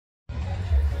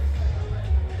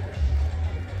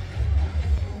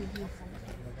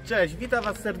Cześć, witam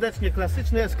Was serdecznie,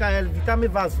 Klasyczny SKL. Witamy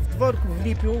Was w Dworku w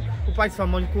Lipiu u Państwa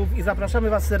Monków i zapraszamy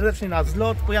Was serdecznie na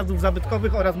Zlot Pojazdów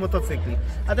Zabytkowych oraz motocykli.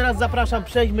 A teraz zapraszam,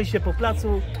 przejdźmy się po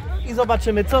placu i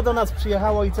zobaczymy, co do nas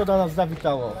przyjechało i co do nas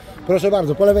zawitało. Proszę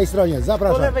bardzo, po lewej stronie,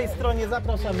 zapraszam. Po lewej stronie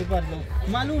zapraszamy bardzo.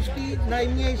 Maluszki,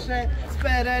 najmniejsze z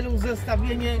PRL-u,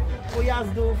 zestawienie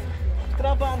pojazdów,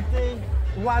 trabanty,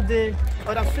 łady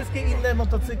oraz wszystkie inne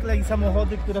motocykle i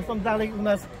samochody, które są dalej u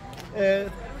nas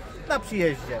na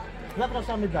przyjeździe.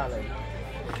 Zapraszamy dalej.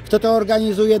 Kto to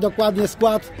organizuje dokładnie,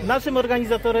 skład? Naszym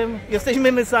organizatorem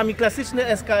jesteśmy my sami,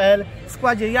 Klasyczny SKL. W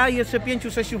składzie ja i jeszcze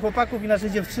 5-6 chłopaków i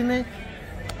nasze dziewczyny.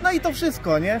 No i to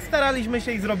wszystko, nie? Staraliśmy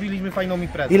się i zrobiliśmy fajną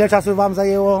imprezę. Ile czasu Wam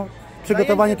zajęło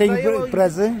przygotowanie tej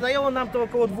imprezy? Zajęło nam to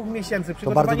około 2 miesięcy.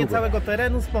 Przygotowanie całego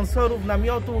terenu, sponsorów,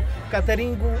 namiotu,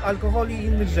 cateringu, alkoholi i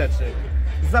innych rzeczy.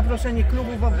 Zaproszenie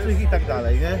klubów obcych i tak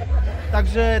dalej, nie?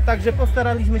 Także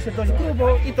postaraliśmy się dość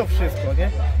grubo i to wszystko, nie?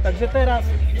 Także teraz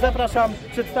zapraszam,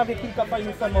 przedstawię kilka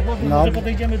fajnych samochodów, może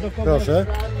podejdziemy do kogoś. Proszę.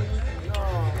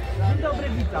 Dzień dobry,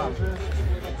 witam.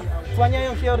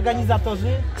 Kłaniają się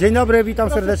organizatorzy. Dzień dobry, witam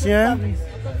serdecznie.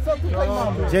 Co tutaj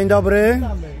mamy? Dzień dobry.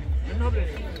 Dzień dobry.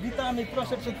 Witamy,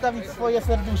 proszę przedstawić swoje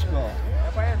serduszko.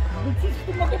 No cóż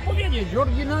tu mogę powiedzieć?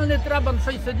 Oryginalny trabant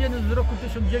 601 z roku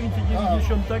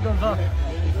 1990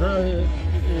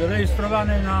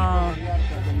 zarejestrowany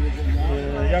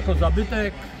jako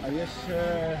zabytek.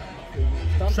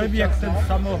 Przebieg ten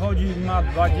samochodzik ma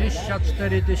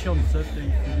 24 000 w tej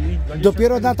chwili.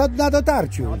 Dopiero na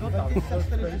dotarciu.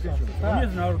 To nie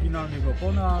zna oryginalnego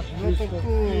opona,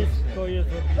 wszystko jest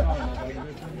oryginalne.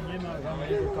 Nie ma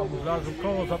żadnego kamuflażu,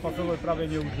 koło zapasowe prawie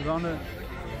nieużywane.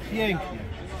 Pięknie.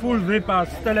 Full wypas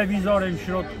z telewizorem w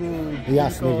środku,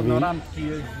 Jasne, tylko na randki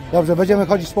jeździ. Dobrze, będziemy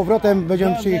chodzić z powrotem,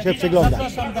 będziemy się przyglądać.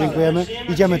 Dziękujemy.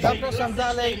 Idziemy tam. Zapraszam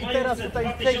dalej i teraz tutaj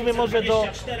przejdźmy może do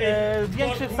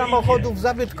większych samochodów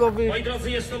zabytkowych. Moi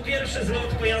drodzy, jest to pierwszy zlot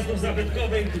pojazdów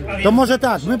zabytkowych. To może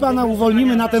tak, my Pana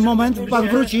uwolnimy na ten moment, Pan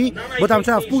wróci, bo tam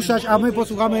trzeba wpuszczać, a my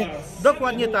posłuchamy.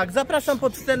 Dokładnie tak. Zapraszam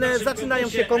pod scenę, zaczynają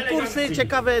się konkursy,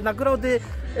 ciekawe nagrody,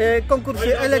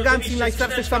 konkursy elegancji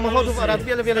najstarszych samochodów oraz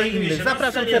wiele innych.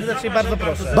 Zapraszam serdecznie, bardzo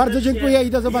proszę. Bardzo dziękuję i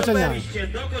do zobaczenia.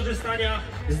 Do korzystania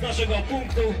z naszego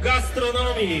punktu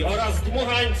gastronomii oraz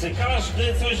dmuchańcy. Każdy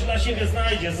coś dla siebie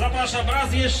znajdzie. Zapraszam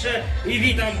raz jeszcze i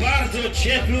witam bardzo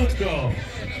cieplutko.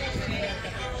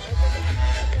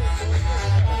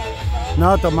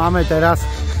 No to mamy teraz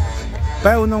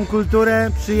pełną kulturę,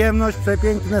 przyjemność,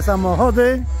 przepiękne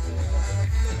samochody,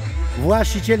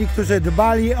 właścicieli, którzy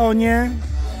dbali o nie,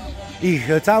 ich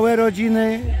całe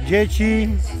rodziny, dzieci.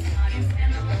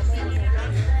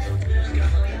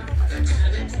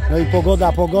 No i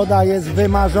pogoda jest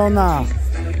wymarzona.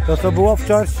 To co było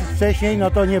wcześniej,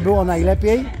 no to nie było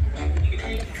najlepiej,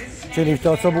 czyli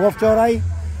to co było wczoraj,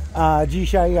 a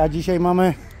dzisiaj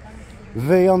mamy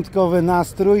wyjątkowy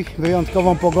nastrój,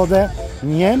 wyjątkową pogodę.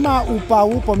 Nie ma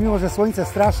upału, pomimo że słońce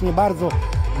strasznie bardzo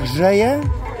grzeje.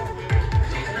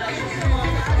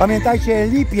 Pamiętajcie,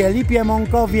 Lipie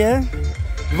Monkowie,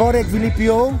 Dworek w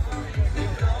Lipiu,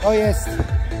 to jest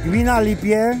gmina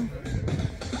Lipie,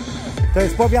 to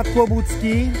jest powiat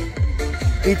kłobucki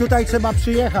i tutaj trzeba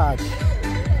przyjechać.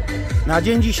 Na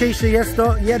dzień dzisiejszy jest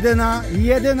to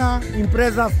jedyna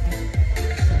impreza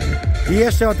i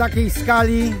jeszcze o takiej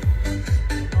skali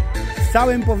w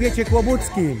całym powiecie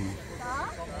kłobuckim.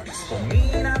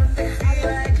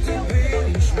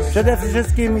 Przede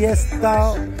wszystkim jest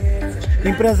to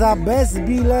impreza bez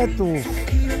biletów.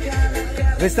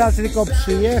 Wystarczy tylko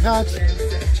przyjechać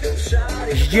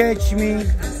z dziećmi,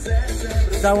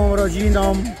 z całą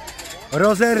rodziną,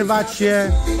 rozerwać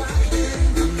się.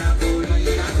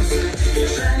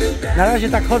 Na razie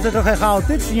tak chodzę trochę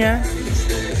chaotycznie,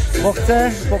 bo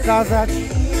chcę pokazać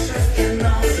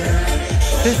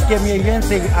wszystkie mniej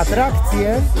więcej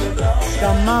atrakcje.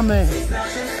 Tam mamy,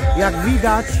 jak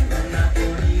widać,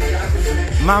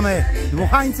 mamy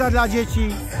dmuchańca dla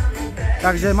dzieci,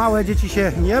 także małe dzieci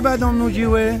się nie będą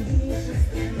nudziły.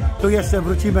 Tu jeszcze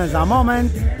wrócimy za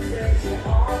moment.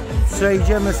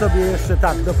 Przejdziemy sobie jeszcze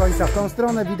tak do końca w tą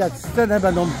stronę. Widać scenę,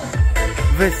 będą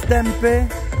występy.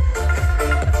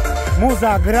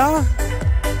 Muza gra.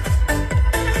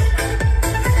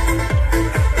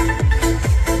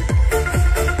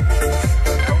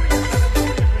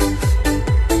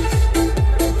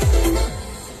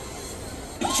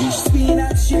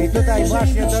 I tutaj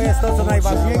właśnie to jest to, co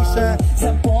najważniejsze.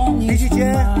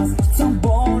 Widzicie?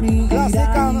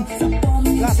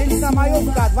 Klasyczna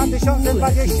Majówka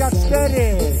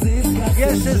 2024.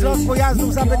 Pierwszy zlot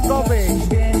pojazdów zabytkowych.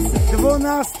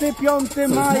 12-5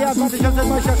 maja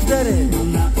 2024.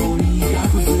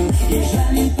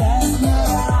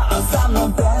 za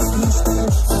mną tęsknisz ty,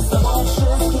 z tobą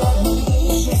wszystkie dni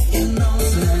i wszystkie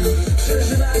noce.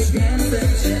 Przeżywać więcej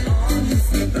cię o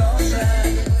nic nie proszę,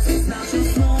 co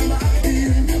znaczy słowa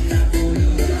ty, tak mówi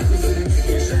jak łzy.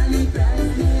 Jeżeli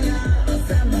tęsknię ja, to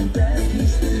ze mną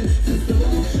tęsknisz ty, z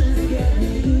tobą wszystkie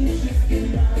dni i wszystkie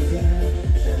noce.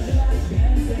 Przeżywać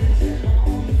więcej cię o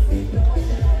nic nie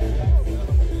proszę.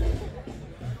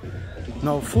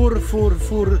 No fur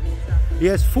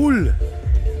jest full.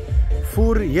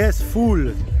 Fur jest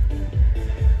full.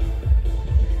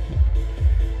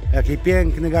 Jaki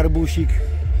piękny garbusik.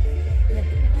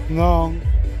 No,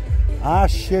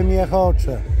 aż się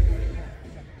miechocze.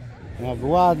 Jak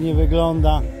ładnie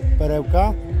wygląda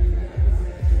perełka.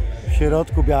 W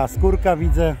środku biała skórka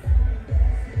widzę.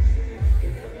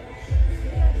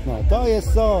 No to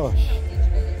jest coś.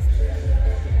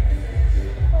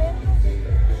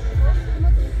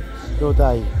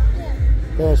 Tutaj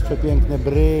też przepiękne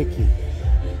bryki.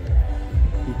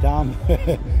 I tam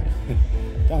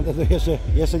tam to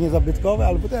jeszcze nie zabytkowe,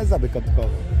 albo to jest zabytkowe.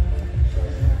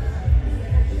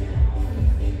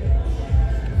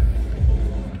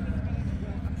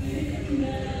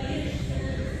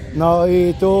 No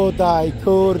i tutaj,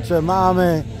 kurczę,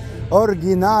 mamy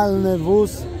oryginalny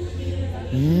wóz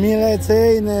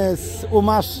milicyjny z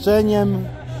umaszczeniem,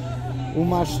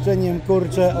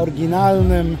 kurczę,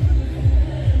 oryginalnym.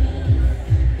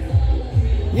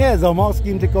 Nie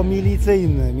zomowskim, tylko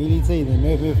milicyjny.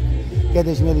 My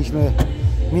kiedyś mieliśmy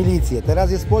milicję,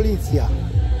 teraz jest policja.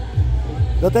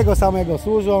 Do tego samego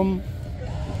służą.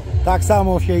 Tak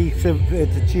samo się ich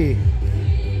ci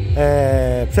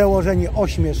przełożeni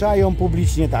ośmieszają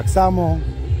publicznie, tak samo.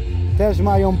 Też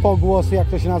mają pogłos, jak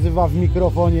to się nazywa, w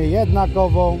mikrofonie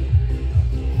jednakowo.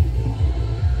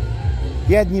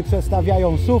 Jedni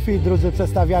przestawiają sufit, drudzy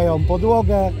przestawiają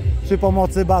podłogę przy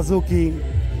pomocy bazuki.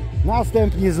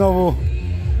 Następnie znowu,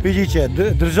 widzicie,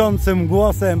 drżącym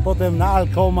głosem, potem na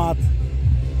alkomat.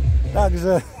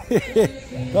 Także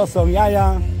to są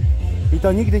jaja i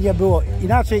to nigdy nie było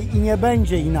inaczej i nie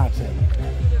będzie inaczej.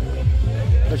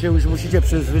 To się już musicie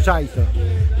przyzwyczaić, to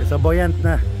jest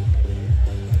obojętne.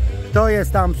 Kto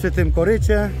jest tam przy tym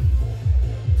korycie?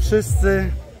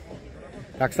 Wszyscy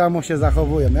tak samo się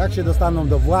zachowują. Jak się dostaną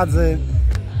do władzy,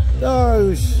 to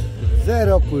już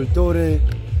zero kultury,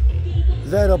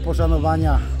 zero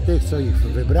poszanowania tych, co ich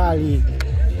wybrali.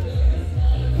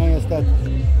 No niestety.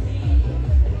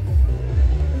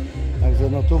 Także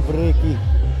no tu bryki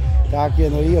takie,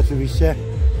 no i oczywiście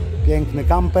piękny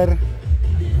kamper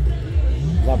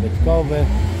zabytkowy.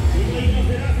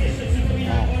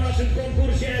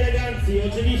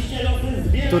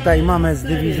 Tutaj mamy z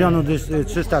dywizjonu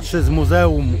 303 z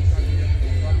muzeum.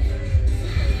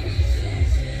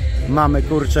 Mamy,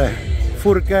 kurczę,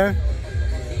 furkę.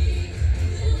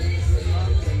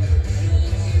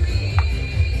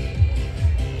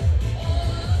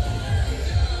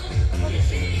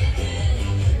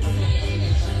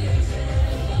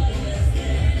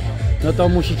 No to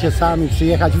musicie sami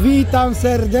przyjechać. Witam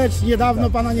serdecznie, dawno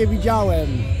pana nie widziałem.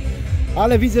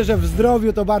 Ale widzę, że w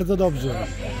zdrowiu to bardzo dobrze.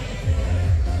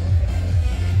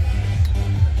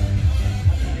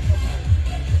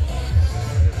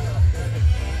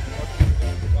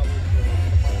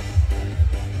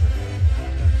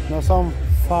 No są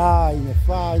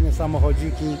fajne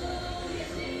samochodziki.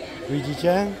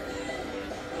 Widzicie?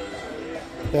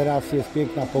 Teraz jest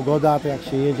piękna pogoda, to jak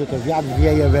się jedzie, to wiatr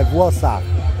wieje we włosach.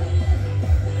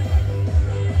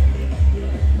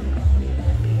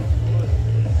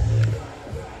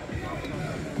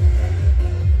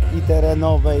 I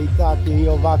terenowe, i takie, i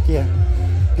owakie.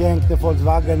 Piękny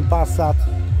Volkswagen Passat.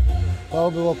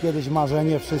 To było kiedyś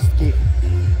marzenie wszystkich.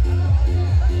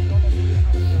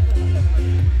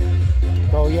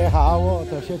 To jechało,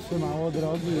 to się trzymało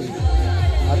drogi.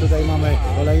 A tutaj mamy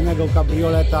kolejnego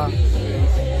kabrioleta.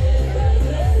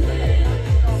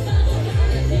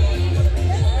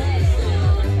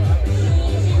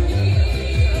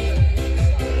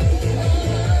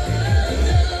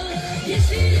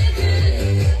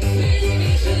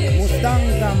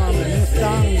 Mustanga mamy,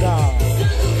 Mustanga.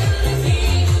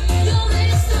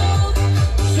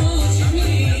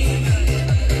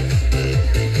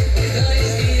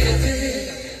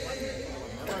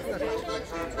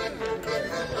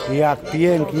 Jak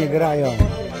pięknie grają.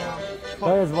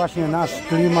 To jest właśnie nasz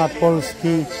klimat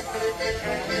polski.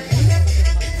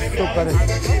 Super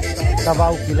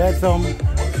kawałki lecą.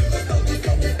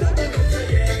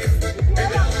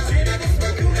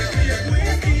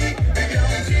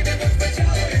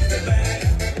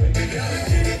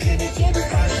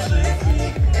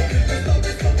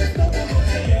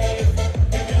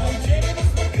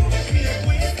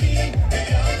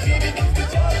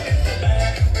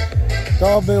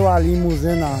 To była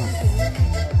limuzyna.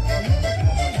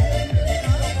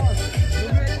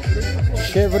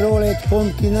 Chevrolet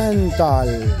Continental.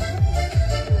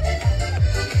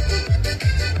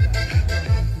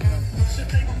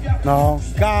 No,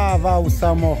 kawał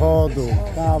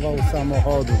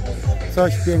samochodu,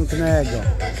 coś pięknego.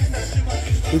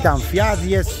 I tam Fiat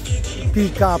jest,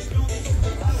 pick-up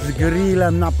z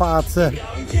grillem na pace.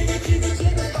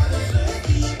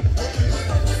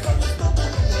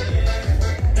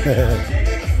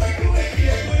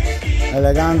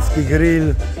 Elegancki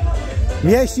grill.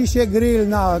 Mieści się grill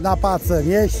na pace,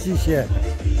 mieści się.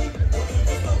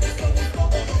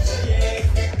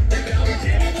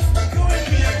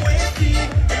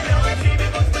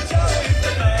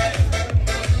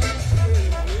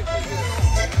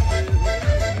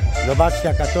 Zobaczcie,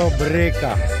 jaka to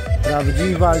bryka.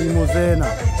 Prawdziwa limuzyna.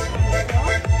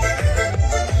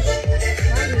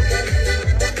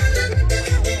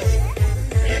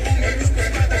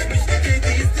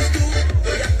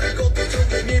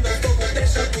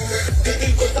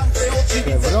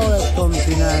 Chevrolet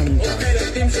Continental.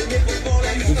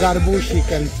 I garbusik,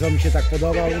 ten co mi się tak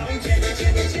podobał.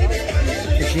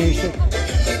 Wcześniejszy.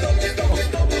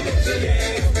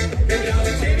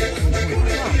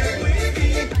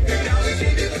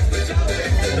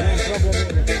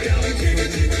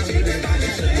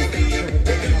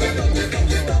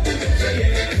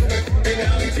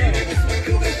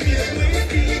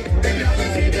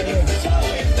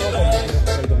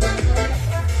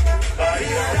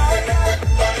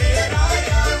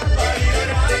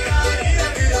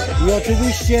 I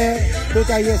oczywiście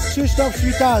tutaj jest Krzysztof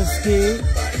Świtalski,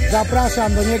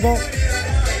 zapraszam do niego.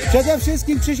 Przede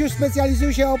wszystkim Krzysiu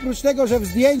specjalizuje się oprócz tego, że w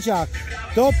zdjęciach,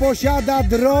 to posiada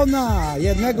drona,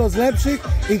 jednego z lepszych,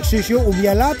 i Krzysiu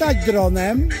umie latać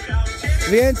dronem,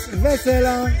 więc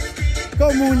wesela,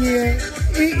 komunie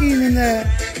i inne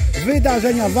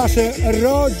wydarzenia wasze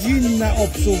rodzinne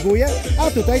obsługuje,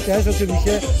 a tutaj też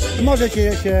oczywiście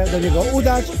możecie się do niego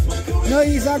udać, no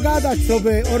i zagadać, co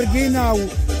by oryginał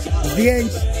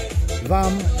zdjęć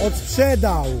wam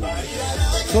odsprzedał.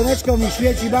 Słoneczko mi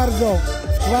świeci bardzo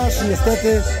w twarz,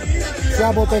 niestety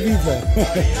słabo to widzę.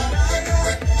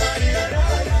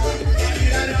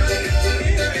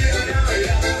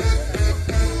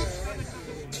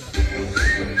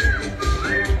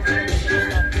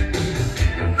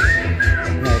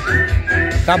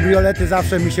 Kabriolety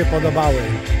zawsze mi się podobały.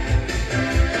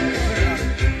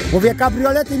 Mówię,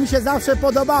 kabriolety mi się zawsze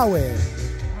podobały.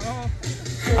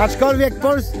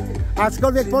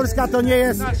 Aczkolwiek Polska to nie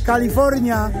jest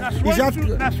Kalifornia.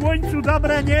 Na słońcu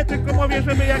dobre nie, tylko mówię,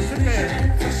 żeby jak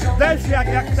deszcz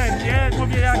jak ten, nie?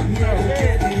 Mówię jak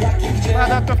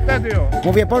pada to wtedy o.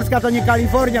 Mówię, Polska to nie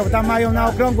Kalifornia, bo tam mają na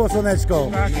okrągło słoneczko.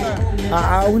 Tak.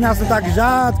 A u nas to tak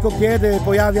rzadko kiedy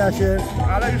pojawia się.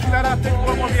 Ale już teraz,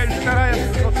 mówię, już teraz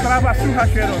trawa sucha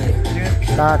się robi, nie?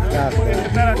 Tak.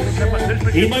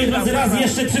 I moi drodzy, raz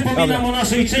jeszcze przypominam o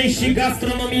naszej części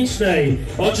gastronomicznej.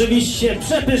 Oczywiście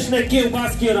przepyszne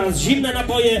kiełbaski oraz zimne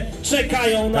napoje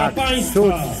czekają na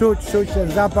Państwa. Czuć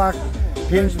ten zapach,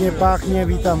 pięknie pachnie,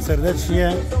 witam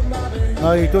serdecznie.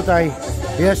 No i tutaj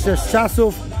jeszcze z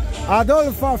czasów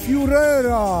Adolfa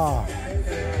Führera.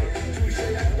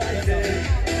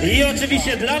 I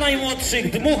oczywiście dla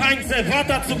najmłodszych dmuchańce,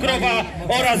 wata cukrowa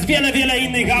oraz wiele, wiele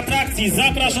innych atrakcji.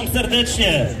 Zapraszam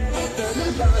serdecznie.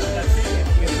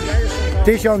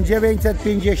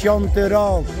 1950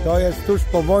 rok, to jest tuż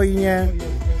po wojnie,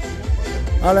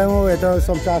 ale mówię, to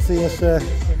są czasy jeszcze,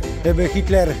 gdyby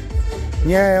Hitler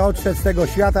nie odszedł z tego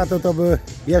świata, to by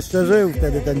jeszcze żył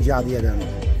wtedy ten dziad jeden.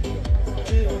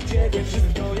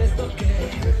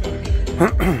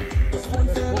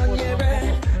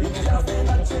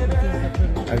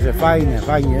 Także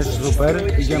fajnie jest,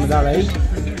 super, idziemy dalej.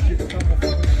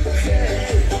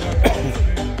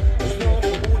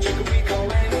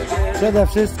 Przede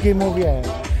wszystkim mówię,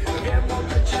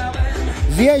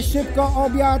 zjeść szybko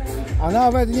obiad, a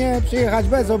nawet nie przyjechać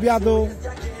bez obiadu,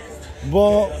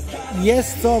 bo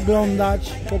jest co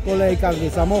oglądać po kolei każdy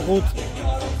samochód,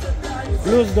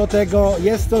 plus do tego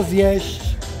jest to zjeść,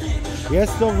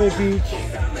 jest to wypić.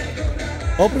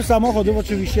 Oprócz samochodów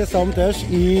oczywiście są też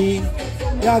i,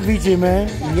 jak widzimy,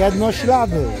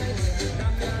 jednoślady,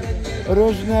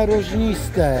 różne,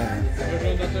 różniste.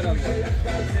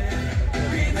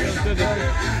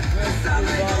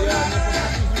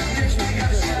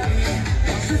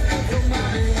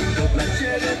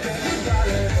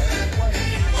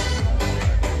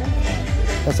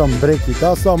 To są bryki,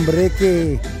 to są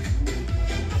bryki.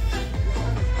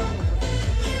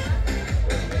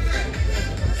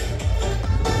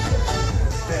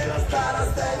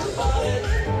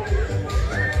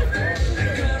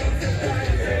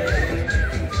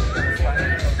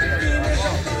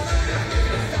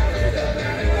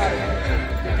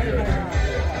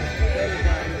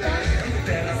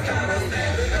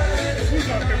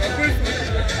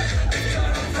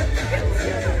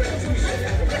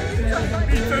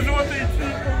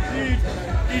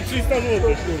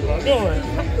 kurwa, gołem.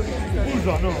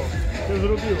 Burza, no. Się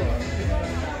zrobiła.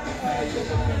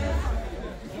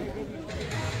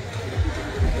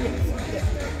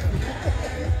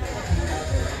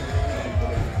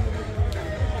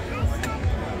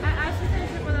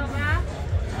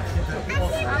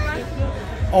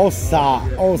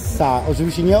 Osa.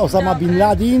 Oczywiście nie Osama Bin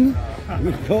Laden,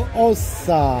 tylko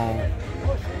osa.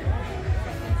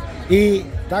 I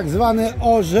tak zwany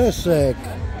orzeszek.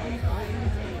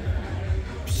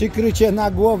 Przykrycie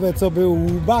na głowę, co by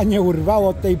łba nie urwało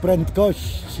od tej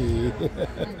prędkości.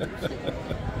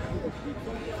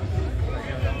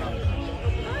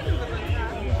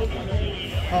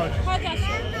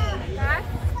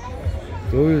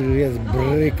 Tu już jest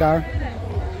bryka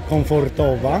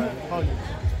komfortowa.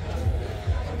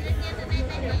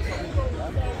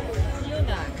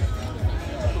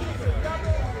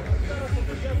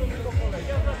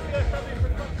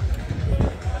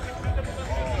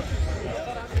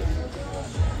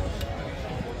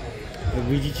 Jak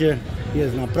widzicie,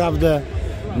 jest naprawdę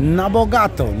na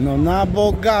bogato, no na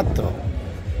bogato.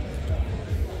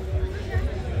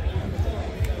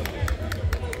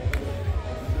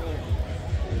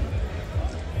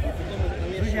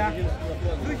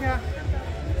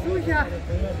 Zuzia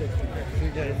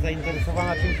jest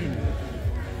zainteresowana czymś innym.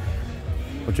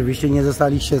 Oczywiście nie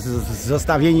zostaliście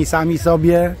zostawieni sami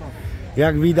sobie.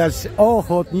 Jak widać,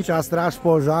 Ochotnicza Straż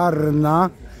Pożarna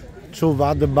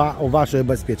czuwa, dba o wasze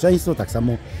bezpieczeństwo. Tak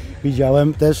samo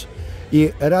widziałem też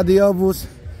i radiowóz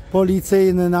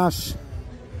policyjny nasz.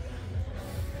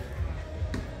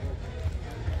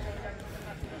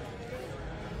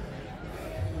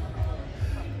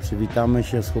 Przywitamy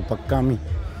się z chłopakami.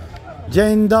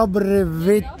 Dzień dobry,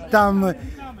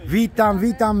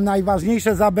 witam.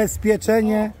 Najważniejsze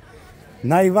zabezpieczenie.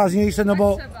 Najważniejsze, no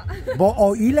bo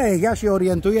o ile ja się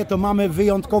orientuję, to mamy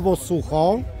wyjątkowo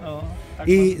sucho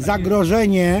i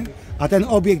zagrożenie, a ten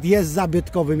obiekt jest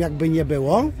zabytkowym, jakby nie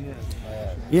było.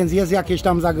 Więc jest jakieś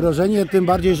tam zagrożenie, tym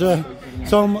bardziej, że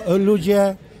są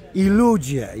ludzie i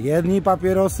ludzie. Jedni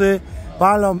papierosy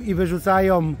palą i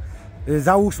wyrzucają,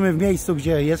 załóżmy, w miejscu,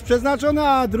 gdzie jest przeznaczone,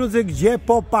 a drudzy gdzie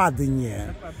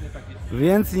popadnie.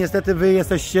 Więc niestety wy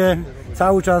jesteście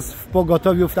cały czas w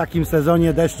pogotowiu w takim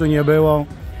sezonie, deszczu nie było.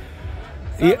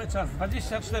 Cały czas,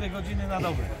 24 godziny na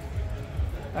dobę.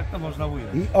 Tak to można ująć.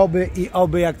 I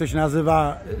oby, jak to się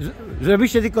nazywa,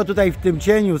 żebyście tylko tutaj w tym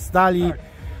cieniu stali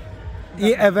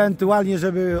i ewentualnie,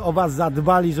 żeby o was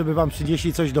zadbali, żeby wam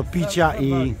przynieśli coś do picia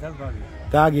i...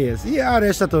 Tak jest. A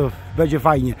reszta to będzie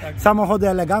fajnie. Samochody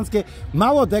eleganckie.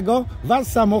 Mało tego, wasz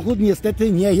samochód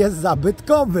niestety nie jest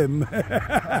zabytkowym.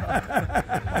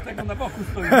 Dlatego na boku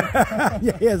stoi.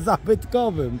 Nie jest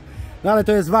zabytkowym. No ale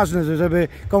to jest ważne, żeby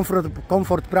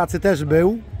komfort pracy też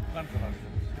był.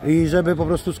 I żeby po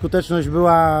prostu skuteczność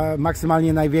była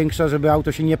maksymalnie największa, żeby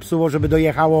auto się nie psuło, żeby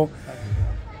dojechało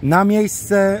na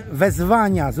miejsce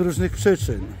wezwania z różnych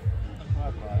przyczyn.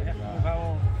 Jak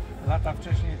bywało lata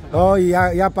wcześniej, to... Oj,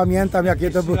 ja pamiętam,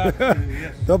 jakie to było.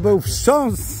 To był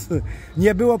wstrząs.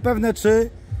 Nie było pewne, czy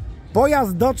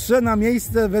pojazd dotrze na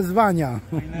miejsce wezwania.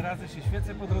 Ile razy się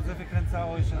świece po drodze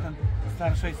wykręcało, jeszcze ten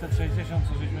star 660,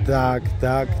 co żeśmy...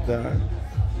 Tak.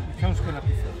 Książkę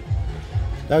napisał.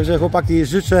 Także chłopaki,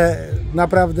 życzę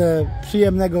naprawdę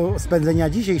przyjemnego spędzenia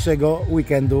dzisiejszego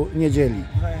weekendu, niedzieli.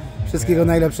 Wszystkiego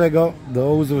najlepszego,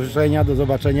 do usłyszenia, do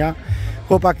zobaczenia.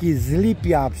 Chłopaki z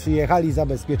Lipia przyjechali,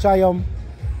 zabezpieczają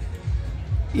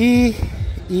i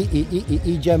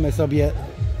idziemy sobie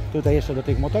tutaj jeszcze do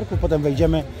tych motorków, potem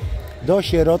wejdziemy do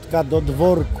środka, do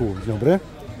dworku. Dzień dobry.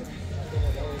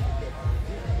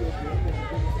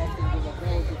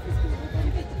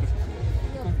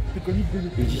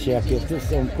 Widzicie, jakie tu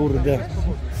są, kurde,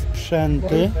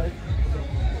 sprzęty.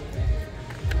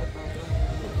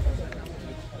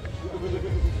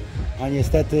 A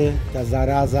niestety ta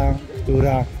zaraza,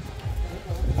 która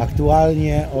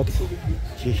aktualnie od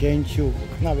 10,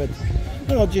 nawet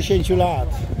od 10 lat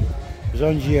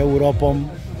rządzi Europą,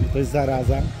 to jest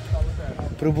zaraza,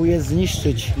 próbuje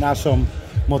zniszczyć naszą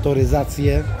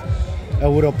motoryzację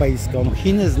europejską.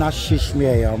 Chiny z nas się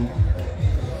śmieją.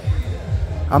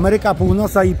 Ameryka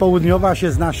Północna i Południowa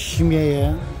się z nas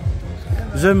śmieje,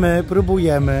 że my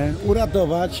próbujemy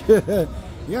uratować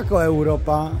jako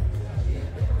Europa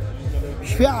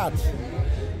świat,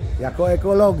 jako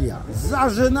ekologia,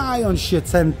 zażynając się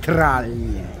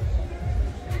centralnie.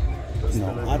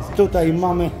 No, a tutaj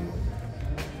mamy...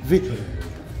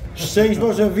 Szczęść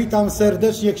Boże, witam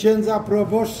serdecznie księdza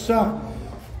proboszcza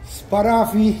z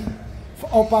parafii w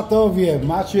Opatowie,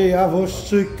 Macieja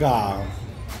Woszczyka.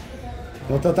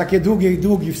 No to takie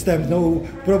długi wstęp, no u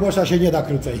probosza się nie da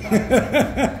krócej.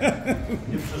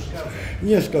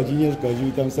 Nie szkodzi, nie szkodzi.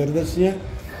 Witam serdecznie.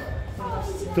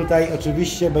 Tutaj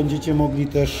oczywiście będziecie mogli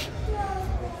też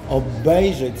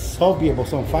obejrzeć sobie, bo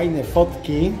są fajne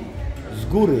fotki z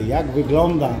góry, jak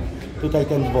wygląda tutaj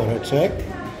ten dworeczek.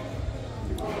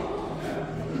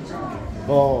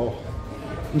 Bo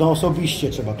no osobiście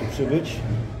trzeba tu przybyć,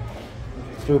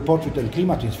 żeby poczuć ten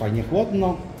klimat. Tu jest fajnie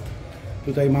chłodno.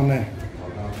 Tutaj mamy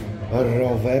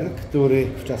rower, który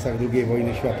w czasach II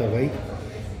wojny światowej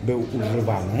był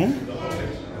używany.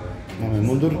 Mamy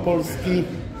mundur polski.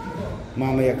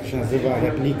 Mamy, jak to się nazywa,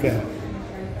 replikę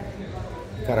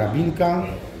karabinka.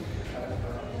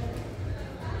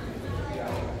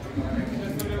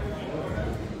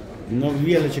 No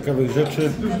wiele ciekawych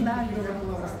rzeczy.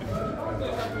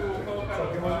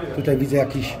 Tutaj widzę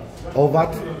jakiś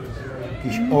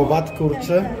owad,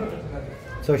 kurczę.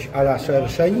 Coś a la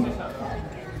szerszeń.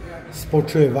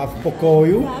 Spoczywa w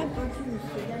pokoju.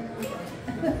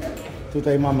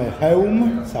 Tutaj mamy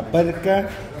hełm, saperkę,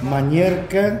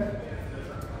 manierkę,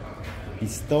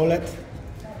 pistolet.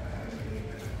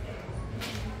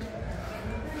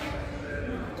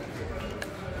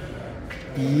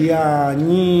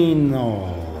 Pianino.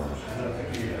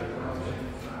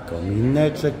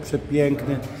 Komineczek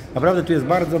przepiękny. Naprawdę tu jest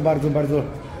bardzo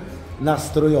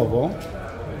nastrojowo.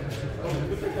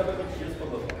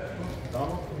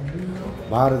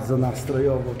 Bardzo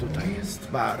nastrojowo tutaj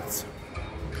jest, bardzo.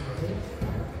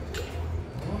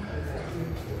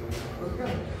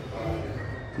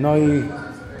 No i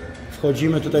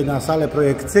wchodzimy tutaj na salę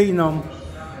projekcyjną.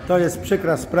 To jest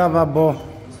przykra sprawa, bo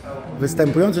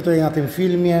występujący tutaj na tym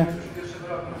filmie,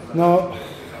 no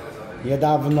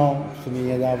niedawno, w sumie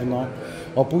niedawno,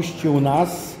 opuścił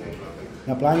nas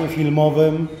na planie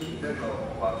filmowym.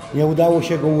 Nie udało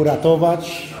się go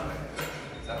uratować.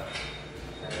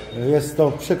 Jest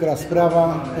to przykra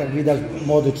sprawa, jak widać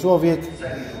młody człowiek,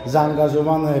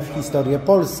 zaangażowany w historię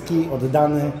Polski,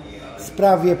 oddany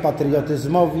sprawie,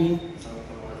 patriotyzmowi.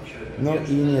 No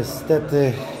i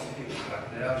niestety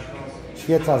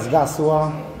świeca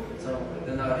zgasła.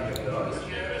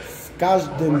 W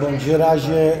każdym bądź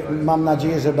razie mam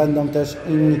nadzieję, że będą też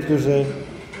inni,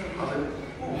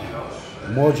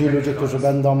 młodzi ludzie, którzy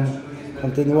będą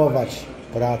kontynuować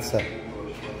pracę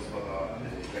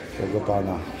tego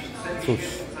pana. Cóż.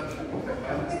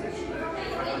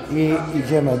 I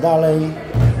idziemy dalej.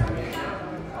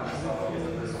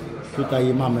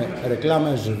 Tutaj mamy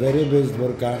reklamę żywe ryby z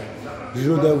dworka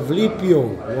źródeł w Lipiu.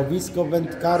 Łowisko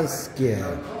wędkarskie.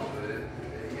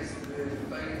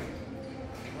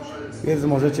 Więc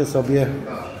możecie sobie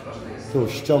tu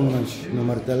ściągnąć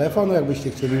numer telefonu,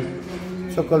 jakbyście chcieli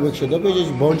cokolwiek się dowiedzieć,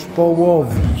 bądź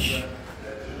połowić.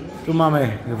 Tu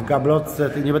mamy w gablotce,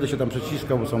 nie będę się tam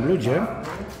przeciskał, bo są ludzie.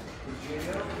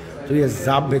 Tu jest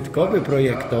zabytkowy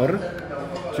projektor.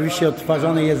 Oczywiście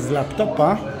odtwarzany jest z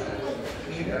laptopa,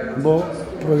 bo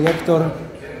projektor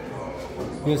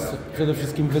jest przede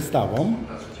wszystkim wystawą.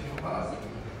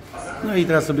 No i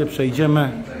teraz sobie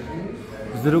przejdziemy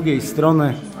z drugiej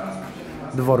strony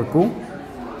dworku.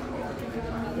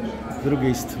 Z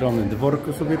drugiej strony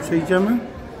dworku sobie przejdziemy.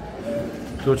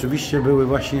 Tu oczywiście były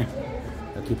właśnie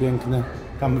takie piękne.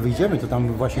 Tam wyjdziemy, to tam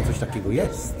właśnie coś takiego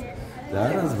jest.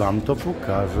 Zaraz wam to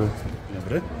pokażę.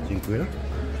 Dobry, dziękuję.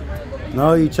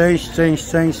 No i część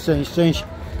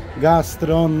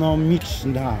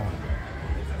gastronomiczna.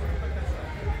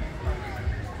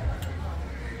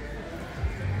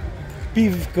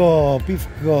 Piwko,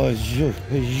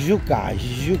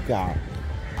 ziuka.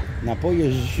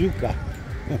 Napoje ziuka.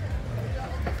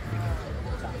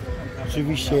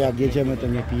 Oczywiście jak jedziemy, to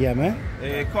nie pijemy.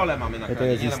 Kole mamy na to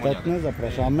jest istotne,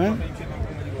 zapraszamy.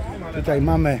 Tutaj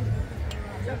mamy,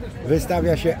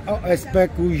 wystawia się OSP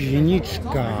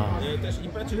Kuźniczka.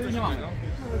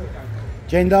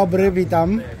 Dzień dobry,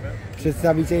 witam.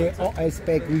 Przedstawiciel OSP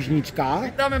Kuźniczka.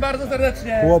 Witamy bardzo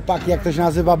serdecznie. Chłopaki, jak to się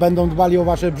nazywa, będą dbali o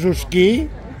wasze brzuszki.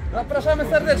 Zapraszamy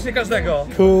serdecznie każdego.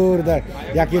 Kurde,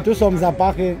 jakie tu są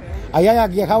zapachy. A ja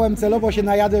jak jechałem celowo się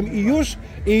najadłem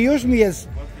i już mi jest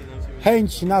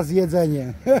chęć na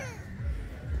zjedzenie.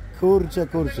 Kurczę.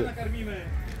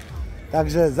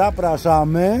 Także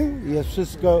zapraszamy. Jest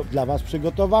wszystko dla was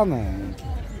przygotowane.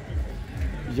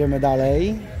 Idziemy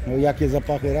dalej. No, jakie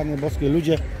zapachy, rany boskie.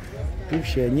 Ludzie, tu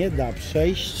się nie da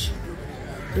przejść.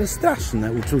 To jest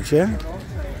straszne uczucie.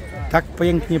 Tak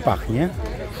pięknie pachnie.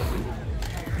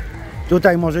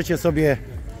 Tutaj możecie sobie,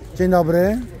 dzień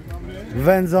dobry,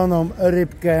 wędzoną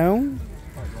rybkę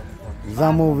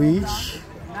zamówić.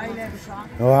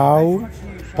 Wow.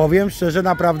 Powiem szczerze,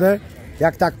 naprawdę,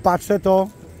 jak tak patrzę, to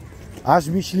aż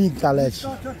mi ślinka leci.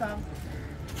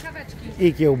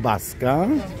 i kiełbaska.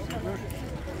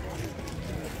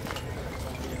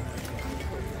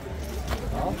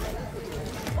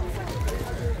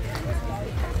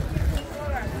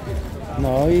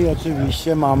 No i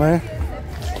oczywiście mamy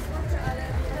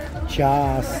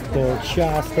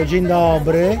ciasto. Dzień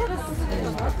dobry.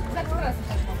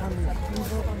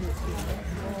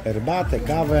 Herbatę,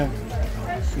 kawę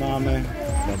mamy,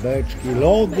 babeczki,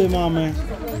 lody mamy.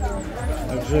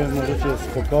 Także możecie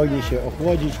spokojnie się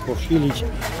ochłodzić, posilić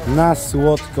na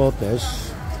słodko też.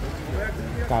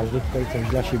 Każdy tutaj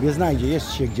coś dla siebie znajdzie.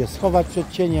 Jest się gdzie schować przed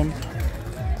cieniem.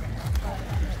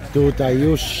 Tutaj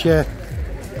już się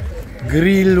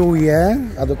grilluje,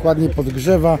 a dokładnie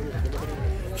podgrzewa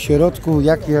w środku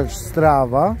jakaś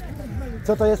strawa.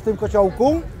 Co to jest w tym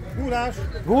kociołku? Gulasz.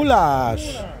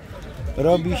 Gulasz.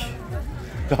 Robisz...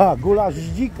 Tak, gulasz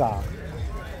z dzika.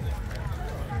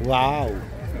 Wow.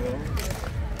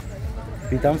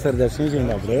 Witam serdecznie, dzień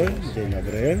dobry. Dzień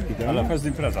dobry. Witam. Ale fest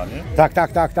impreza, nie?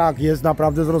 Tak. Jest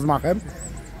naprawdę z rozmachem.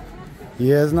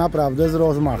 Jest naprawdę z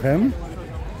rozmachem.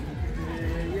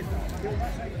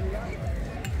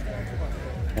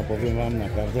 No powiem wam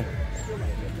naprawdę.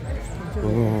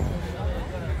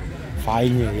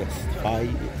 Fajnie jest, fajnie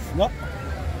jest. No.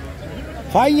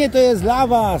 Fajnie to jest dla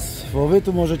was, bo wy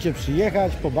tu możecie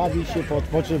przyjechać, pobawić się,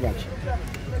 poodpoczywać.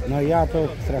 No ja to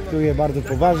traktuję bardzo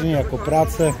poważnie, jako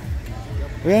pracę.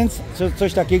 Więc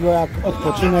coś takiego jak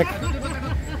odpoczynek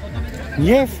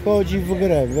nie wchodzi w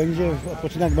grę. Będzie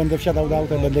odpoczynek, będę wsiadał do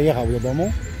auta, będę jechał do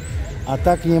domu. A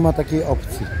tak nie ma takiej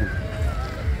opcji.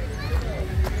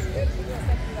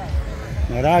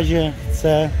 Na razie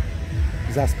chcę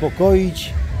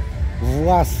zaspokoić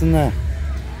własne,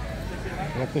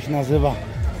 jak to się nazywa,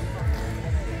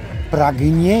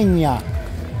 pragnienia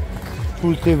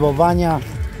kultywowania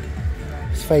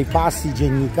swej pasji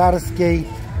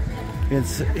dziennikarskiej.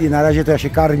 Więc i na razie to ja się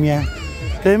karmię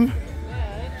tym,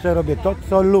 że robię to,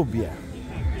 co lubię.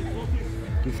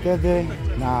 I wtedy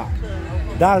na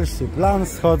dalszy plan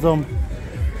schodzą.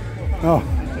 No,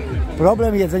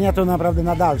 problem jedzenia to naprawdę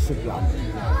na dalszy plan.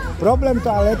 Problem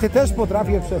toalety też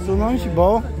potrafię przesunąć,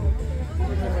 bo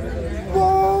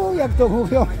jak to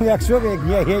mówią, jak człowiek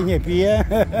nie je, nie pije,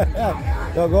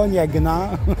 to go nie gna.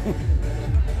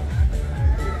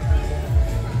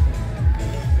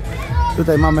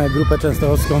 Tutaj mamy grupę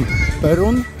częstochowską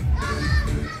Perun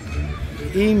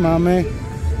i mamy...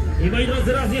 I moi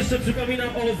drodzy, raz jeszcze przypominam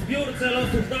o zbiórce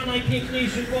losów na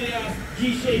najpiękniejszy pojazd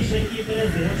dzisiejszej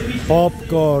imprezy. Oczywiście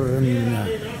popcorn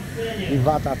i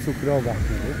wata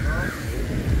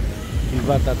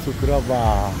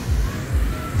cukrowa.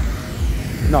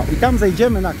 No i tam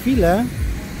zejdziemy na chwilę.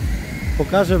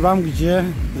 Pokażę wam, gdzie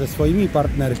ze swoimi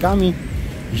partnerkami,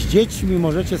 z dziećmi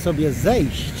możecie sobie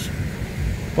zejść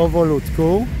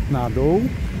powolutku na dół.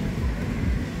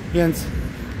 Więc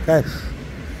też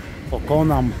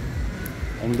pokonam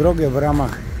tą drogę w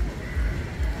ramach,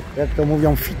 jak to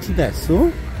mówią, fitnessu.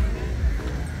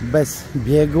 Bez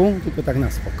biegu, tylko tak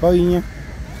na spokojnie.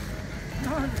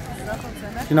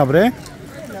 Dzień dobry.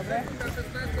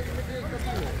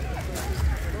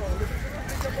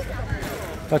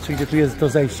 Patrzcie, gdzie tu jest to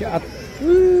zejście. A...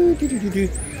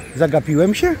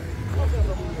 Zagapiłem się.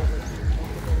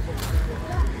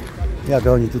 Jak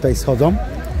oni tutaj schodzą?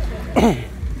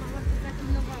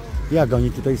 Jak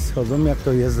oni tutaj schodzą? Jak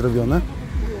to jest zrobione?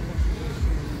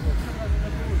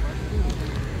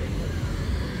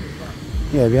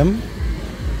 Nie wiem.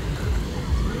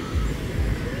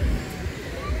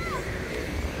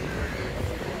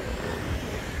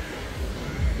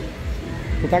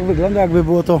 To tak wygląda, jakby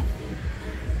było to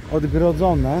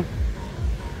odgrodzone.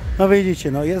 No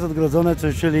widzicie, no jest odgrodzone,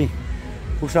 czyli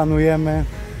uszanujemy.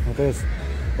 No to jest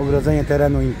ogrodzenie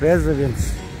terenu imprezy, więc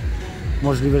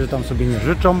możliwe, że tam sobie nie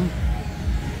życzą.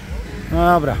 No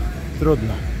dobra,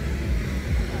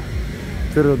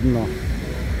 trudno.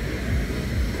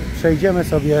 Przejdziemy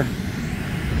sobie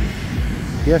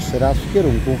jeszcze raz w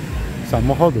kierunku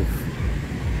samochodów.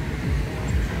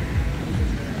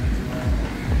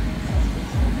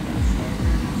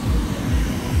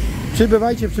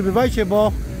 Przybywajcie,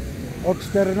 bo o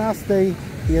 14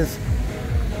 jest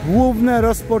główne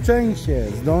rozpoczęcie.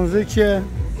 Zdążycie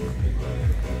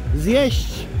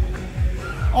zjeść,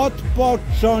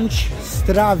 odpocząć,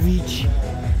 strawić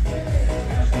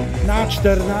na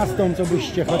 14, co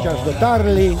byście chociaż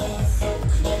dotarli.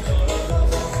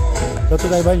 To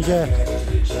tutaj będzie,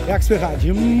 jak słychać,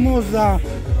 muza,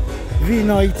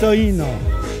 wino i co ino.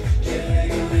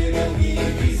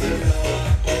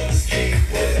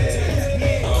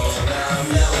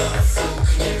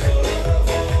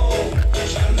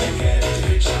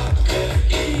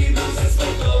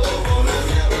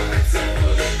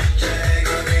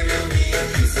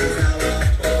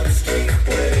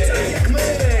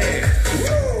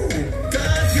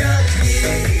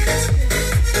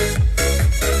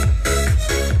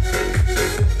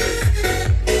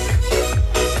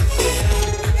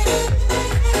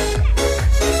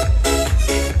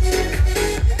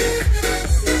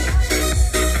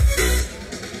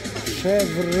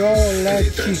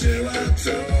 Fiacik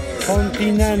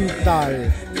Continental,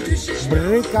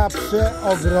 bryka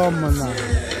przeogromna.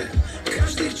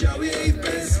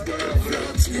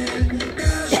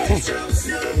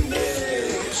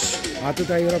 A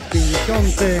tutaj rok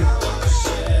 50,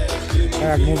 tak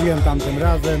jak mówiłem tamtym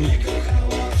razem.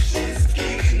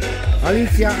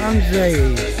 Alicja Andrzej,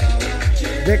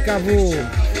 DKW,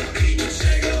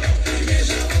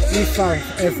 IFA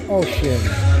F8.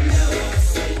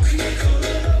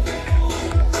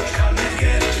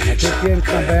 A tu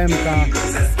piękna BMK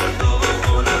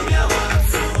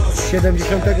z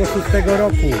 76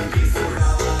 roku.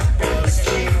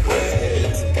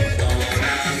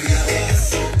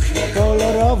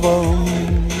 Kolorową.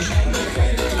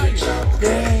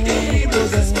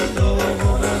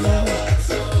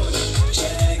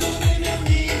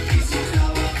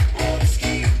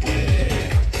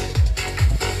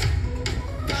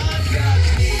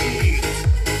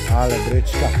 Ale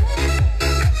bryczka.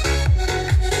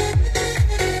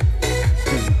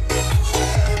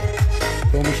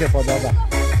 Tu mi się podoba.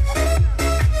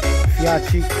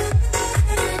 Fiacik.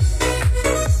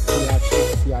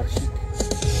 Fiacik.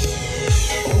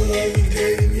 Ona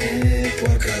nigdy nie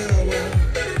płakała.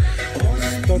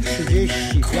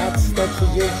 130, Fiat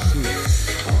 130.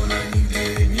 Ona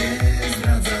nigdy nie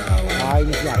zdradzała.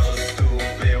 Fajny Fiacik.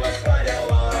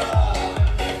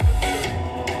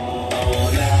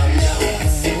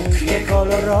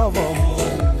 Kolorową,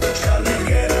 Szalę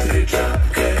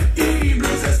czapkę i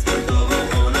bluzę sportową.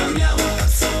 Ona miała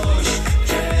coś,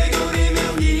 czego nie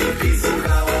miał nikt i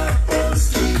słuchała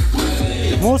polskich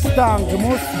płyt.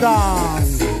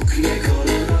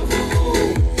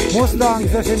 Mustang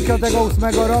ze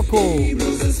 68 roku,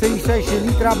 3,6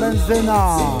 litra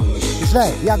benzyna.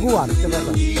 Źle, Jaguar,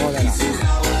 przepraszam, cholera.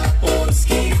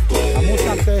 A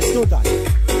Mustang to jest tutaj.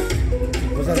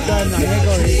 Bo zerkałem na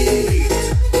niego i...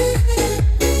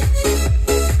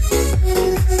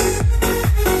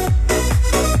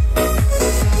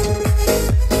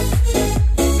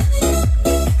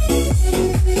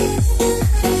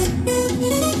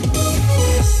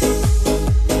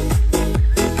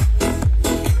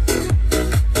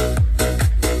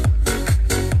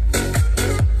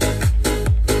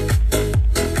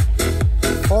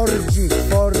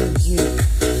 Fordzik.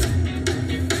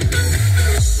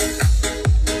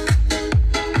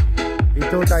 I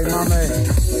tutaj mamy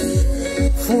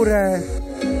furę.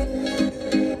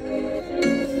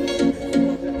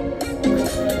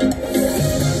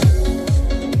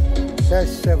 Też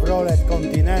Chevrolet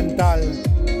Continental,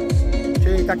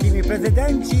 czyli takimi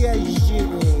prezydenci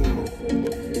jeździli,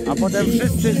 a potem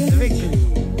wszyscy zwykli.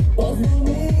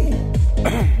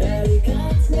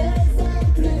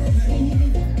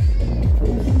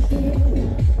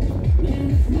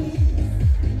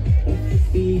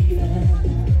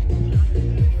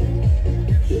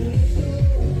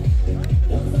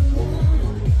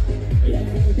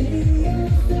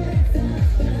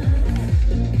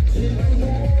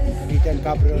 I ten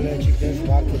kabriolecik też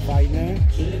bardzo fajny.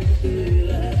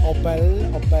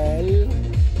 Opel.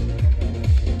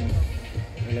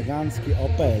 Elegancki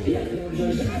Opel.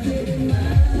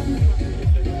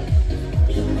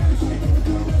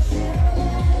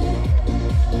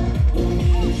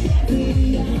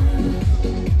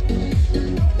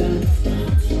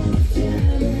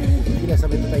 Chwilę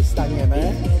sobie tutaj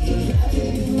staniemy.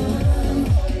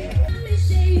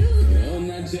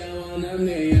 Ona działa na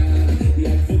mnie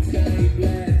jak wódka i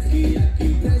pletki, jak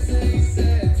imprezy i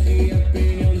setki, jak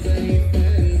pieniądze i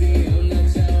pędzi. Ona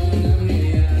działa na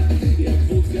mnie jak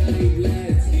wódka i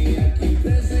pletki, jak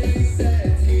imprezy i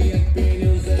setki, jak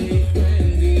pieniądze i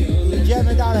pędzi.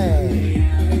 Idziemy dalej.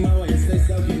 Mała jesteś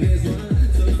całkiem niezła,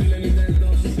 co chwilę mi ten to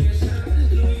przyspiesza.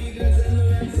 Drugi gra ze mną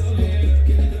jak sobie,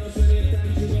 kiedy proszę nie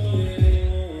tańczy wolniej.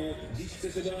 Dziś chcę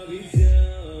się bawić z nią,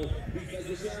 bitwa z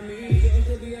duszami,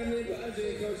 to dobija mnie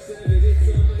bardziej, choć chcę wiedzieć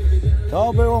co będzie dalej.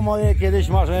 To było moje kiedyś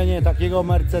marzenie, takiego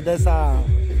Mercedesa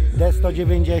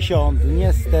D190.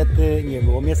 Niestety nie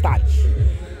było mnie stać.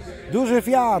 Duży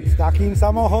Fiat, takim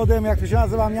samochodem, jak to się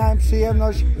nazywa, miałem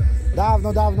przyjemność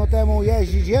dawno temu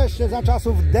jeździć, jeszcze za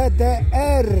czasów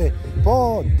DDR,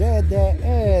 po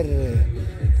DDR.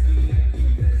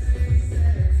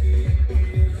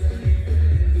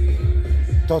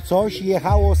 To coś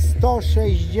jechało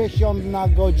 160 na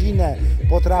godzinę,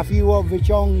 potrafiło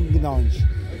wyciągnąć.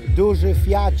 Duży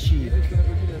Fiacik,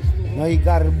 no i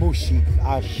garbusik,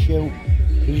 aż się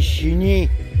lśni,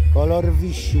 kolor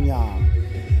wiśnia.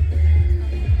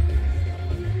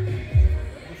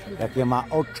 Jakie ma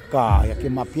oczka, jakie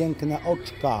ma piękne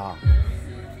oczka.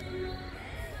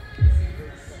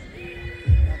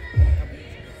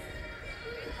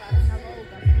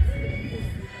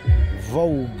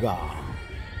 Wołga.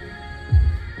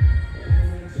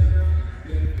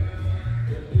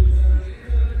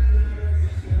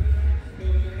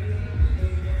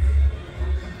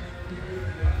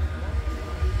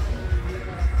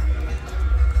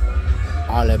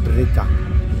 Ale bryka.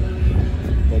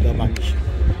 Podoba mi się.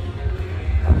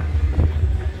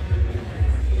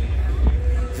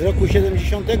 Z roku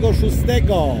 76.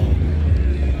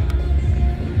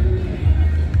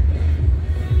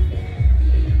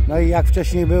 No i jak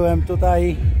wcześniej byłem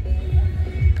tutaj,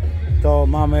 to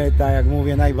mamy, tak jak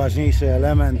mówię, najważniejszy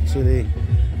element, czyli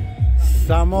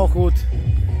samochód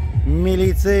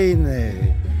milicyjny.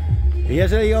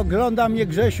 Jeżeli ogląda mnie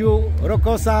Grzesiu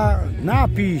Rokosa,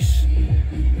 napisz,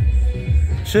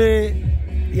 czy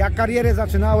jak karierę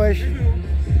zaczynałeś,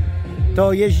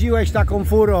 to jeździłeś taką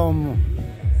furą.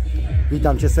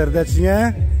 Witam Cię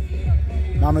serdecznie.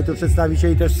 Mamy tu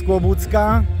przedstawicieli też z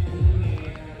Kłobucka.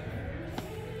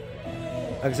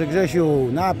 Także Grzesiu,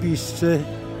 napisz, czy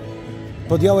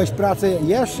podjąłeś pracę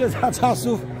jeszcze za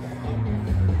czasów.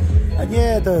 A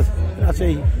nie, to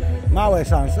raczej małe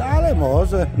szanse, ale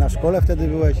może na szkole wtedy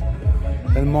byłeś,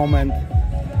 ten moment.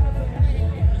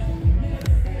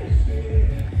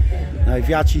 No i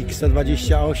Fiacik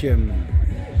 128,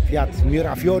 Fiat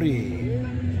Mirafiori.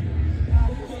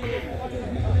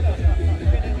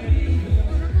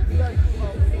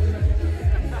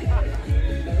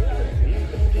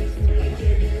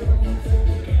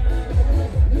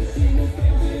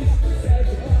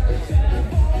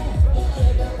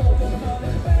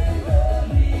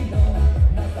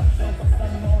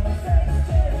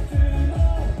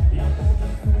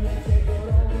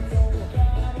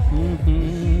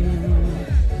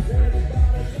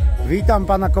 Witam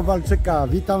pana Kowalczyka,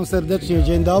 witam serdecznie,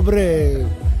 dzień dobry.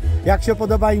 Jak się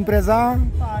podoba impreza?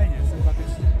 Fajnie,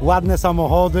 sympatycznie. Ładne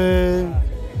samochody,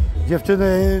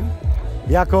 dziewczyny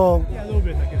jako... Ja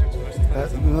lubię takie rzeczy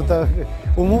właśnie. No to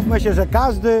umówmy się, że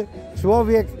każdy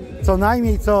człowiek co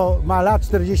najmniej co ma lat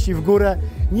 40 w górę,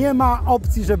 nie ma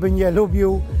opcji, żeby nie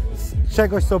lubił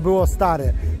czegoś, co było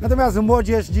stare. Natomiast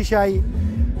młodzież dzisiaj,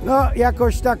 no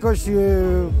jakoś takoś,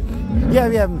 nie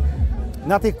wiem,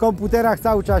 na tych komputerach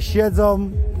cały czas siedzą.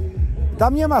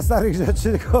 Tam nie ma starych rzeczy,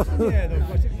 tylko Nie, no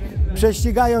właśnie,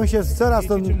 prześcigają się z coraz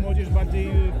to... młodzież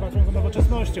bardziej patrzą za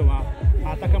nowoczesnością,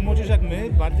 a taka młodzież jak my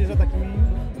bardziej za takimi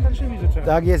starszymi rzeczami.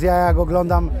 Tak jest, ja jak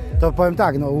oglądam, to powiem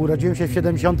tak, no urodziłem się w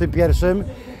 71,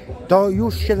 to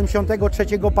już 73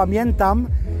 pamiętam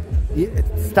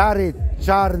stary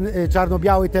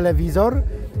czarno-biały telewizor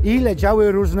i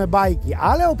leciały różne bajki,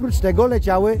 ale oprócz tego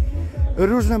leciały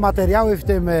różne materiały, w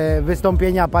tym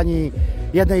wystąpienia pani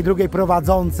jednej i drugiej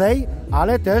prowadzącej,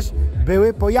 ale też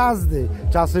były pojazdy,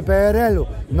 czasy PRL-u.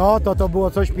 No to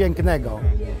było coś pięknego.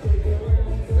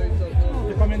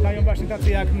 No, pamiętają właśnie tacy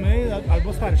jak my,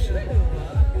 albo starsi.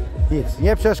 Nic,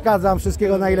 nie przeszkadzam,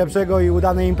 wszystkiego najlepszego i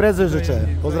udanej imprezy życzę.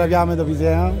 Pozdrawiamy, do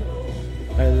widzenia.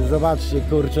 Zobaczcie,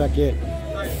 kurczę, jakie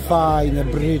fajne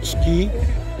bryczki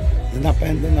z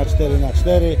napędem na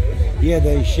 4x4,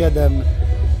 1,7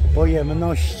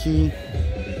 pojemności.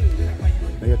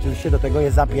 No i oczywiście do tego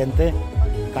jest zapięty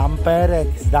kamperek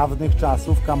z dawnych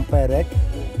czasów, kamperek.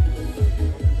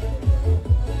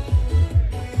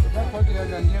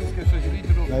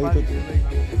 No i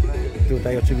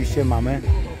tutaj oczywiście mamy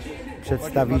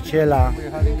przedstawiciela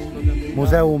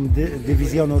Muzeum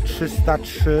Dywizjonu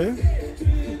 303.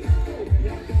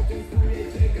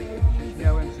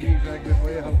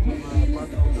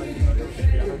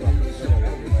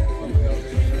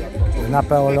 W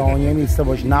Napoleonie,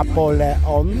 miejscowość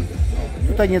Napoleon,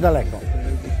 tutaj niedaleko.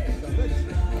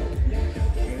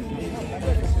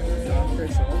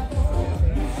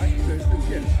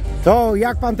 To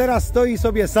jak pan teraz stoi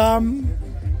sobie sam,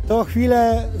 to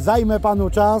chwilę zajmę panu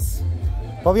czas.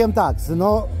 Powiem tak,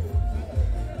 no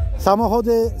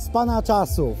samochody z pana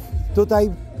czasów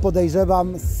tutaj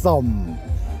podejrzewam są.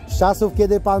 Z czasów,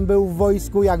 kiedy pan był w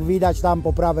wojsku, jak widać tam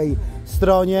po prawej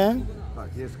stronie.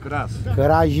 Tak, jest kras.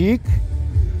 Krazik.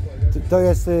 To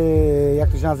jest, jak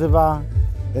to się nazywa,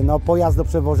 no, pojazd do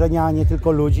przewożenia nie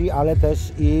tylko ludzi, ale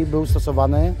też i był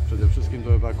stosowany. Przede wszystkim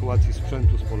do ewakuacji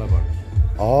sprzętu z pola walki.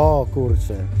 O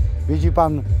kurczę, widzi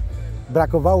pan,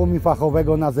 brakowało mi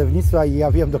fachowego nazewnictwa i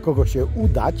ja wiem, do kogo się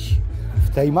udać w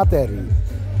tej materii.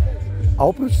 A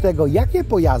oprócz tego, jakie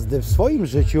pojazdy w swoim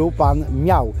życiu pan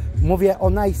miał? Mówię o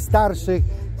najstarszych,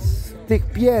 z tych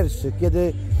pierwszych,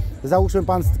 kiedy załóżmy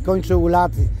pan skończył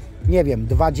lat, nie wiem,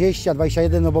 20,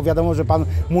 21, no bo wiadomo, że pan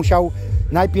musiał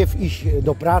najpierw iść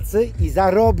do pracy i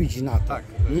zarobić na to. Tak,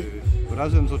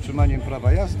 razem z otrzymaniem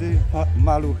prawa jazdy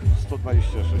maluch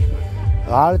 126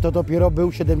 metrów. Ale to dopiero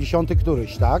był 70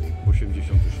 któryś, tak?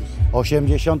 86.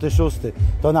 86.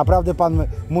 To naprawdę pan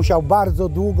musiał bardzo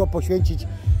długo poświęcić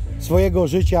swojego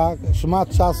życia, szmat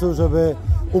czasu, żeby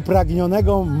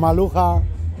upragnionego malucha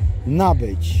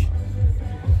nabyć.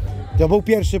 To był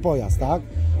pierwszy pojazd, tak?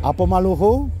 A po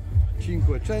maluchu?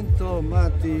 Cinquecento,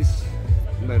 Matiz,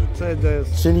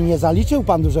 Mercedes. Czyli nie zaliczył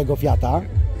pan dużego Fiata?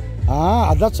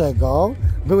 A dlaczego?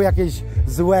 Były jakieś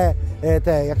złe,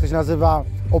 jak to się nazywa,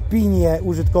 opinie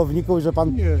użytkowników, że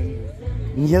pan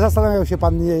nie zastanawiał się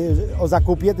pan o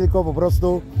zakupie, tylko po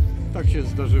prostu... Tak się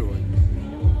zdarzyło.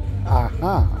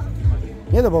 Aha.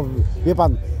 Nie no, bo wie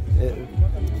pan,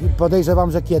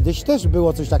 podejrzewam, że kiedyś też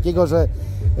było coś takiego, że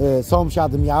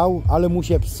sąsiad miał, ale mu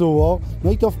się psuło,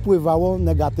 no i to wpływało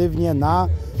negatywnie na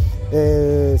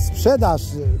sprzedaż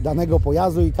danego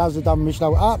pojazdu i każdy tam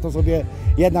myślał, a to sobie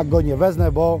jednak go nie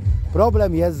wezmę, bo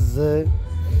problem jest z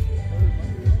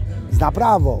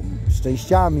naprawą, z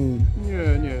częściami.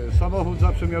 Nie, samochód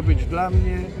zawsze miał być dla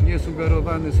mnie, nie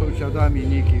sugerowany sąsiadami,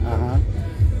 nikim. Aha.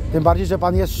 Tym bardziej, że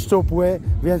pan jest szczupły,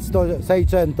 więc to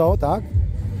Seicento, tak?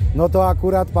 No to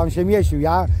akurat pan się mieścił.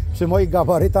 Ja przy moich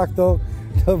gabarytach to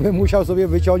bym musiał sobie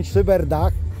wyciąć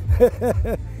szyberdach,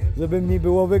 żeby mi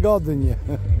było wygodnie.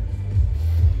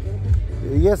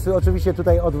 Jest oczywiście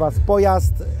tutaj od was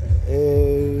pojazd.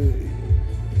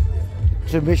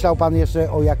 Czy myślał pan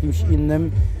jeszcze o jakimś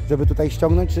innym, żeby tutaj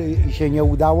ściągnąć, czy się nie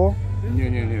udało?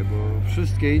 Nie, bo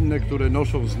wszystkie inne, które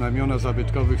noszą znamiona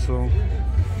zabytkowych, są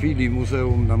w filii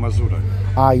muzeum na Mazurach.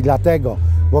 A i dlatego,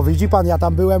 bo widzi pan, ja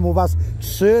tam byłem u was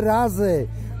 3 razy,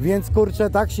 więc kurczę,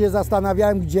 tak się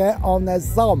zastanawiałem, gdzie one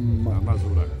są. Na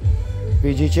Mazurach.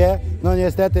 Widzicie? No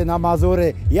niestety na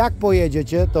Mazury, jak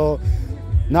pojedziecie, to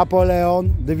Napoleon,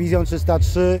 dywizją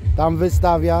 303, tam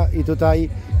wystawia i tutaj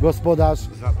gospodarz.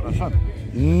 Zapraszamy.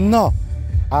 No,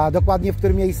 a dokładnie w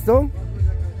którym miejscu?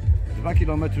 2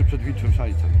 km przed Wilczym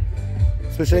Szańcem.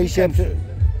 Słyszeliście?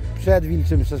 Przed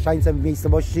Wilczym Szańcem w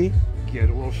miejscowości?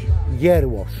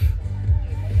 Gierłosz.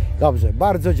 Dobrze,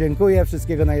 bardzo dziękuję,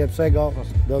 wszystkiego najlepszego,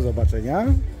 do zobaczenia.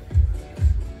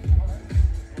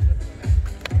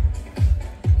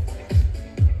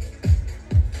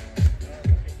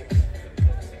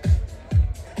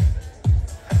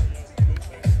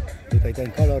 Tutaj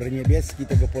ten kolor niebieski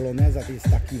tego poloneza to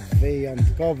jest taki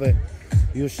wyjątkowy,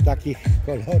 już takich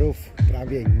kolorów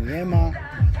prawie nie ma,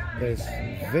 to jest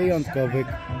wyjątkowy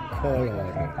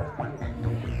kolor.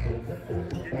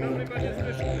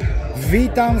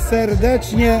 Witam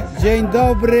serdecznie, dzień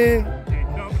dobry.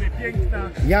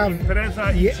 Piękna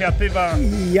impreza, inicjatywa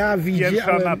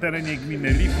pierwsza na terenie gminy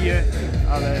Lipie,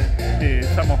 ale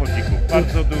samochodzików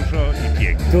bardzo dużo i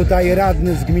pięknie. Tutaj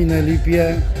radny z gminy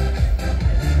Lipie.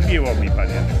 Miło mi,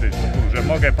 panie Zbyszku, że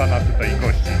mogę pana tutaj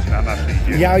gościć na naszej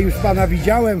ziemi. Ja już pana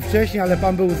widziałem wcześniej, ale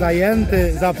pan był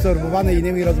zajęty, zaabsorbowany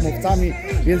innymi rozmówcami,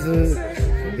 więc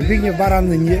Zbigniew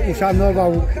Baran nie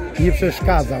uszanował, nie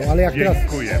przeszkadzał, ale jak teraz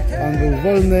pan był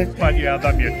wolny. Panie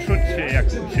Adamie, czuć się jak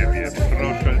u siebie.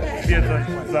 Proszę zwiedzać,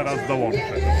 zaraz dołączę.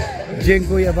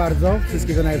 Dziękuję bardzo,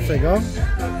 wszystkiego najlepszego.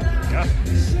 Jak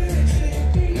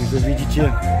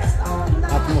widzicie,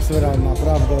 atmosfera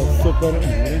naprawdę super.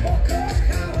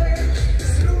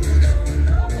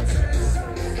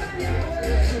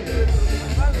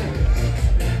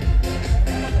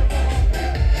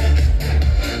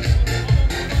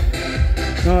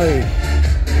 No i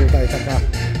tutaj taka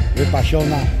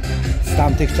wypasiona z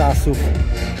tamtych czasów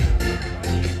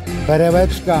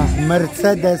perełeczka,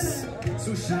 Mercedes,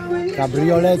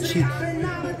 kabriolecik,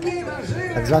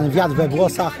 tak zwany wiatr we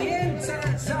włosach.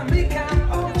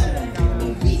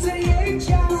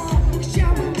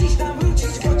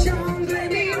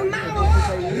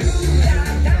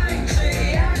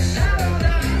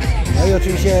 No i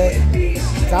oczywiście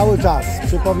cały czas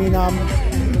przypominam,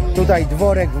 tutaj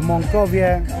dworek w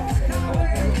Monkowie,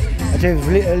 znaczy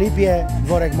w Lipie,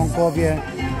 dworek Monkowie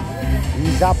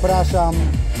i zapraszam,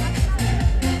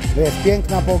 bo jest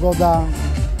piękna pogoda,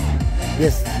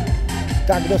 jest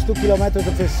tak do 100 km, to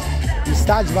przecież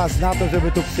stać was na to,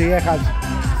 żeby tu przyjechać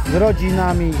z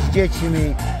rodzinami, z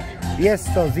dziećmi,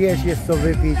 jest co zjeść, jest co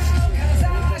wypić,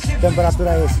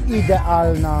 temperatura jest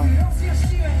idealna.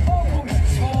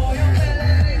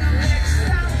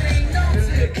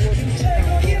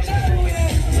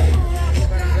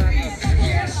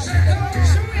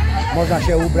 Można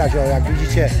się ubrać, o, jak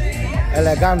widzicie,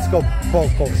 elegancko po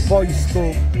kowbojsku.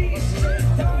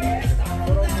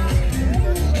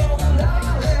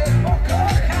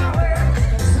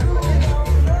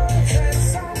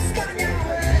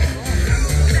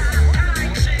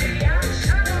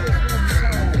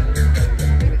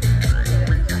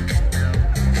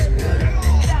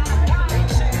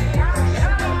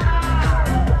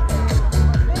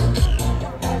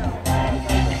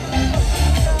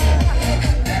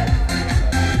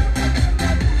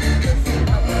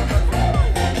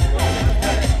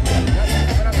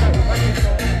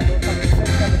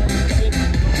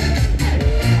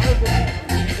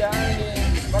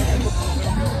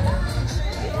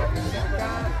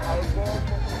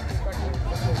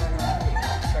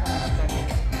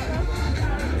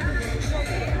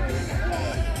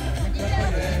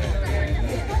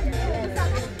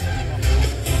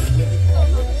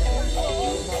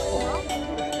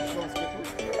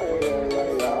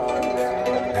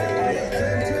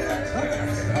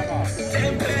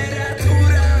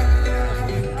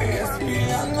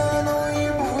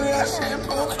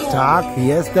 Tak,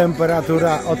 jest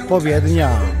temperatura odpowiednia.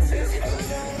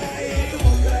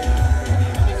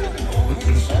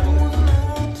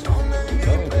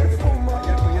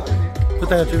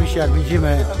 Tutaj oczywiście, jak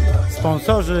widzimy,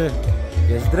 sponsorzy,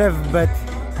 jest Drewbet,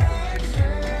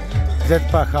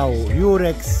 ZPH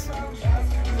Jurex,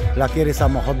 lakiery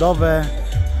samochodowe,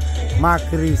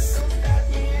 Makris,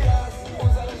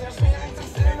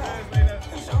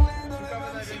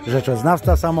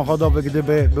 rzeczoznawca samochodowy,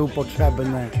 gdyby był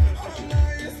potrzebny.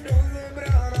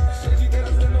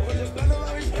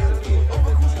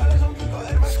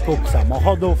 Skup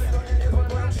samochodów.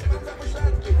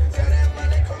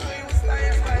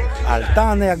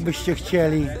 Altany, jakbyście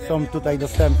chcieli, są tutaj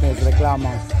dostępne, jest reklama.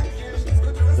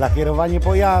 Lakierowanie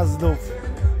pojazdów.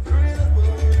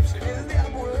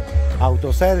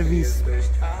 Autoserwis.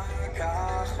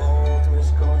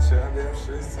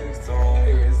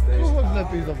 Tu chodź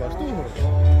lepiej, zobacz, tu chodź.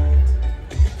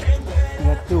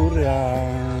 Natura.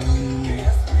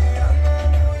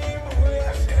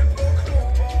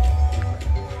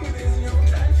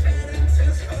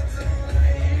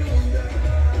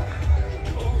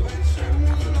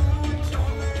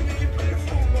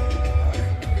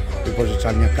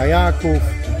 Wypożyczalnia kajaków,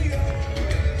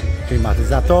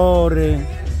 klimatyzatory.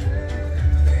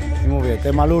 I mówię,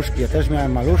 te maluszki, ja też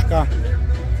miałem maluszka,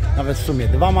 nawet w sumie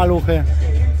 2 maluchy.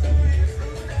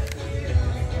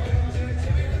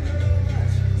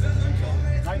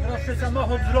 Najdroższy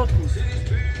samochód z lotu.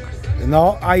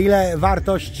 No, a ile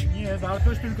wartość? Nie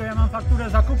wartość, tylko ja mam fakturę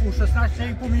zakupu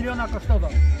 16,5 miliona kosztował.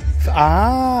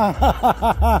 A,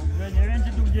 Ja nie wiem,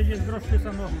 czy tu gdzieś jest droższy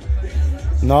samochód.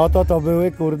 no to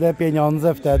były, kurde,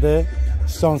 pieniądze wtedy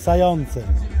wstrząsające.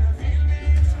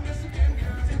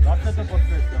 Zawsze to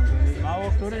podkreślam, że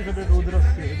mało który, żeby był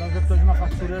droższy, chyba że ktoś ma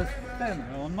fakturę z ten,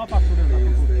 a on ma fakturę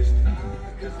zakupu.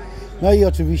 No i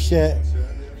oczywiście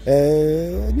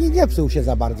nie psuł się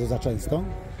za bardzo, za często.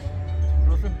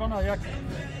 Proszę pana, jak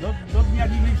do dnia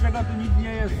dzisiejszego tu nic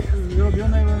nie jest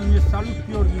robione, on jest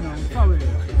salutki oryginał, cały jest.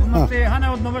 On ma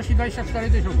przejechane od nowości 24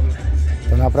 000.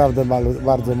 To naprawdę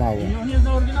bardzo mało. I on jest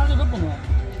na oryginalnych oponach.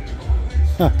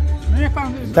 No niech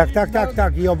pan...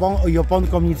 Tak. I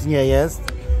oponką nic nie jest,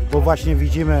 bo właśnie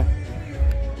widzimy.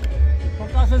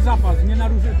 Pokażę zapas, nie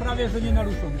naruszy, prawie że nie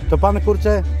naruszony. To pan,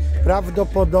 kurczę,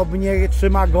 prawdopodobnie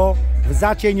trzyma go w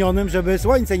zacienionym, żeby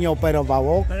słońce nie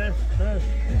operowało, Też.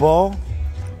 bo...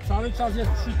 Cały czas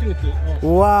jest przykryty. O.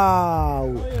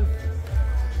 Wow!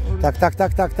 Tak,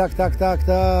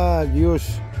 już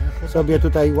sobie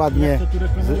tutaj ładnie. Nie chcę tu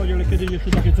reklamować, ale kiedyś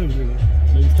jeszcze takie coś było.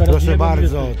 No już teraz Proszę nie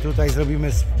bardzo, wiem, tutaj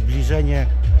zrobimy zbliżenie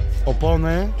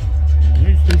opony.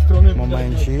 nie z tej strony.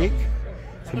 Momencik.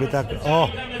 Sobie tak, o,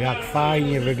 jak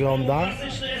fajnie wygląda.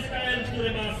 Klasyczny SKL,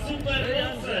 który ma super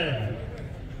pieniądze.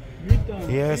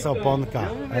 Jest oponka,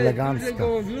 elegancka.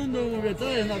 Mówię, to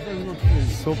jest na pewno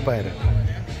Super.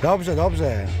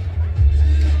 Dobrze.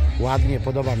 Ładnie,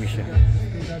 podoba mi się.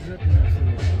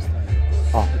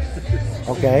 O,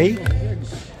 okej.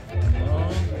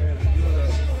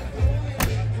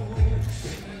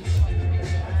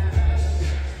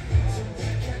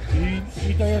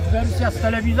 I to jest wersja z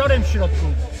telewizorem w środku.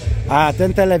 A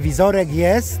ten telewizorek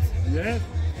jest? Nie?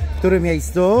 W którym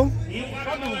miejscu? I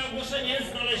uwaga, małe ogłoszenie,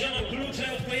 znaleziono klucze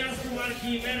od pojazdu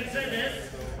marki Mercedes.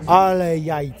 Ale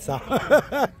jajca.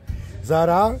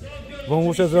 Zara, bo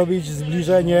muszę zrobić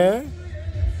zbliżenie.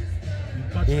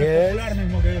 Patrzę, Jest.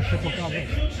 popularnych mogę jeszcze pokazać.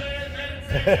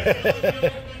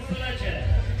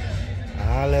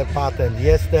 Ale patent,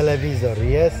 jest telewizor.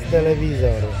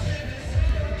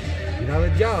 I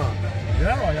nawet działa.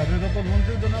 Działa, ja bym to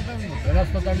podłączył, to na pewno. Teraz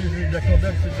to tam już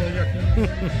dekoder czy coś jak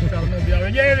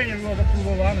czarno-białe. Nie wiem, nie było to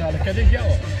próbowane, ale kiedyś działa.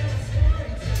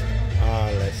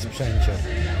 Ale sprzęcior.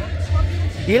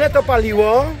 Ile to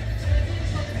paliło?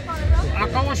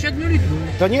 Około 7 litrów.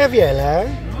 To niewiele.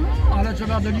 No, ale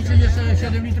trzeba doliczyć jeszcze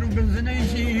 7 litrów benzyny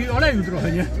i oleju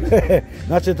trochę, nie?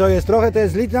 Znaczy to jest trochę, to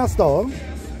jest litr na 100.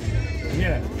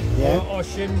 Nie. Nie? To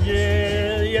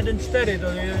 1,4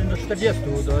 do 40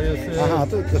 to jest Aha,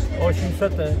 to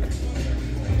 800.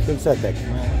 700.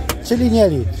 Czyli nie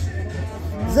litr.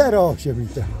 0,8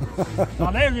 litra.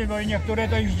 Zależy, bo i niektóre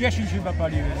to już 10 chyba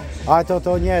paliły. A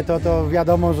to nie, to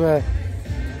wiadomo, że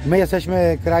my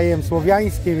jesteśmy krajem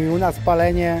słowiańskim i u nas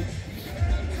palenie,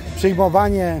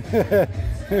 przyjmowanie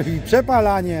i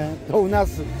przepalanie to u nas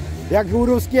jak u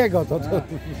ruskiego, to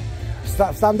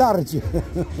w standardzie.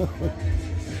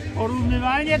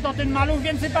 Porównywalnie to ten maluch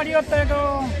więcej pali od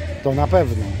tego. To na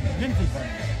pewno. Więcej pali.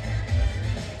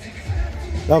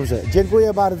 Dobrze,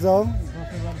 dziękuję bardzo.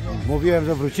 Proszę bardzo. Mówiłem,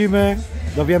 że wrócimy,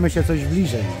 dowiemy się coś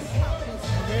bliżej.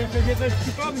 Mogę chcę się coś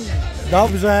przypomnieć.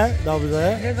 Dobrze,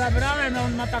 dobrze. Nie zabrałem,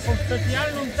 on ma taką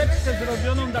specjalną teczkę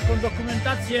zrobioną, taką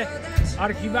dokumentację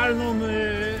archiwalną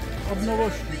od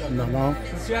nowości. No.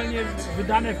 Specjalnie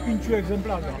wydane w 5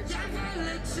 egzemplarzach.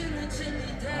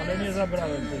 Ale nie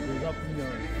zabrałem tego,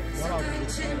 zapomniałem.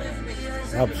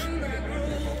 Dobrze.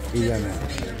 Idziemy.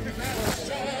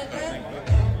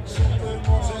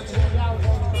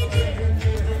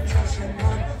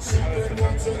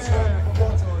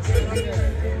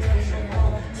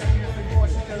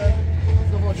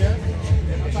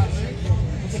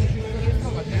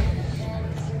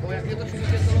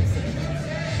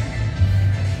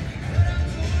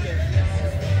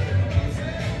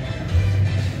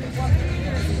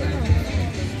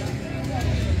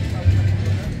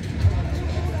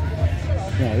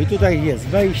 No i tutaj jest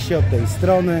wejście od tej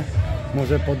strony.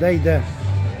 Może podejdę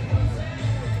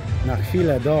na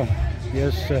chwilę do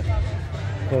jeszcze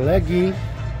kolegi.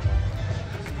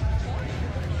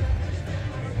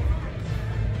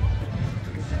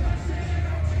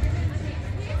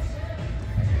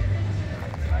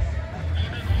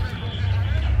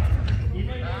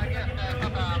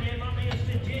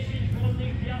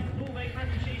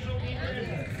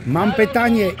 Mam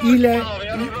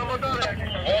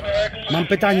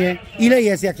pytanie, ile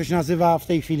jest, jak to się nazywa w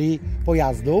tej chwili,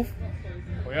 pojazdów?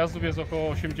 Pojazdów jest około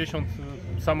 80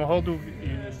 samochodów i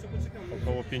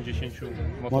około 50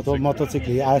 motocykli.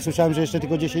 Motocykli, ale słyszałem, że jeszcze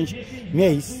tylko 10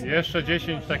 miejsc. Jeszcze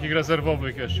 10 takich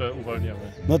rezerwowych jeszcze uwalniamy.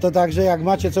 No to także jak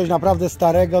macie coś naprawdę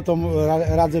starego, to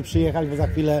radzę przyjechać, bo za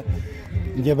chwilę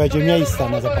nie będzie miejsca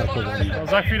na zaparkowanie. No,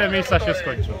 za chwilę miejsca się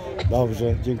skończą.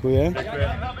 Dobrze, dziękuję. Dziękuję.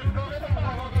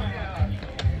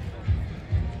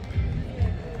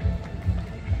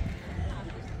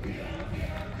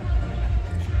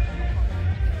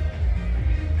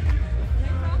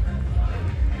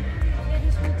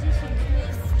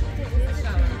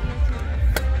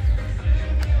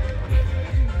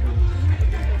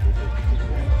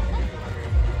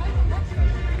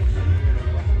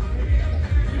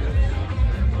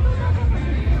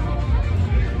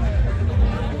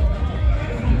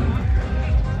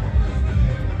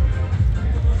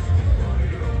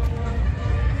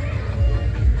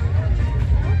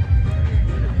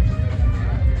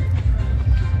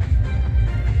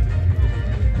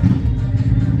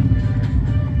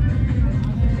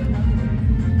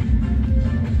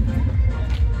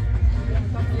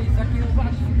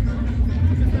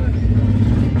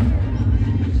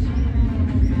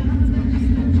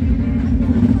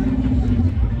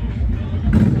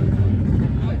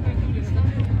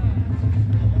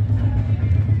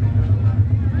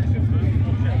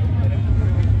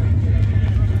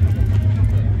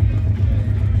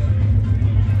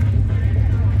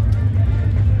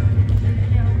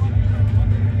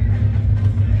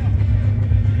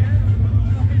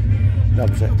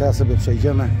 Dobrze, teraz sobie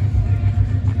przejdziemy.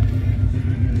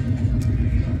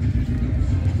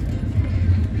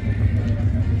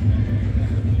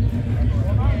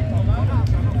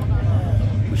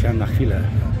 Musiałem na chwilę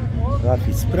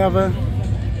załatwić sprawę.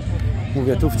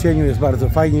 Mówię, tu w cieniu jest bardzo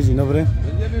fajnie. Dzień dobry.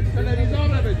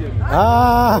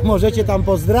 A, możecie tam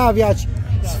pozdrawiać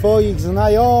swoich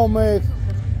znajomych.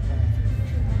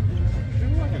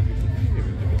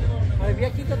 Ale w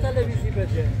jakiej to telewizji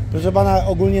będzie? Proszę pana,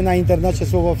 ogólnie na internecie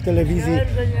słowo w telewizji,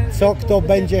 co kto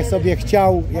będzie sobie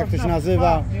chciał, jak to się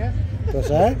nazywa.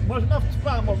 Proszę? Można w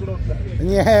trwam oglądać.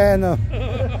 Nie no,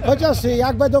 chociaż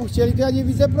jak będą chcieli, to ja nie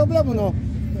widzę problemu. No.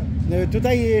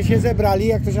 Tutaj się zebrali,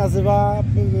 jak to się nazywa,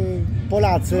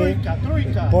 Polacy.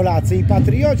 Trójka. Polacy i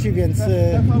patrioci, więc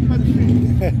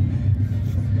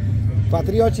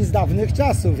patrioci z dawnych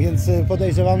czasów, więc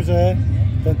podejrzewam, że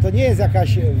to nie jest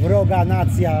jakaś wroga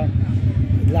nacja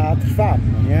dla trwam,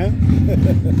 no nie?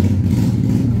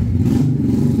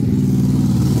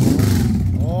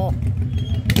 O,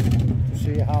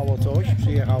 przyjechało coś.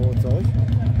 Słychać.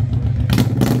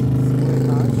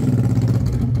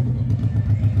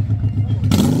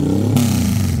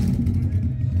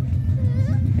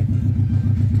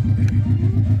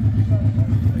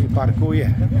 I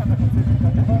parkuje.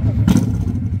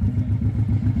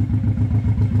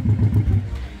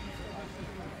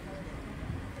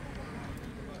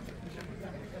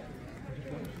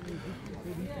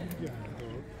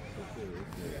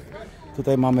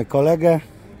 Tutaj mamy kolegę.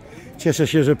 Cieszę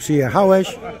się, że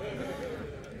przyjechałeś.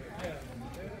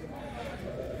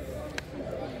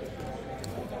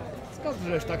 Skąd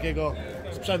żeś takiego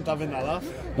sprzęta wynalazł?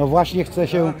 No właśnie chcę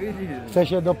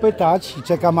się dopytać i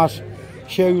czekam, aż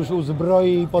się już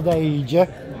uzbroi i podejdzie.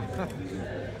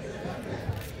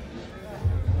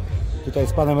 Tutaj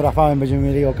z panem Rafałem będziemy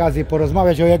mieli okazję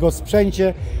porozmawiać o jego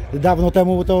sprzęcie. Dawno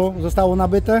temu to zostało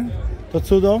nabyte? To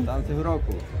cudo?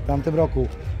 W tamtym roku.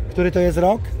 Który to jest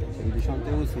rok?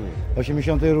 88.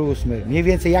 88. Mniej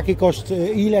więcej jaki koszt,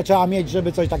 ile trzeba mieć,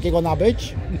 żeby coś takiego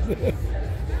nabyć?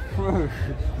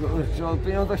 O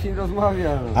pieniądzach się nie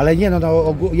rozmawia. No. Ale nie, no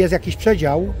jest jakiś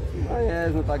przedział? No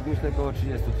jest, no tak myślę około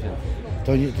 30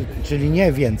 000. Czyli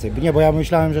nie więcej, nie, bo ja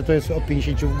myślałem, że to jest od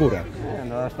 50 w górę. Nie,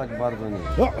 no aż tak bardzo nie.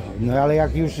 No ale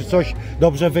jak już coś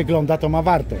dobrze wygląda, to ma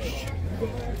wartość.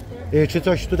 Czy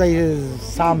coś tutaj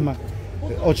sam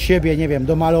od siebie, nie wiem,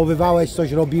 domalowywałeś,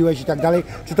 coś robiłeś i tak dalej?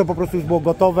 Czy to po prostu już było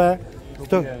gotowe?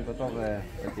 Kupiłem gotowe,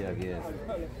 takie jak jest.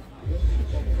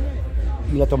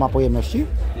 Ile to ma pojemności?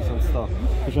 1100.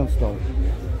 1100.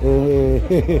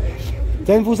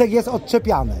 Ten wózek jest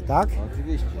odczepiany, tak?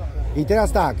 Oczywiście. I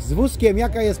teraz tak, z wózkiem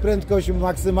jaka jest prędkość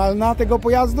maksymalna tego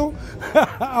pojazdu?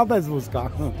 A bez wózka?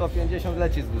 150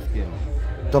 leci z wózkiem.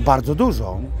 To bardzo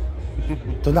dużo.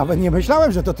 To nawet nie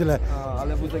myślałem, że to tyle. No,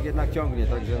 ale wózek jednak ciągnie,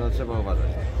 także no, trzeba uważać.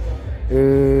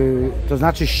 To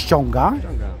znaczy ściąga?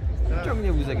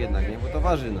 Ciągnie wózek jednak, nie? Bo to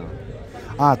waży, no.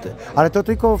 Ale to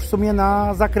tylko w sumie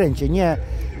na zakręcie, nie?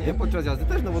 Nie podczas jazdy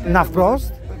też, no bo to na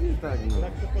wprost? Tak, no.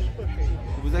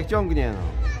 Wózek ciągnie, no.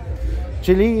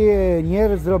 Czyli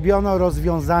nie zrobiono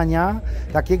rozwiązania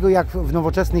takiego jak w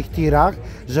nowoczesnych tirach,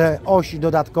 że oś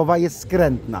dodatkowa jest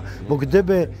skrętna, bo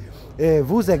gdyby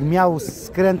wózek miał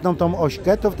skrętną tą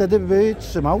ośkę, to wtedy by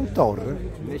trzymał tor.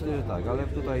 Myślę, że tak, ale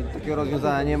tutaj takiego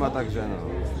rozwiązania nie ma, także no.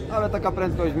 Ale taka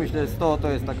prędkość, myślę, 100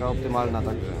 to jest taka optymalna,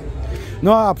 także.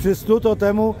 No a przy 100 to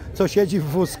temu, co siedzi w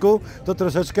wózku, to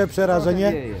troszeczkę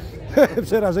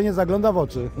przerażenie zagląda w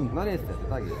oczy. No niestety,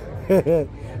 tak jest.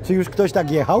 Czy już ktoś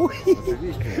tak jechał?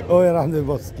 Oczywiście. O rany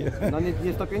boskie. No nie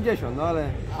 150, no ale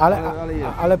jest.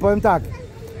 Ale powiem tak,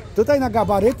 tutaj na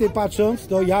gabaryty patrząc,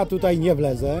 to ja tutaj nie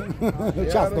wlezę.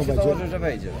 Ciasno bym się będzie. założył, że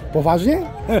wejdzie. Poważnie?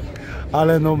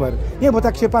 Ale numer. Nie, bo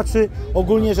tak się patrzy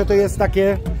ogólnie, że to jest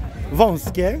takie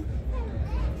wąskie.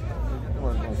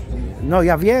 No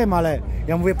ja wiem, ale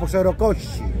ja mówię po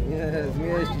szerokości. Nie,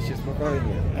 zmieści się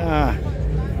spokojnie.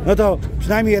 No to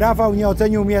przynajmniej Rafał nie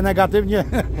ocenił mnie negatywnie,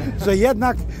 że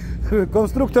jednak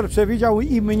konstruktor przewidział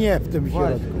i mnie w tym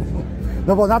środku.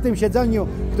 No bo na tym siedzeniu,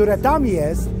 które tam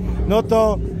jest, no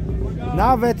to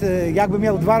nawet jakbym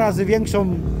miał 2 razy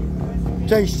większą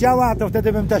część ciała, to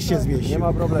wtedy bym też się zmieścił. Nie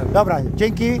ma problemu. Dobra,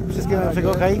 dzięki, wszystkiego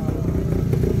najlepszego, hej.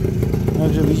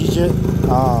 Także widzicie,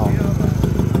 o.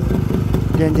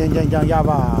 Dzień,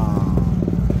 jawa.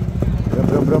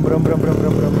 Brum, brum, brum, brum, brum,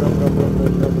 brum, brum, brum, brum, brum,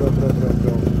 brum, brum, brum, brum,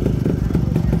 brum.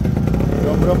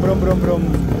 Brum, brum, brum, brum.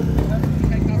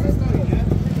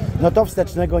 No to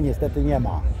wstecznego niestety nie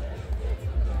ma.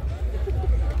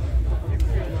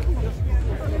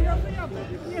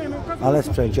 Ale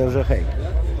sprzęcie, że hej.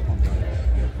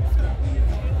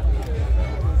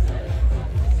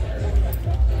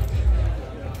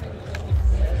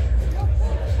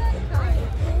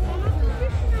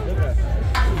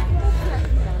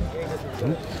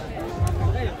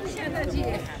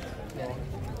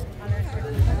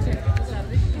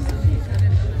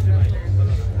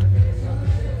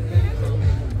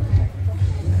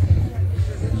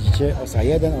 Widzicie, osa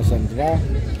 1, osa 2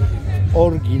 w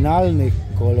oryginalnych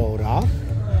kolorach.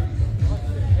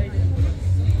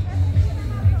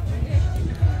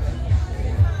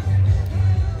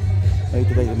 No i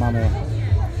tutaj mamy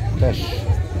też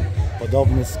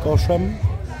podobny z koszem.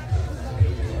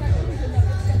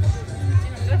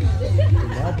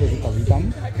 Dobra,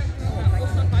 witam.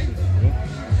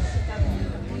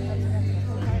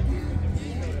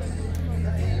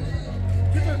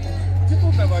 Gdzie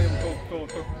to dawają to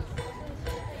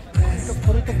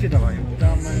gdzie dawają?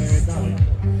 Tam dalej.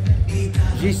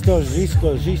 Zisto.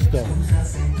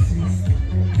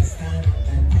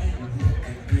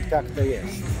 I tak to jest.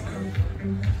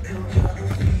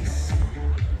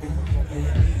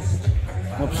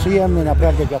 No przyjemny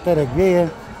naprawdę wiaterek wieje,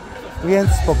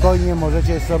 więc spokojnie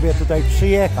możecie sobie tutaj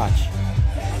przyjechać.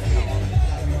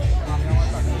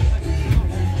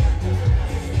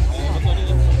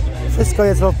 Wszystko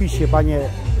jest w opisie, panie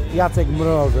Jacek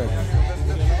Mrożek.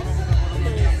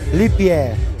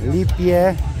 Lipie,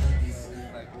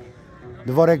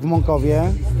 Dworek w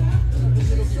Monkowie.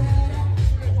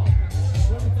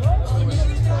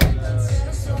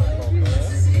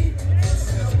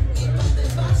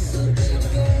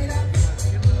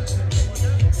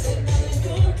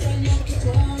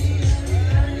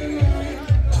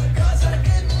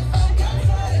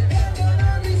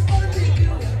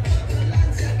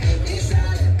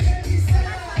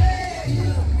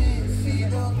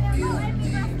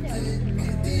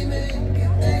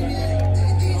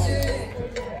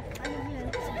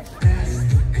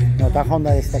 ta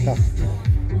Honda jest taka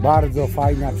bardzo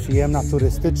fajna, przyjemna,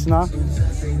 turystyczna.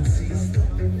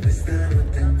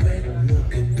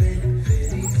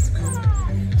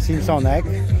 Simpsonek.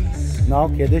 No,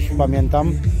 kiedyś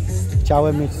pamiętam,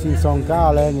 chciałem mieć Simpsonka,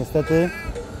 ale niestety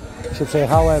się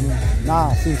przejechałem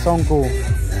na Simpsonku,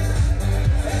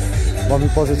 bo mi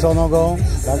pożyczono go.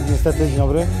 Tak, niestety, dzień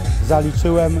dobry,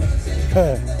 zaliczyłem.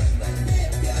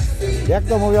 Jak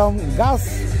to mówią, gaz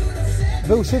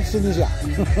był szybszy niż ja.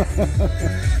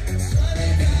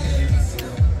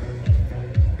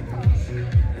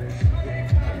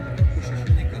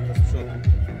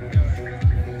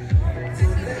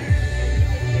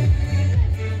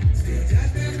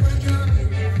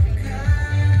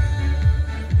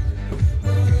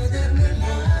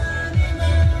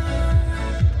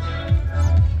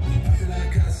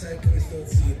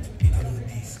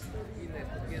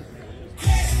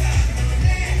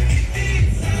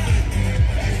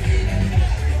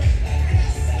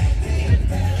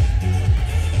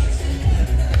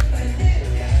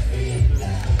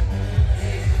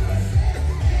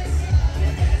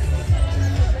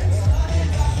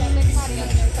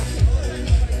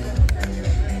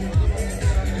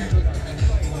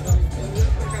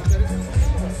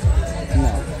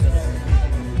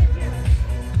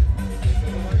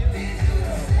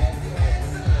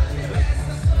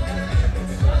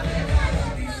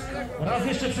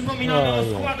 Przypominamy o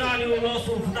składaniu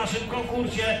losów w naszym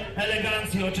konkursie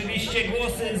elegancji. Oczywiście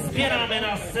głosy zbieramy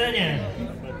na scenie.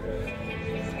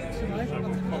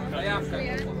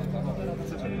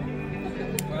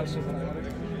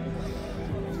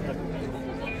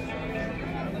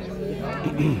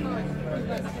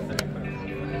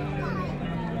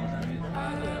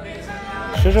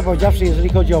 Szczerze powiedziawszy, jeżeli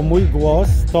chodzi o mój głos,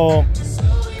 to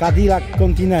Cadillac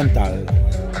Continental.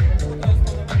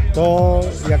 To,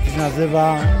 jak się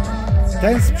nazywa,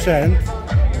 ten sprzęt,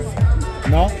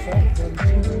 no,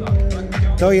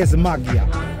 to jest magia.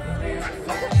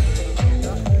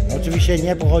 Oczywiście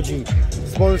nie pochodzi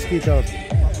z Polski, to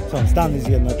są Stany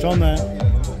Zjednoczone.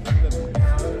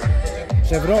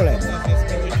 Chevrolet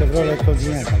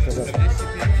Continental.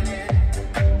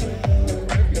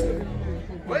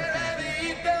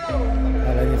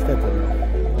 Ale niestety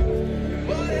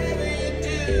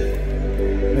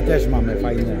my też mamy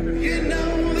fajne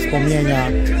wspomnienia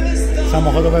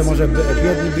samochodowe, może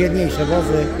biedniejsze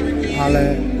wozy,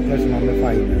 ale też mamy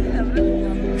fajne.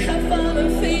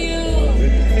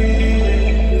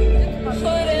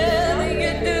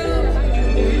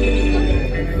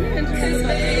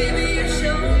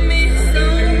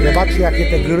 Zobaczcie, jakie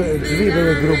te drzwi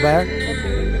były grube.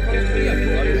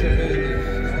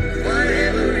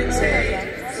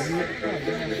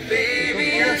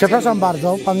 Przepraszam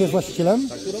bardzo, pan jest właścicielem?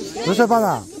 Proszę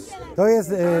pana, to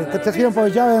jest, przed chwilą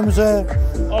powiedziałem, że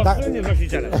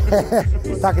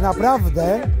tak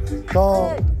naprawdę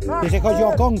to, jeżeli chodzi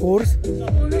o konkurs,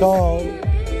 to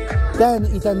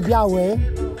ten i ten biały,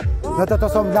 no to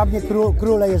są dla mnie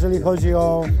króle, jeżeli chodzi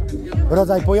o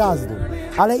rodzaj pojazdu.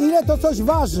 Ale ile to coś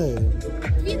waży?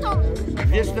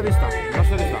 2400.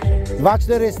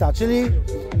 2400, czyli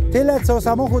tyle co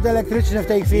samochód elektryczny w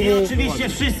tej chwili. I oczywiście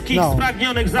wszystkich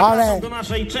spragnionych zapraszam do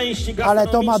naszej części gastronomicznej, ale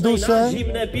to ma duszę. Na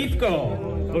zimne piwko.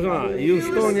 Proszę pana, już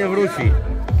tu nie wróci.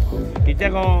 I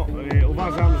tego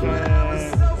uważam, że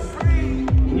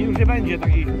już nie będzie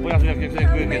takich pojazdów jak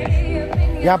były kiedyś.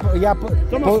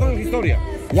 To ma swoją historię.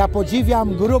 Ja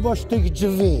podziwiam grubość tych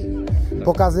drzwi.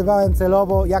 Pokazywałem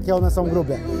celowo, jakie one są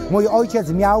grube. Mój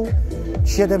ojciec miał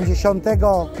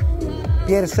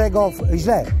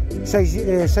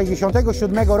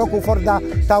 67 roku Forda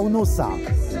Taunusa.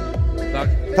 Tak.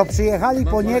 To przyjechali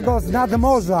po niego z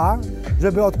nadmorza,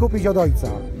 żeby odkupić od ojca.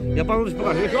 Ja panu coś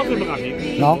pokażę, jeszcze o tym pokażę.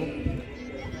 No.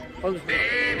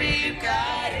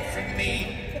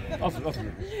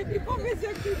 I powiedz,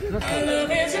 jak ty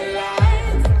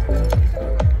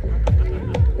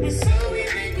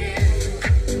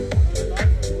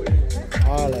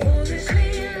Ale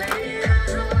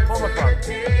popatrz pan.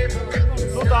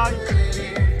 Tutaj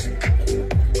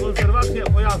konserwacja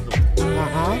pojazdów.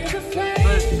 aha,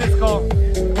 To jest wszystko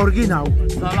oryginał.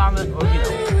 zalane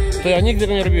oryginał. To ja nigdy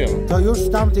tego nie robiłem. To już w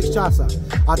tamtych czasach.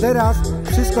 A teraz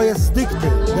wszystko jest z dykty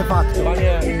de facto.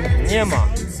 Panie,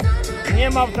 nie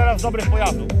ma teraz dobrych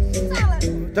pojazdów.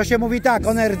 To się mówi tak,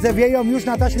 one rdzewieją już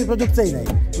na taśmie produkcyjnej.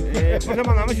 Proszę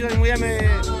pana, my się zajmujemy,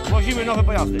 wozimy nowe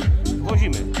pojazdy.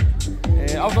 Wozimy.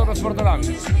 Autotransporterami.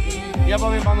 Ja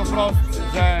powiem panu wprost,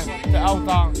 że te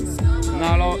auta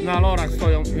na lorach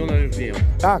stoją i one już biją.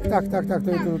 Tak.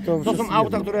 To są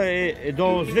auta, które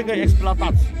do zwykłej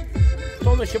eksploatacji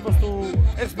to one się po prostu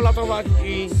eksploatować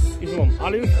i złom.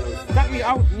 Ale już takich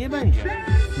aut nie będzie.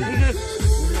 Już jest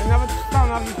nawet w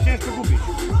Stanach ciężko kupić.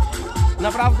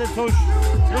 Naprawdę coś,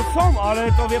 no są,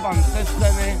 ale to wie pan, te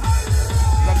sceny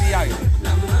zabijają.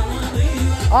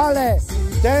 Ale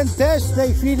ten też w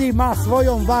tej chwili ma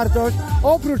swoją wartość,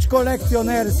 oprócz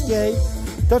kolekcjonerskiej,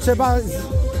 to trzeba...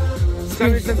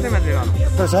 Cały sentyment,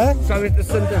 proszę? Cały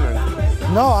sentyment.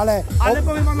 No, ale... Ale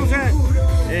powiem panu, że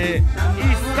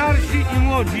i starsi, i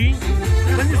młodzi,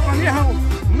 będziesz pan jechał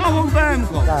nową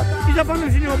BMW-ką i za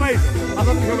panem się nie obejrzy, a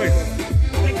za tym się obejrzy.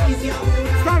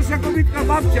 Starsza kobitka,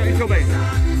 babcia i się obejrzy.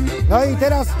 No i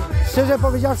teraz, szczerze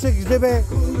powiedziawszy, gdyby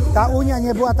ta Unia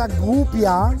nie była tak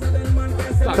głupia,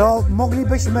 to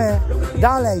moglibyśmy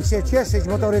dalej się cieszyć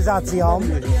motoryzacją.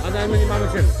 A my nie mamy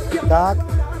czym. Tak.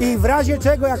 I w razie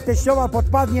czego, jak teściowa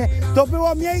podpadnie, to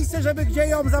było miejsce, żeby gdzie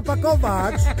ją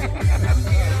zapakować.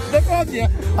 Dokładnie.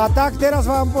 A tak teraz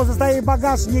wam pozostaje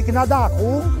bagażnik na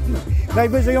dachu.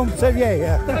 Najwyżej ją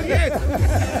przewieje. Tak jest.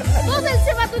 Potem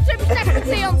trzeba tu czepić tak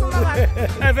kryjącą na was.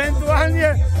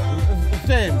 Ewentualnie w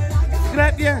tym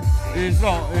sklepie z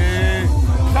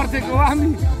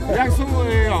artykułami, jak są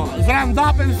z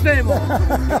roundupem z tym.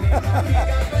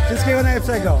 Wszystkiego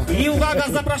najlepszego. I uwaga,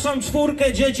 zapraszam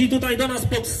 4 dzieci tutaj do nas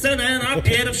pod scenę na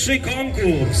pierwszy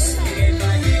konkurs.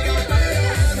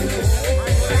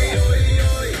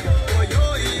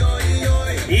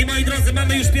 I moi drodzy,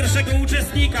 mamy już pierwszego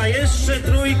uczestnika, jeszcze 3.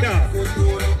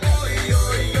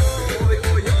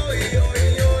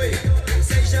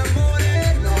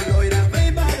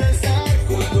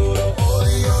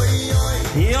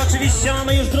 I oczywiście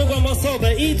mamy już 2.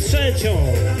 osobę i 3.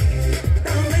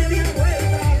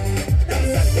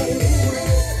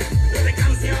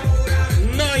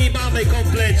 No i mamy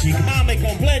komplecik,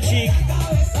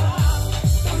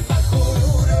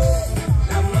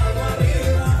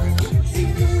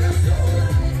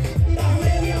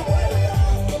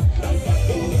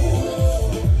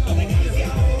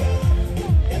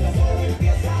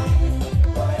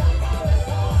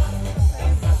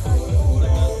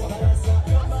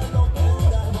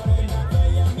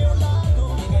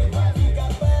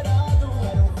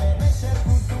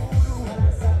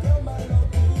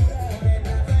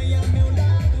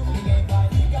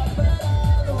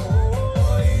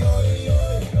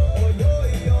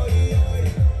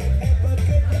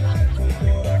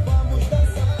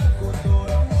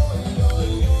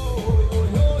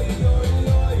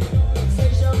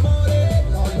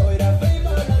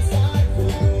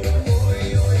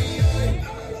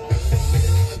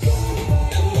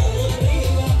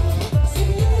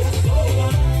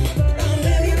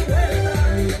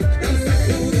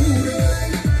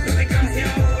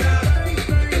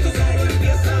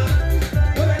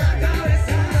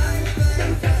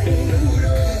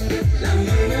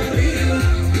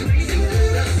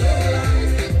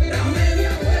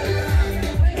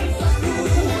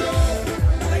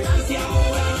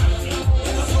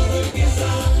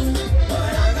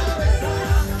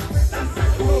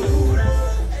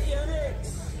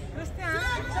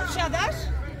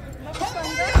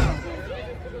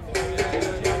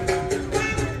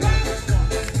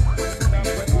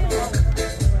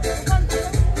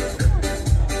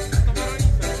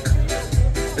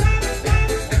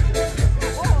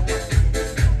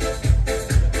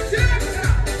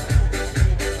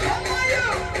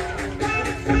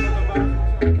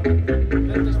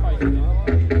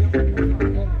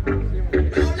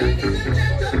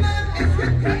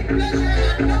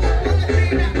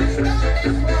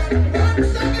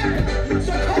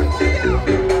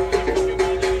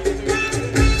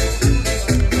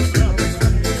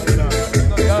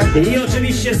 I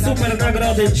oczywiście super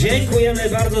nagrody. Dziękujemy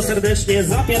bardzo serdecznie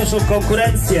za pierwszą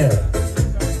konkurencję.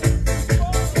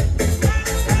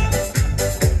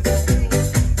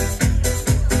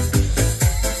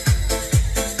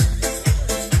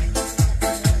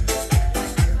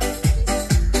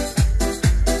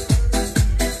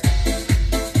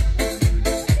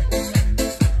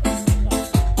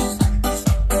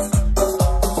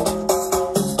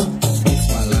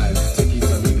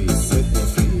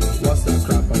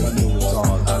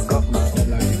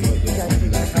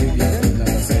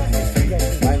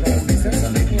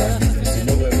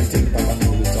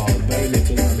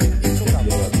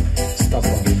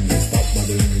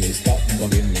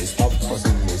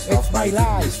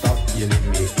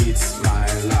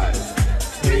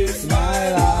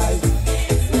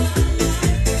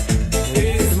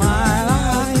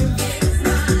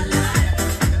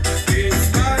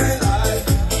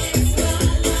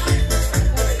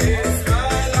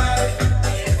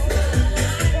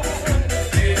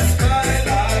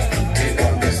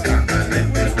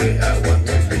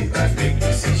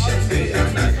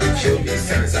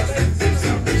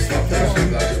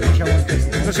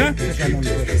 Proszę?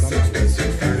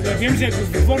 Ja wiem, że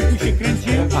w dworku się kręci,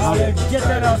 ale gdzie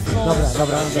teraz to...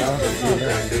 Dobra.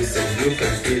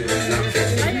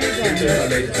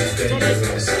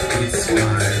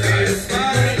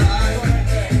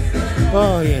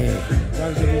 Ojej,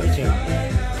 także widzicie.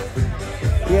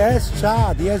 Jest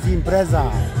czad, jest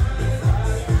impreza.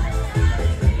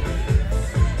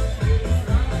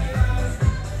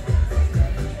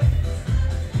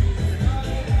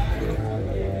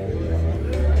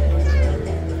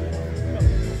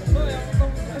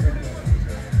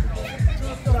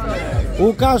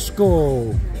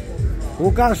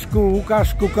 Łukaszku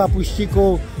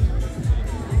Kapuściku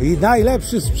i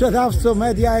najlepszy sprzedawco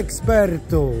media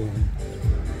ekspertu.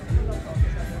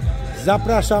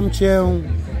 Zapraszam Cię,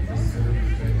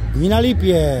 gmina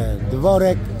Lipie,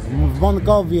 Dworek w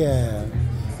Monkowie.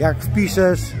 Jak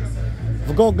wpiszesz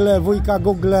w Google, wujka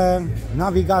Google,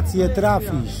 nawigację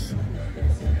trafisz.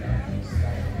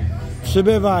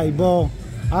 Przybywaj, bo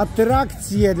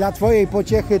atrakcje dla Twojej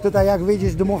pociechy tutaj, jak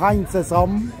widzisz, dmuchańce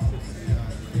są.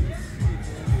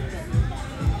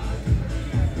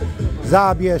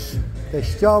 Zabierz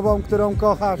teściową, którą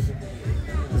kochasz.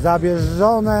 Zabierz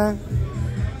żonę.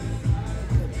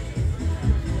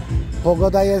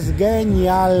 Pogoda jest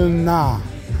genialna.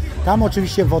 Tam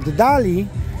oczywiście w oddali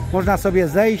można sobie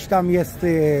zejść, tam jest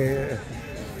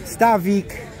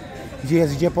stawik, gdzie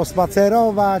jest gdzie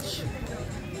pospacerować.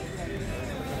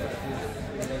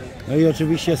 No i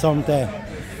oczywiście są te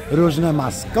różne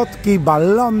maskotki,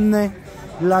 balony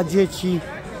dla dzieci.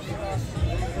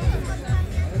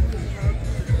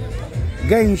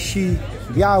 Gęsi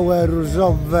białe,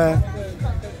 różowe,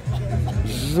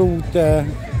 żółte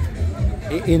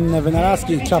i inne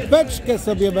wynalazki. Czapeczkę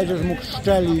sobie będziesz mógł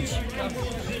szczelić.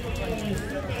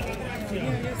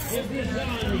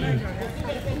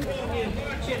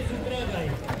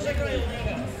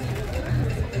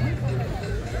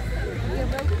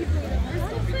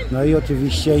 No i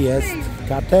oczywiście jest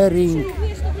catering,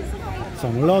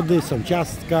 są lody, są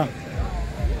ciastka.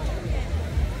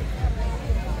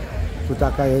 Tu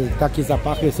takie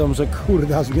zapachy są, że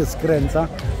kurde, aż mnie skręca.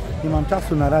 Nie mam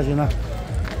czasu na razie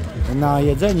na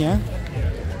jedzenie,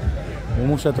 bo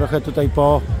muszę trochę tutaj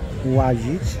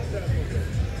połazić.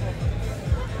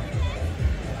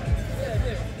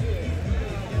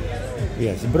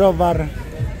 Jest browar.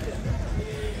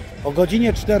 O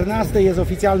godzinie 14 jest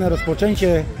oficjalne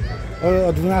rozpoczęcie.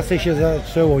 O 12 się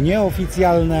zaczęło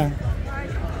nieoficjalne.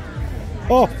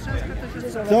 O!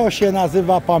 To się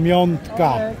nazywa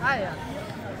pamiątka.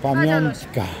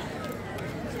 Pamiątka.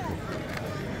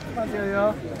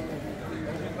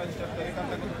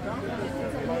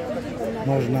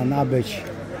 Można nabyć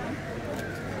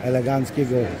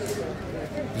eleganckiego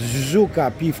z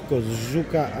żuka, piwko z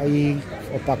żuka, a i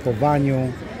w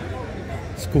opakowaniu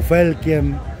z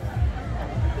kufelkiem.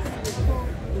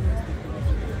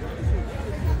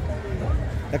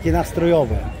 Takie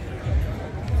nastrojowe.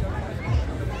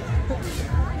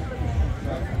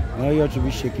 No i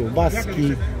oczywiście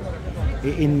kiełbaski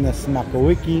i inne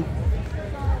smakołyki.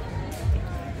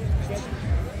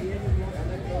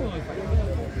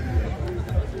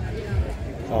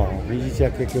 O, widzicie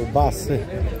jakie kiełbasy.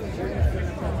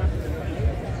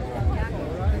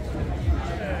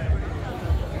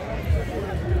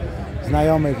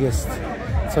 Znajomych jest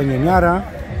co niemiara.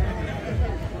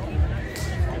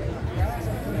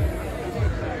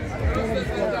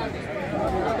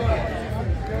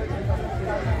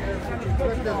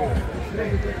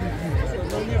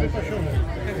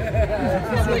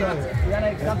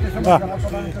 A,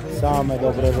 same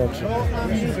dobre rzeczy.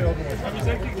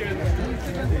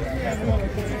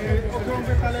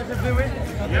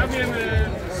 Ja wiem...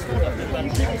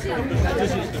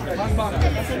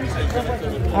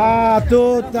 A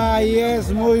tutaj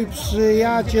jest mój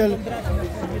przyjaciel.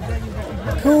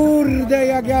 Kurde,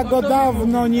 jak ja go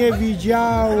dawno nie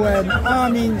widziałem.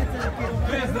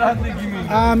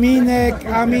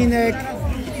 Aminek.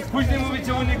 Później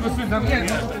mówicie o niego słyszałem.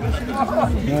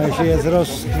 No i się jest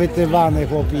rozchwytywany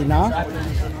chłopina.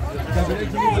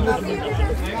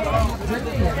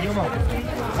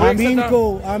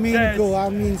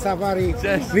 Amin Safari.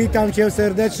 Witam Cię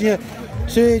serdecznie.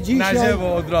 Czy dzisiaj, na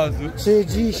żywo od razu. Czy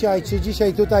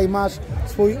dzisiaj tutaj masz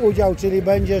swój udział, czyli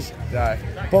będziesz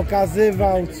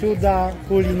pokazywał cuda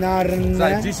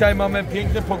kulinarne? Tak, dzisiaj mamy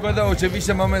piękną pogodę,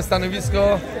 oczywiście mamy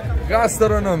stanowisko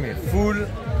gastronomii, full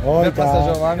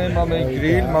wyposażony, mamy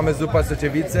grill, mamy zupę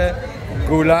soczewice,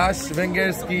 gulasz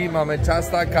węgierski, mamy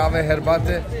ciasta, kawę,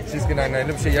 herbatę, wszystkie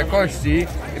najlepszej jakości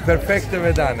i perfekte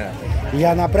wydane.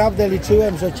 Ja naprawdę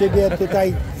liczyłem, że Ciebie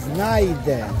tutaj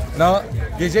znajdę. No,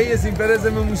 Jeżeli jest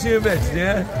impreza, my musimy być,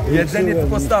 nie? Jedzenie to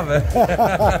postawę.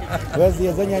 Bez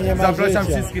jedzenia nie ma Zapraszam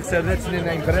życia. wszystkich serdecznie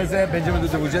na imprezę. Będziemy do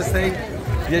 20.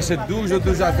 Jeszcze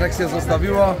dużo atrakcji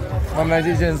zostawiło. Mam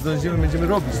nadzieję, że zdążymy, będziemy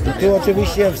robić. Tu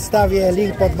oczywiście wstawię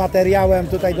link pod materiałem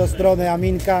tutaj do strony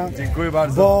Aminka. Dziękuję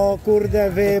bardzo. Bo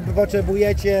kurde, wy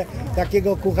potrzebujecie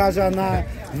takiego kucharza na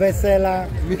wesela,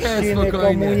 chrzciny,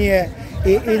 komunie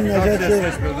i inne rzeczy.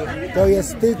 To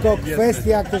jest tylko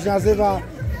kwestia, jak to się nazywa,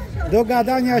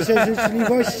 dogadania się,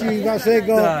 życzliwości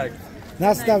waszego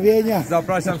nastawienia.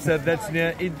 Zapraszam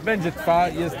serdecznie i będzie trwa,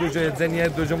 jest dużo jedzenie,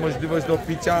 dużo możliwość do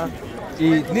picia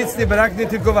i nic nie braknie,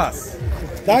 tylko was.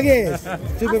 Tak jest,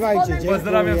 przybywajcie. Dziękuję.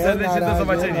 Pozdrawiam serdecznie, do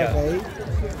zobaczenia.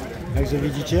 Także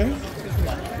widzicie,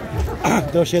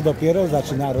 to się dopiero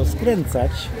zaczyna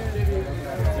rozkręcać.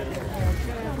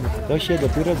 To się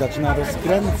dopiero zaczyna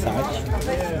rozkręcać.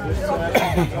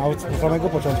 A od samego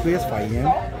początku jest fajnie.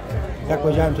 Jak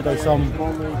powiedziałem,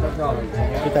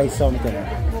 tutaj są te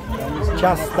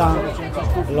ciasta,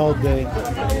 lody.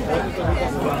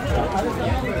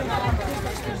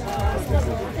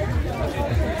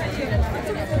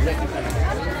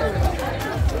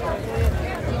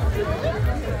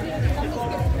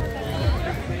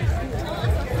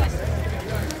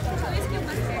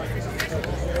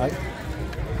 Tak?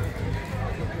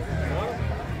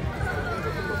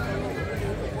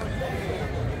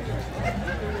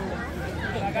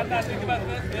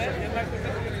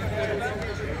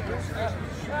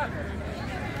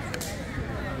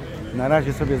 Na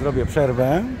razie sobie zrobię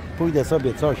przerwę, pójdę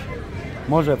sobie coś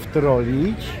może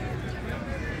wtrolić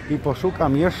i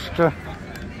poszukam jeszcze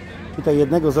tutaj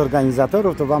jednego z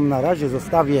organizatorów, to wam na razie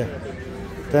zostawię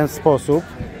w ten sposób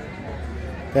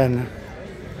ten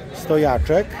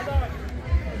stojaczek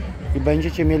i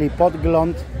będziecie mieli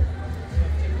podgląd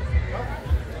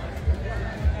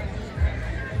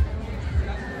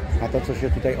na to, co się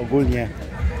tutaj ogólnie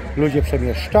ludzie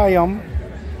przemieszczają.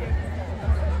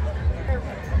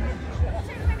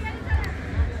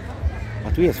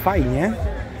 A tu jest fajnie,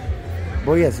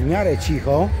 bo jest w miarę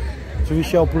cicho.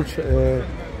 Oczywiście oprócz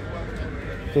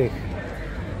tych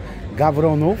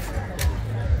gawronów,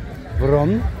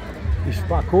 wron i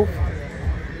szpaków.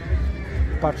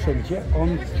 Patrzę, gdzie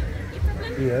on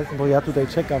jest, bo ja tutaj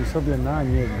czekam sobie na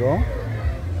niego.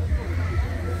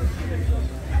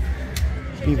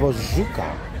 Piwo z Żuka.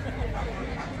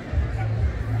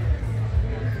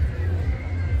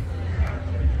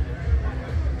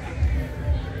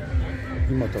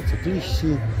 I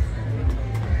motocykliści.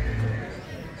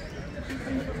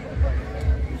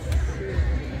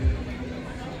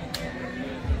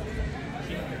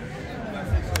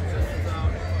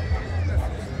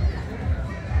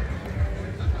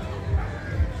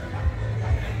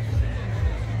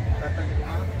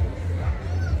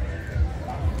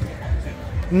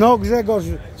 No Grzegorz,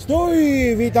 stój!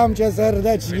 Witam Cię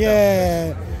serdecznie!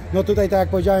 No tutaj, tak jak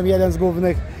powiedziałem, jeden z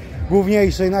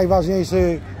główniejszy,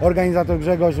 najważniejszy organizator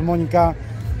Grzegorz, Monika.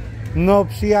 No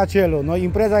przyjacielu, no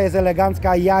impreza jest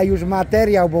elegancka, ja już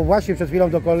materiał, bo właśnie przed chwilą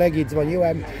do kolegi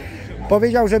dzwoniłem.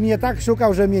 Powiedział, że mnie tak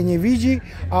szukał, że mnie nie widzi,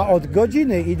 a od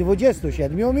godziny i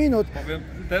 27 minut... Powiem,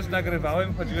 też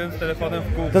nagrywałem, chodziłem z telefonem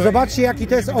w kółko. To zobaczcie, jaki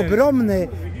to jest ogromny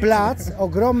plac,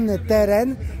 ogromny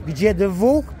teren, gdzie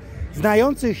dwóch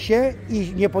znających się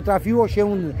i nie potrafiło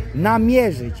się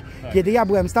namierzyć. Tak. Kiedy ja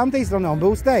byłem z tamtej strony, on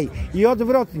był z tej i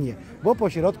odwrotnie, bo po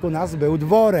środku nas był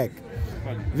dworek.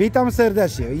 Witam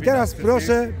serdecznie. I teraz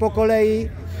proszę po kolei,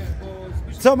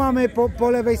 co mamy po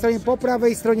lewej stronie, po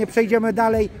prawej stronie, przejdziemy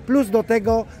dalej, plus do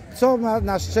tego, co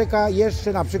nas czeka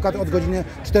jeszcze na przykład od godziny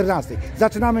 14.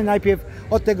 Zaczynamy najpierw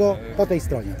od tego po tej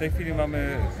stronie. W tej chwili mamy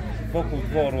wokół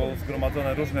dworu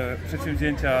zgromadzone różne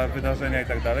przedsięwzięcia, wydarzenia i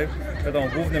tak dalej. Wiadomo,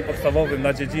 głównym, podstawowym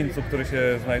na dziedzińcu, który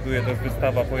się znajduje, to jest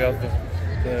wystawa pojazdów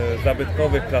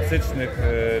zabytkowych, klasycznych,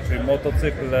 czyli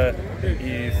motocykle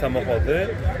i samochody,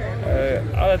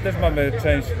 ale też mamy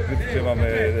część, gdzie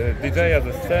mamy DJ-a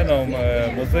ze sceną,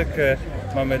 muzykę,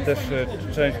 mamy też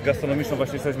część gastronomiczną,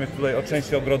 właśnie jesteśmy tutaj od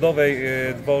części ogrodowej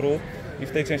dworu i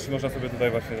w tej części można sobie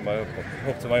tutaj właśnie,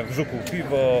 chłopcy mają w żuku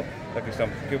piwo, jakieś tam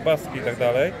kiełbaski i tak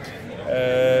dalej.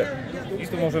 I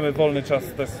tu możemy wolny czas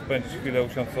też spędzić chwilę,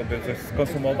 usiąść sobie, coś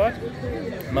skonsumować.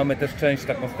 Mamy też część,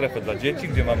 taką strefę dla dzieci,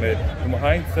 gdzie mamy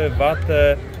dmuchańce,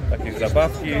 watę, takie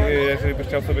zabawki, jeżeli by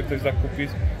chciał sobie ktoś zakupić.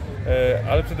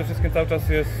 Ale przede wszystkim cały czas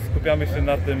skupiamy się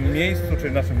na tym miejscu,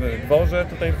 czyli naszym dworze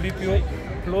tutaj w Lipiu,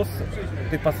 plus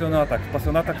tych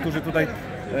pasjonatach, którzy tutaj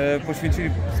poświęcili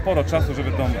sporo czasu,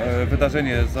 żeby to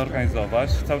wydarzenie zorganizować.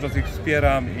 Cały czas ich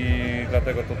wspieram i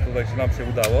dlatego to tutaj się nam się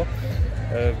udało.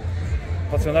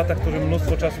 Pasjonatach, którzy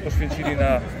mnóstwo czasu poświęcili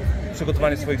na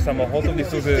przygotowanie swoich samochodów,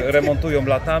 niektórzy remontują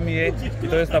latami je i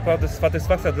to jest naprawdę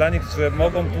satysfakcja dla nich, że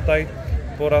mogą tutaj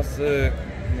po raz,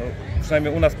 no,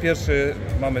 przynajmniej u nas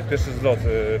mamy pierwszy zlot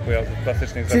pojazdów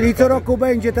klasycznych. Czyli co roku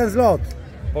będzie ten zlot?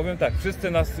 Powiem tak,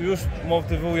 wszyscy nas już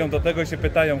motywują do tego i się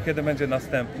pytają, kiedy będzie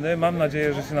następny. Mam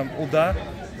nadzieję, że się nam uda.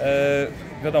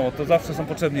 Wiadomo, to zawsze są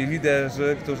potrzebni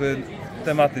liderzy, którzy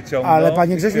tematy ciągną. Ale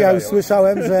panie Grzesiu, ja już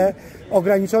słyszałem, że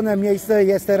ograniczone miejsce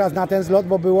jest teraz na ten zlot,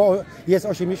 bo jest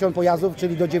 80 pojazdów,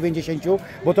 czyli do 90,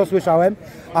 bo to słyszałem,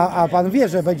 a pan wie,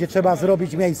 że będzie trzeba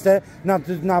zrobić miejsce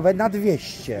nawet na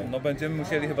 200. No będziemy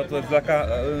musieli chyba tutaj z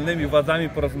lokalnymi władzami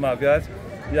porozmawiać,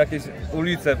 jakieś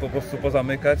ulice po prostu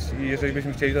pozamykać i jeżeli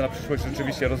byśmy chcieli to na przyszłość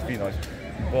rzeczywiście rozwinąć,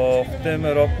 bo w tym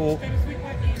roku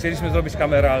chcieliśmy zrobić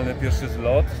kameralny pierwszy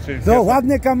zlot, czyli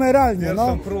ładnie kameralnie,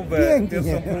 pierwszą próbę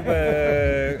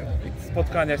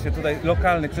spotkania się tutaj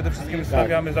lokalnych, przede wszystkim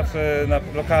stawiamy zawsze na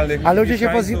lokalnych. A ludzie się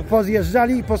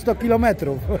pozjeżdżali po 100 km.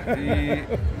 I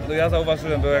no ja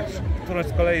zauważyłem, bo jak którąś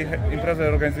z kolei imprezę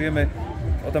organizujemy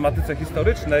o tematyce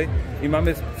historycznej i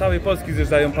mamy z całej Polski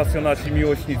zjeżdżają pasjonaci,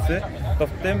 miłośnicy, to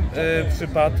w tym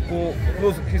przypadku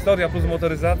historia plus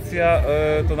motoryzacja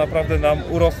to naprawdę nam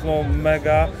urosło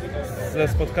mega. Ze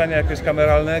spotkania jakiegoś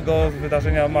kameralnego, z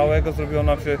wydarzenia małego zrobiło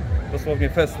nam się dosłownie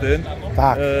festyn.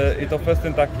 Tak. I to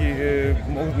festyn taki,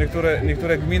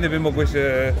 niektóre gminy by mogły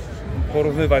się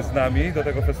porównywać z nami do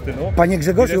tego festynu. Panie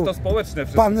Grzegorzu, jest to społeczne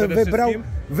pan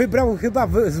wybrał chyba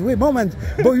zły moment,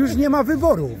 bo już nie ma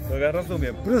wyborów. No ja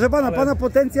rozumiem. Proszę pana, pana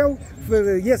potencjał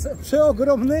jest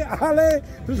przeogromny, ale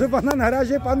proszę pana, na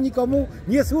razie pan nikomu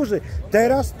nie służy.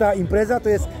 Teraz ta impreza to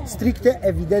jest stricte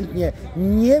ewidentnie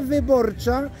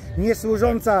niewyborcza, nie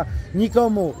służąca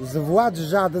nikomu z władz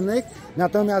żadnych,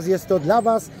 natomiast jest to dla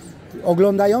was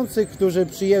oglądających, którzy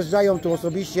przyjeżdżają tu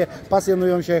osobiście,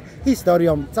 pasjonują się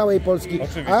historią całej Polski,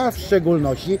 a w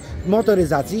szczególności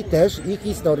motoryzacji też i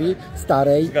historii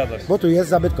starej, bo tu jest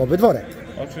zabytkowy dworek.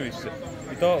 Oczywiście.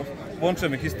 I to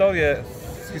łączymy historię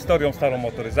z historią starą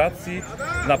motoryzacji.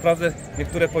 Naprawdę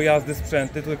niektóre pojazdy,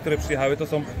 sprzęty, które przyjechały, to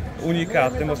są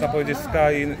unikaty, można powiedzieć, z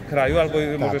kraju albo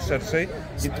może szerszej.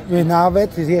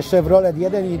 Nawet jest Chevrolet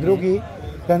jeden i drugi,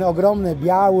 ten ogromny,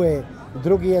 biały,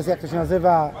 drugi jest, jak to się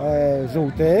nazywa,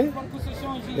 żółty,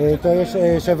 to jest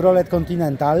Chevrolet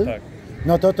Continental,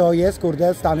 no to jest,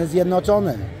 kurde, Stany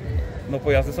Zjednoczone. No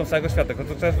pojazdy są z całego świata,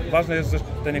 to też ważne jest, że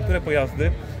te niektóre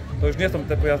pojazdy, to już nie są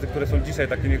te pojazdy, które są dzisiaj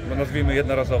takie, nazwijmy,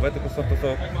 jednorazowe, tylko są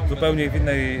to zupełnie w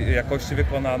innej jakości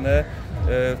wykonane,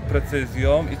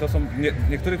 precyzją i to są, w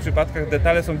niektórych przypadkach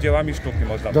detale są dziełami sztuki,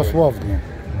 można powiedzieć.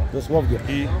 Dosłownie.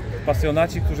 I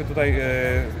pasjonaci, którzy tutaj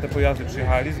te pojazdy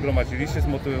przyjechali, zgromadzili się,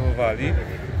 zmotywowali,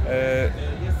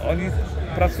 oni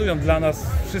pracują dla nas,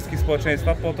 wszystkich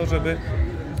społeczeństwa po to, żeby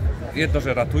jedno,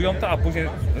 że ratują to, a później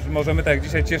możemy tak jak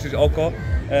dzisiaj cieszyć oko,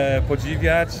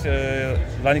 podziwiać.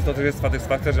 Dla nich to też jest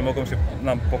satysfakcja, że mogą się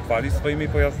nam pochwalić swoimi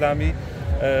pojazdami.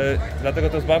 Dlatego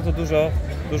to jest bardzo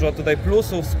dużo tutaj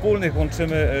plusów wspólnych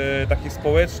łączymy, takich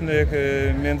społecznych,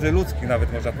 międzyludzkich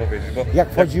nawet można powiedzieć. Bo jak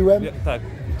wchodziłem,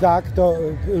 tak, to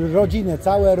rodziny,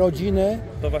 całe rodziny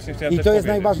to właśnie chciałem i też to jest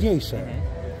powiedzieć. najważniejsze.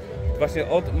 Właśnie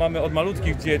mamy od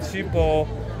malutkich dzieci po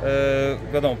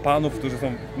wiadomo, panów, którzy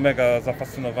są mega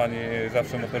zafascynowani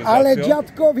zawsze motoryzacją. Ale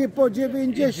dziadkowie po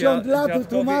 90 lat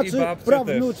tłumaczy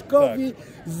prawnuczkowi,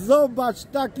 zobacz,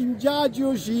 takim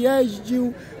dziadziuś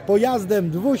jeździł pojazdem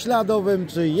dwuśladowym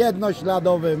czy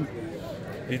jednośladowym.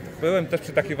 I byłem też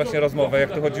przy takiej właśnie rozmowie,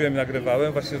 jak tu chodziłem i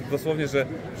nagrywałem, właśnie dosłownie, że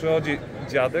przychodzi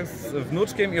dziadek z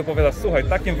wnuczkiem i opowiada, słuchaj,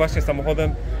 takim właśnie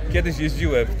samochodem kiedyś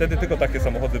jeździłem, wtedy tylko takie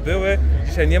samochody były,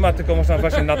 dzisiaj nie ma, tylko można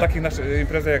właśnie na takich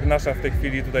imprezach jak nasza w tej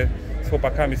chwili tutaj z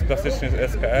chłopakami z Klasyczny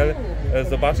SKL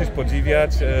zobaczyć,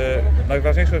 podziwiać.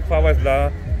 Najważniejsza chwała jest dla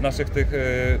naszych tych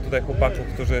tutaj chłopaków,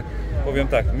 którzy, powiem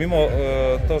tak, mimo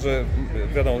to, że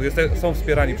wiadomo, są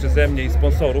wspierani przeze mnie i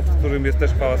sponsorów, którym jest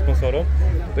też chwała sponsorom,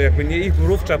 to jakby nie ich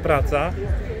mrówcza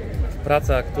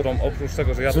praca, którą oprócz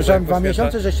tego, że ja słyszałem 2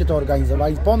 miesiące, żeście to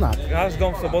organizowali ponad.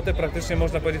 Każdą sobotę praktycznie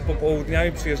można powiedzieć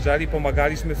popołudniami przyjeżdżali,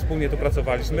 pomagaliśmy, wspólnie tu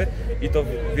pracowaliśmy i to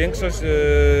większość,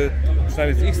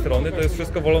 przynajmniej z ich strony, to jest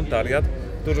wszystko wolontariat,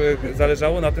 który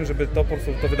zależało na tym, żeby to po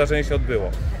prostu to wydarzenie się odbyło.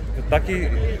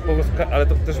 Ale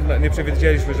to też nie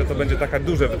przewidzieliśmy, że to będzie takie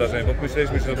duże wydarzenie, bo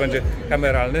myśleliśmy, że to będzie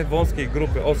kameralne, wąskiej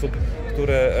grupy osób,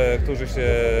 którzy się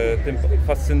tym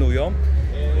fascynują.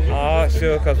 A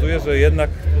się okazuje, że jednak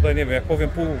tutaj, nie wiem, jak powiem,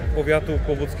 pół powiatu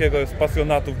kłobuckiego jest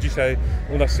pasjonatów dzisiaj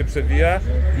u nas się przewija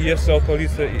i jeszcze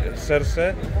okolice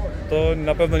szersze, to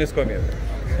na pewno nie skłamiemy.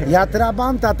 Ja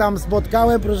trabanta tam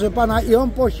spotkałem, proszę pana, i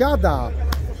on posiada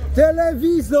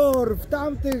telewizor w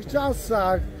tamtych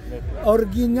czasach,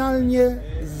 oryginalnie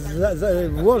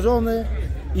włożony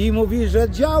i mówi, że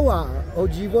działa, o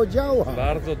dziwo działa.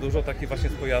 Bardzo dużo takich właśnie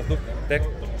z pojazdów, tak jak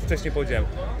wcześniej powiedziałem,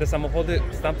 te samochody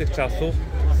z tamtych czasów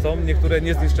są niektóre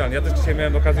niezniszczalne. Ja też dzisiaj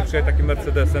miałem okazję przyjechać takim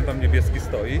Mercedesem, tam niebieski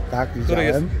stoi, tak, który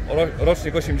jest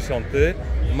rocznik 80,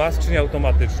 ma skrzynię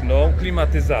automatyczną,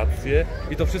 klimatyzację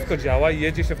i to wszystko działa i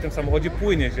jedzie się w tym samochodzie,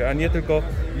 płynie się, a nie tylko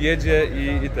jedzie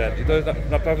i ten. I to jest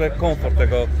naprawdę komfort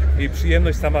tego i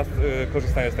przyjemność sama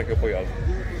korzystania z takiego pojazdu.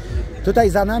 Tutaj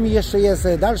za nami jeszcze jest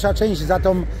dalsza część, za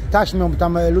tą taśmą,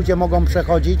 tam ludzie mogą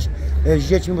przechodzić z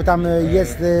dziećmi, bo tam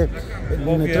jest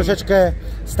troszeczkę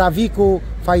stawiku,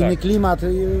 fajny klimat.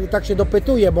 Tak się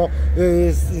dopytuję, bo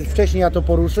wcześniej ja to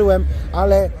poruszyłem,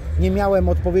 ale nie miałem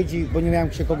odpowiedzi, bo nie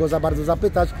miałem się kogo za bardzo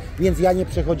zapytać, więc ja nie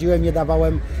przechodziłem, nie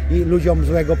dawałem ludziom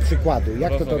złego przykładu.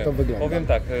 Jak to wygląda? Powiem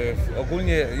tak,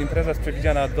 ogólnie impreza jest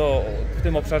przewidziana w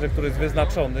tym obszarze, który jest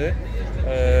wyznaczony,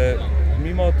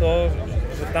 mimo to,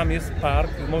 że tam jest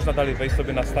park, można dalej wejść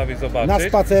sobie na staw i zobaczyć. Na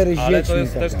spacery z dziećmi. Ale to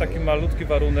jest też taki malutki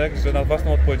warunek, że na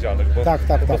własną odpowiedzialność, bo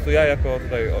po prostu ja jako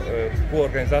tutaj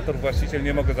współorganizator, właściciel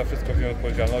nie mogę za wszystko wziąć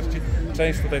odpowiedzialności.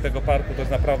 Część tutaj tego parku to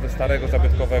jest naprawdę starego,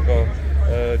 zabytkowego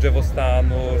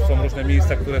drzewostanu, są różne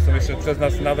miejsca, które są jeszcze przez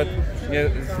nas nawet nie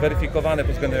zweryfikowane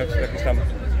pod względem jakichś tam,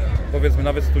 powiedzmy,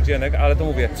 nawet studzienek, ale to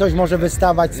mówię. Coś może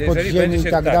wystawać spod ziemi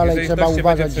i tak dalej, trzeba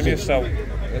uważać.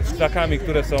 Z krzakami,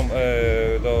 które są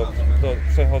do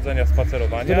przechodzenia,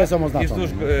 spacerowania. Które są oznaczone. I wzdłuż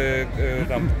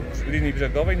tam linii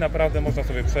brzegowej naprawdę można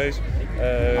sobie przejść.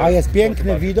 A jest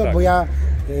piękny widok, tak. Bo ja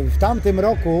w tamtym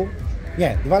roku,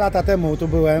 2 lata temu tu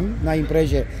byłem na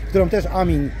imprezie, którą też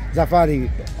Amin Zafari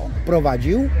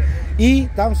prowadził i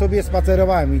tam sobie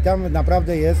spacerowałem i tam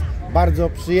naprawdę jest bardzo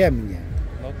przyjemnie.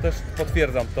 No też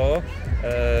potwierdzam to.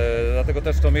 Dlatego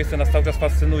też to miejsce nas cały czas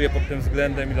fascynuje pod tym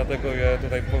względem i dlatego je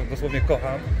tutaj dosłownie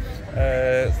kocham.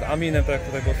 Z Aminem, tak jak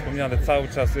tutaj było wspomniane, cały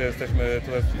czas jesteśmy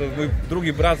tutaj, to jest mój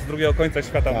drugi brat z drugiego końca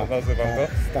świata, nazywam go.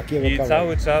 I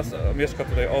cały czas mieszka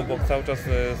tutaj obok, cały czas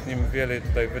z nim wiele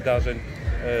tutaj wydarzeń,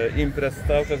 imprez,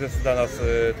 cały czas jest dla nas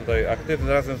tutaj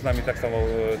aktywny, razem z nami tak samo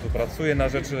tu pracuje na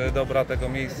rzecz dobra tego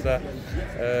miejsca.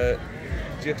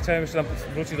 Chciałem jeszcze tam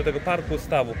wrócić do tego parku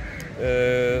stawu.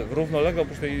 Równolegle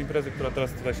oprócz tej imprezy, która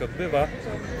teraz tutaj się odbywa,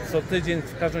 co tydzień,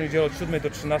 w każdą niedzielę od 7 do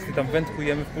 13 tam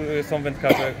wędkujemy, są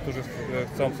wędkarze, którzy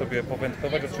chcą sobie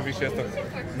powędkować. Oczywiście jest to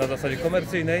na zasadzie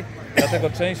komercyjnej, dlatego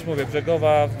część, mówię,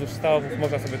 brzegowa, wzdłuż stawów,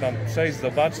 można sobie tam przejść,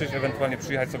 zobaczyć, ewentualnie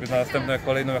przyjechać sobie na następną,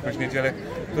 kolejną jakąś niedzielę,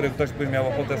 który ktoś by miał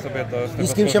ochotę sobie to... I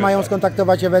z kim się mają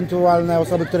skontaktować ewentualne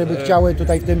osoby, które by chciały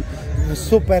tutaj w tym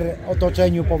super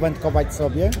otoczeniu powędkować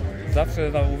sobie? Zawsze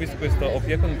na łowisku jest to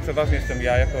opiekun, przeważnie jestem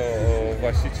ja jako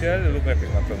właściciel lub jakiś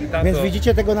pracownik. Więc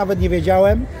widzicie, tego nawet nie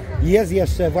wiedziałem. Jest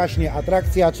jeszcze właśnie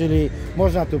atrakcja, czyli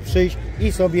można tu przyjść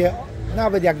i sobie,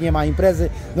 nawet jak nie ma imprezy,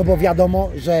 no bo wiadomo,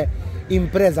 że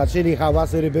impreza, czyli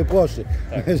hałas, ryby płoszy,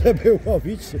 tak. Żeby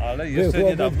łowić. Ale jeszcze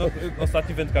niedawno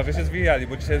ostatni wędkarze się zwijali,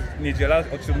 bo dzisiaj jest niedziela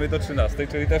od 7 do 13,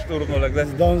 czyli też tu równolegle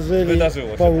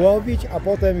wydarzyło się. Połowić, a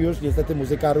potem już niestety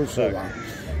muzyka ruszyła. Tak.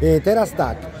 Teraz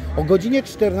tak, o godzinie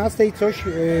 14 coś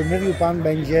mówił Pan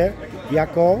będzie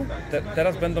jako...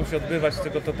 Teraz będą się odbywać,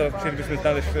 tylko to teraz chcielibyśmy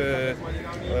znaleźć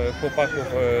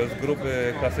chłopaków z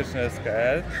grupy Klasyczny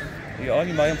SKL i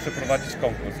oni mają przeprowadzić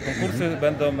konkurs. Konkursy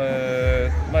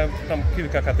mają tam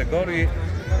kilka kategorii,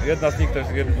 jedna z nich to jest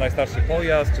najstarszy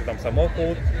pojazd, czy tam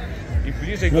samochód. I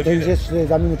bliżej godziny... No to już jest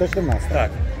za minutę 14.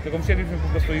 Tak, tylko musieliśmy po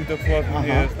prostu ich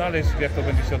dokładnie znaleźć, jak to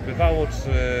będzie się odbywało, czy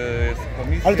jest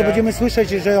komisja. Ale to będziemy słyszeć,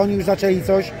 że oni już zaczęli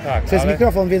coś przez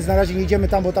mikrofon, więc na razie nie idziemy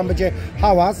tam, bo tam będzie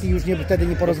hałas i już wtedy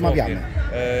nie porozmawiamy.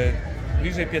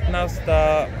 Bliżej 15,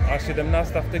 a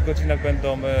 17 w tych godzinach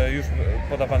będą już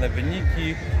podawane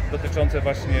wyniki dotyczące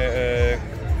właśnie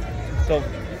kto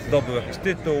zdobył jakiś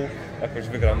tytuł, jakoś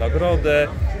wygrał nagrodę.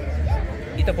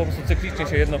 I to po prostu cyklicznie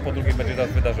się jedno po drugim będzie nas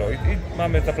wydarzało. I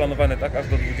mamy zaplanowane tak aż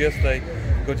do 20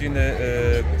 godziny,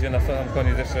 gdzie na sam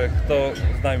koniec jeszcze kto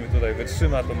z nami tutaj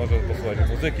wytrzyma, to może posłuchać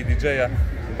muzyki, DJ-a,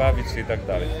 bawić się i tak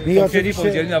dalej. Sąsiedzi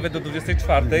powiedzieli nawet do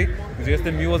 24, gdzie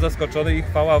jestem miło zaskoczony i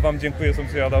chwała Wam, dziękuję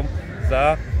sąsiadom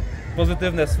za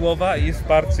pozytywne słowa i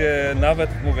wsparcie nawet,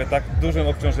 mówię, tak dużym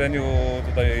obciążeniu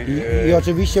tutaj. I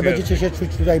oczywiście będziecie się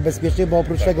czuć tutaj bezpiecznie, bo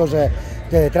oprócz tego, że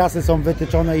te trasy są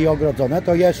wytyczone i ogrodzone,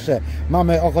 to jeszcze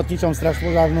mamy Ochotniczą Straż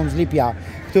Pożarną z Lipia,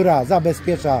 która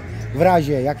zabezpiecza w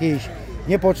razie jakiejś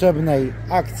niepotrzebnej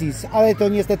akcji, ale to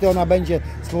niestety ona będzie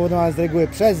spowodowana z reguły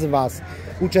przez Was,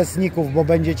 uczestników, bo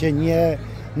będziecie nie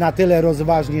na tyle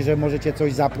rozważni, że możecie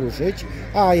coś zapruszyć,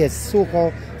 a jest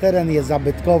sucho, teren jest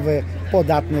zabytkowy,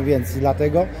 podatny, więc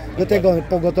dlatego do tego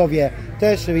pogotowie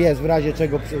też jest w razie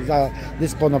czego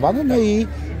zadysponowane, no i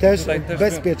też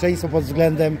bezpieczeństwo pod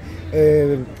względem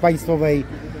państwowej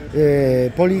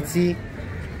policji,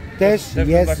 też bym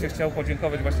jest... właśnie chciał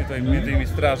podziękować właśnie tutaj między innymi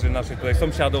straży naszej tutaj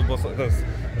sąsiadów, bo to jest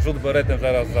rzut beretem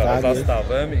zaraz za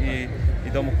stawem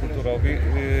i Domu Kulturowi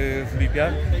w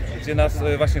Lipiach, gdzie nas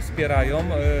właśnie wspierają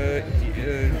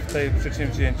w tej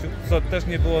przedsięwzięciu, co też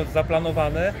nie było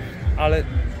zaplanowane, ale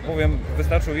powiem,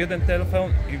 wystarczył jeden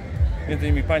telefon i między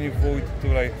innymi pani wójt,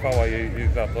 której chwała jej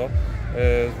za to,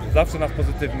 zawsze nas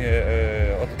pozytywnie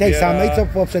odbiera. Tej samej co w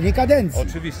poprzedniej kadencji.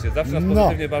 Oczywiście, zawsze nas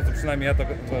pozytywnie bardzo, przynajmniej ja to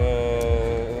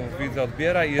widzę,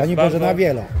 odbiera i jest Pani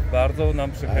bardzo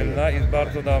nam przychylna i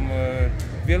bardzo nam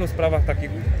w wielu sprawach takich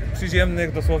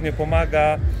przyziemnych dosłownie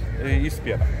pomaga i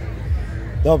wspiera.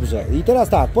 Dobrze, i teraz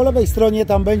tak, po lewej stronie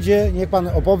tam będzie, niech pan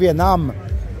opowie nam,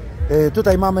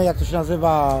 tutaj mamy, jak to się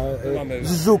nazywa,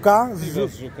 z żuka,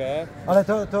 ale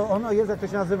to ono jest, jak to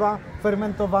się nazywa,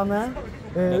 fermentowane.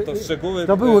 No to szczegóły...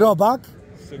 To był robak,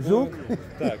 żuk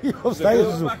tak. i powstaje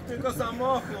żuk. Tylko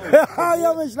samochód.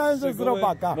 Ja myślałem, że z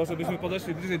robaka. Może byśmy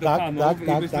podeszli bliżej do panów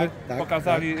i byśmy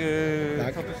pokazali,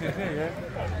 co tu się dzieje.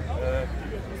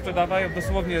 Sprzedawają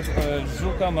dosłownie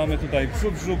żuka, mamy tutaj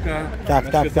przód żuka,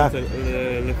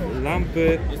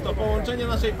 lampy. Jest to połączenie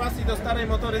naszej pasji do starej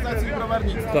motoryzacji i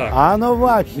browarnictwa. Tak. A no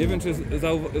właśnie. Nie wiem, czy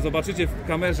zobaczycie w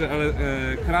kamerze, ale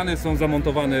krany są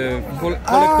zamontowane w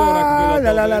kolektorach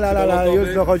wylotowych.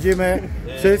 Już dochodzimy.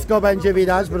 Wszystko będzie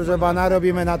widać, proszę pana,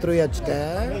 robimy na trójeczkę.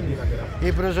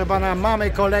 I proszę pana, mamy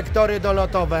kolektory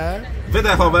dolotowe.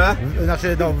 Wydechowe.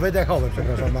 Znaczy, no, wydechowe,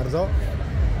 przepraszam bardzo.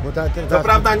 To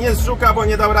prawda nie z żuka, bo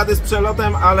nie dał rady z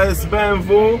przelotem, ale z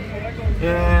BMW.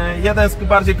 Jeden z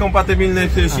bardziej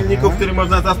kompatybilnych silników, który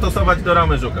można zastosować do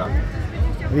ramy żuka.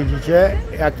 Widzicie,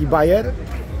 jaki bajer?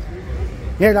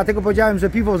 Nie, dlatego powiedziałem, że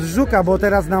piwo z żuka, bo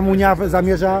teraz nam Unia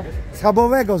zamierza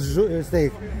schabowego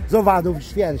z owadów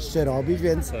świerszczy robić,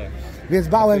 więc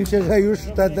bałem się, że już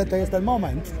to jest ten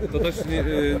moment. To też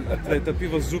to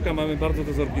piwo z żuka mamy bardzo, to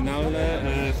jest oryginalne,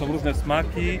 są różne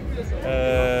smaki.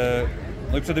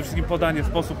 No i przede wszystkim podanie,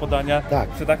 sposób podania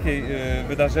przy takiej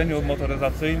wydarzeniu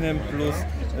motoryzacyjnym plus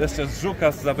jeszcze z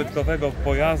żuka, z zabytkowego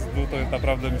pojazdu, to jest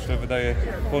naprawdę, myślę, wydaje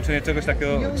połączenie czegoś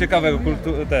takiego ciekawego,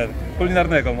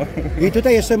 kulinarnego. I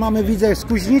tutaj jeszcze mamy, widzę,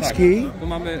 skuźniczki. Tu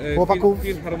mamy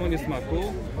filharmonię smaku.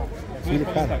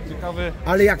 Ciekawy...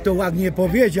 Ale jak to ładnie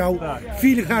powiedział,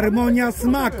 filharmonia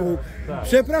smaku.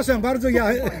 Przepraszam bardzo, ja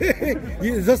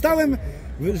zostałem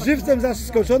żywcem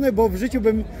zaskoczony, bo w życiu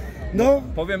bym... No.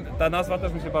 Powiem, ta nazwa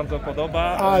też mi się bardzo podoba.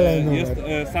 Ale jest,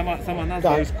 sama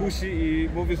nazwa już kusi i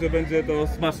mówi, że będzie to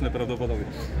smaczne prawdopodobnie.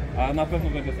 A na pewno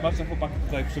będzie smaczne. Chłopaki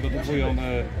tutaj przygotowują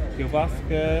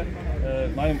kiełbaskę.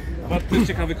 Mają bardzo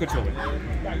ciekawy kociołek.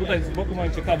 Tutaj z boku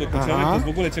mają ciekawy kociołek. To jest w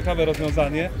ogóle ciekawe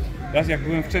rozwiązanie. Ja jak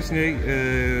byłem wcześniej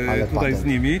tutaj z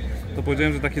nimi, to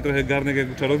powiedziałem, że takie trochę garnek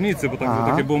jak u czarownicy, bo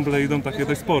takie bąble idą takie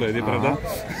dość spore, nie prawda?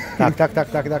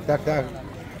 Tak.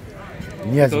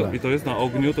 Niezłe. I to jest na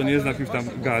ogniu, to nie jest na jakimś tam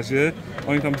gazie.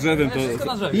 Oni tam drzewem to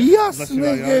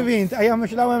jasny gwint, a ja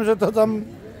myślałem, że to tam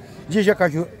gdzieś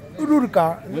jakaś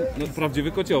rurka. No,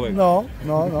 prawdziwy kociołek. No.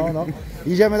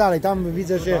 Idziemy dalej, tam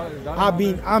widzę, że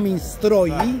Amin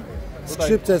stroi,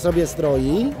 skrzypce sobie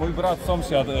stroi. Mój brat,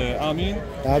 sąsiad Amin.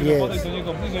 Tak jest. Podejść do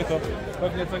niego bliżej, to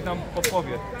pewnie coś nam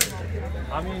podpowie.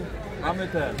 Amin, mamy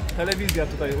telewizja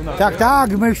tutaj u nas.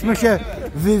 Tak, myśmy się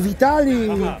wywitali.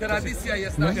 Tradycja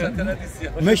jest nasza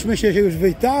tradycja. Myśmy się już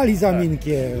wywitali z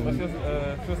Aminkiem. Właśnie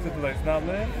wszyscy tutaj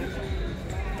znamy.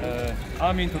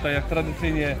 Amin tutaj jak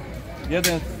tradycyjnie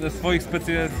jeden ze swoich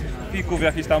specyfików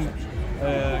jakichś tam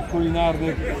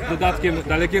kulinarnych z dodatkiem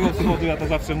Dalekiego Wschodu, ja to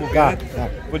zawsze mówię.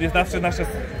 Bo nie zawsze nasze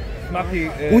smaki...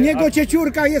 U niego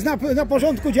cieciórka jest na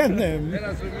porządku dziennym.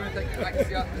 Teraz robimy takie akcje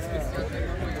specjalne.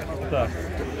 Tak.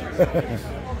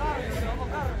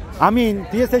 Amin,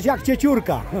 ty jesteś jak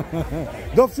cieciórka.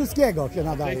 Do wszystkiego się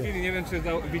nadaje. W tej chwili nie wiem, czy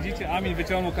widzicie, Amin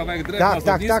wyciągnął kawałek drewna z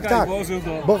ogniska i włożył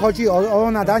do... Bo chodzi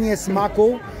o nadanie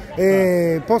smaku,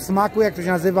 posmaku, jak to się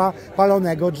nazywa,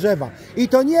 palonego drzewa. I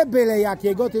to nie byle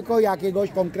jakiego, tylko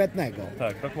jakiegoś konkretnego.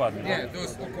 Tak, dokładnie. Nie,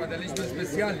 to układaliśmy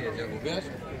specjalnie, wiesz?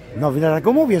 No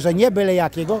dlatego mówię, że nie byle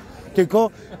jakiego, tylko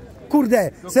kurde,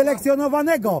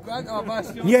 selekcjonowanego.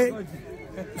 Nie,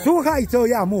 słuchaj, co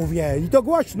ja mówię i to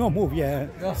głośno mówię.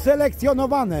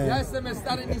 Selekcjonowane. Ja jestem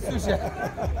stary, nie słyszę.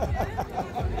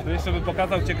 Tu jeszcze bym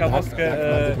pokazał ciekawostkę.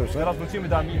 Teraz wrócimy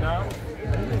do Amina.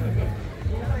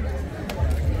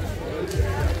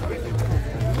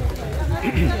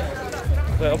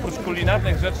 Tutaj oprócz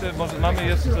kulinarnych rzeczy mamy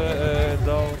jeszcze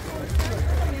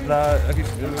Dla jakichś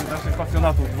naszych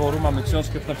pasjonatów dworu mamy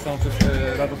książkę napisaną przez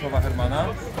Radosława Hermana.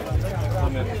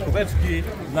 Mamy kubeczki,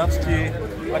 znaczki,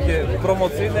 takie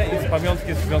promocyjne i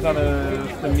pamiątki związane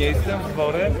z tym miejscem, z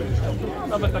dworem.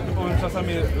 Nawet takie powiem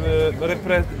czasami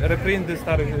reprinty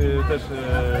starych też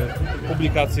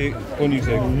publikacji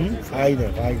poniżej. Fajne,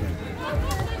 fajne.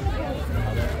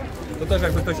 To też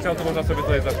jakby ktoś chciał, to można sobie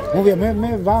tutaj zakupić. Mówię,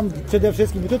 my wam przede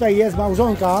wszystkim, tutaj jest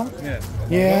małżonka.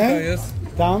 Nie? Małżonka jest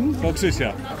tam? koło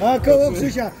Krzysia. A koło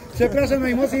Krzysia. Przepraszam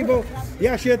najmocniej, bo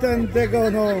ja się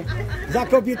za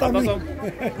kobietami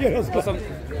nie rozmawiam. To są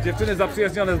dziewczyny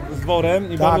zaprzyjaźnione z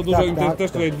dworem i bardzo dużo im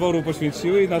też tutaj dworu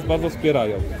poświęciły i nas bardzo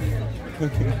wspierają.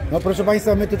 No proszę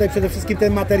Państwa, my tutaj przede wszystkim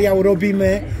ten materiał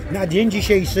robimy na dzień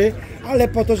dzisiejszy, ale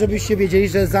po to, żebyście wiedzieli,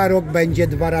 że za rok będzie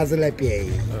 2 razy lepiej.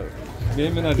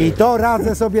 Miejmy nadzieję. I to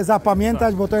radzę sobie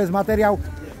zapamiętać, bo to jest materiał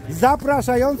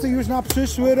zapraszający już na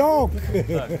przyszły rok.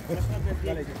 Tak.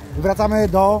 Wracamy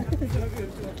do...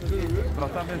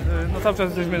 No cały czas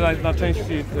jesteśmy na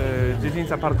części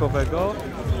dziedzińca parkowego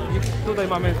i tutaj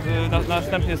mamy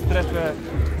następnie strefę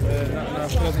na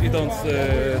wprost idąc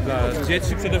dla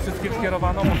dzieci przede wszystkim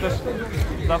skierowaną, bo też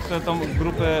zawsze tą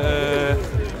grupę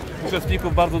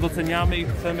uczestników bardzo doceniamy i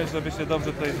chcemy, żeby się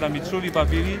dobrze tutaj z nami czuli,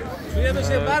 bawili. Czujemy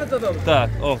się bardzo dobrze. Tak,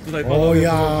 o tutaj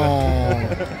panowie.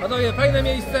 Panowie, fajne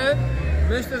miejsce.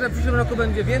 Myślę, że w przyszłym roku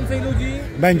będzie więcej ludzi.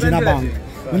 Będzie na bank.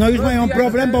 No już mają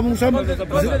problem, bo muszą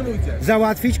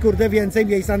załatwić więcej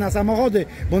miejsca na samochody,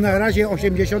 bo na razie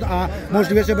 80, a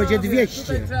możliwe, że będzie 200.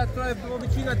 Tutaj trzeba trochę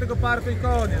wycinać tego parku i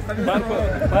koniec.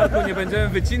 Parku nie będziemy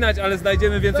wycinać, ale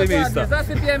znajdziemy więcej miejsca.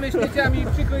 Zasypiemy śmieciami,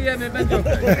 przykryjemy, będzie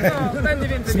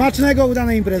więcej. Smacznego,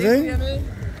 udanej imprezy. Dziękujemy.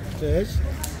 Cześć.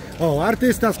 O,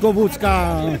 artysta z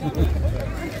Kowucka.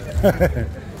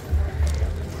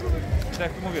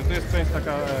 Jak mówię, tu jest część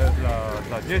taka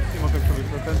dla dzieci, może sobie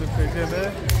tędy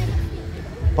przejdziemy.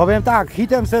 Powiem tak,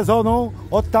 hitem sezonu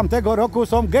od tamtego roku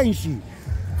są gęsi.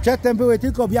 Przedtem były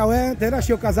tylko białe, teraz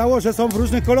się okazało, że są w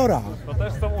różnych kolorach. To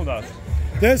też są u nas.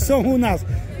 Też są u nas.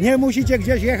 Nie musicie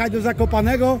gdzieś jechać do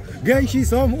Zakopanego, gęsi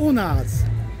są u nas.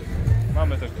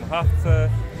 Mamy też dmuchawce.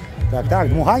 Tak,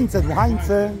 dmuchańce.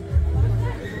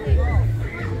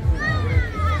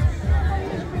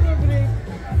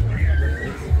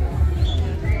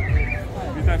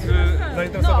 Widać, że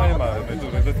zainteresowanie mamy,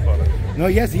 duże zespole. No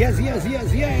jest.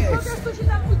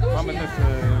 Mamy też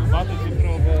watę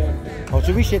cukrową.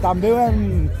 Oczywiście tam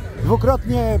byłem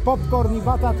dwukrotnie, popcorn i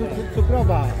wata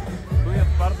cukrowa. Tu jest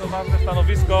bardzo ważne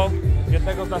stanowisko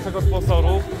jednego z naszego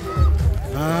sponsorów.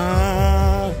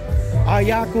 A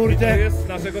ja kurde... I to jest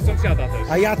naszego sąsiada też.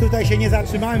 A ja tutaj się nie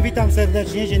zatrzymałem, witam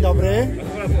serdecznie, dzień dobry.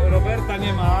 Akurat Roberta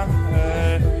nie ma,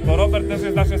 bo Robert też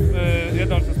jest naszym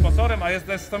jednym sponsorem, a jest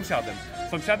też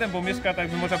sąsiadem, bo mieszka, tak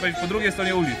jakby można powiedzieć, po drugiej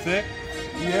stronie ulicy.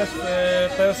 Jest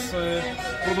też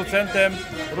producentem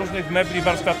różnych mebli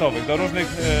warsztatowych, do różnych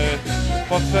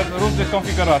potrzeb, różnych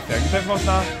konfiguracjach. I też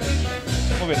można,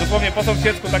 mówię, dosłownie po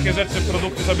sąsiedzku takie rzeczy,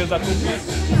 produkty sobie zakupić.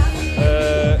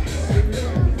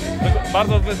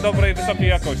 Bardzo dobrej, wysokiej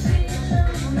jakości.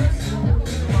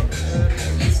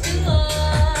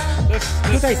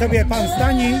 Tutaj sobie pan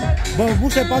stani, bo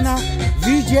muszę pana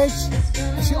widzieć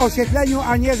w oświetleniu,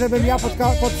 a nie żebym ja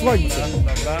pod słońcem.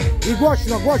 Dobra. I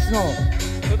głośno.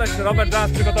 Tutaj Robert dla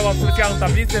nas przygotował specjalną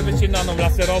tablicę wycinaną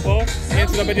laserowo. Nie wiem,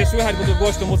 czy to będzie słychać, bo tu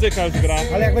głośno muzyka już gra.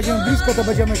 Ale jak będziemy blisko, to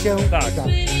będziemy się... Tak.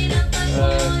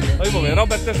 No i mówię,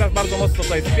 Robert też nas bardzo mocno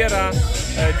tutaj wspiera.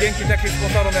 Dzięki takim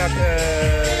sponsorom jak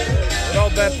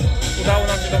Robert udało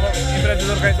nam się tę imprezę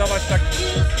zorganizować tak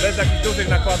bez jakichś dużych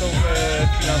nakładów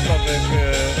finansowych.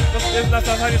 To jest na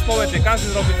zasadzie społecznej, każdy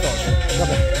zrobi coś.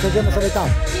 Dobra, przejdziemy sobie tam.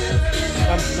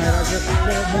 Tam na razie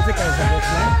muzyka jest za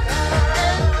głośna.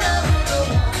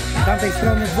 Z tamtej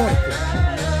strony dworku.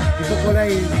 I po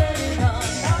kolei,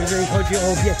 jeżeli chodzi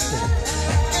o obiekty.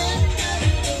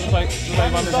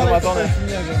 Tutaj mamy zgromadzone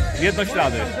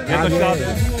jednoślady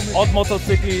od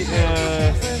motocykli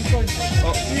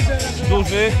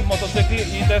dużych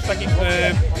motocykli i też takich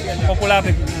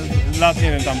popularnych lat,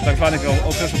 nie wiem, tam tak zwanych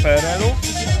okresu PRL-u,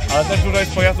 ale też dużo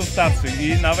jest pojazdów starszych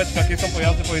i nawet takie są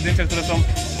pojazdy pojedyncze, które są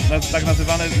tak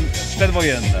nazywane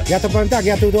przedwojenne. Ja to powiem tak,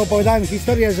 ja tu opowiadałem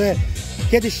historię, że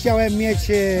kiedyś chciałem mieć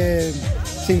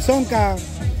Simpsonka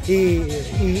i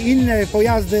inne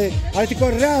pojazdy, ale tylko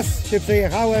raz się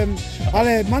przejechałem,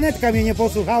 ale manetka mnie nie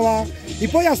posłuchała i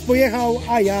pojazd pojechał,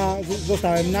 a ja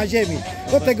zostałem na ziemi.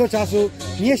 Od tego czasu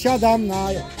nie siadam na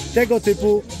tego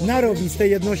typu narowiste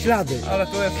jednoślady. Ale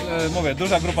tu jest, mówię,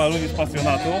 duża grupa ludzi z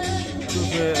pasjonatów,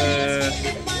 którzy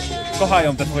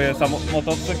kochają te swoje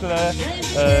motocykle,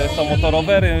 są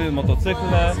motorowery,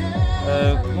 motocykle.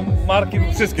 No, marki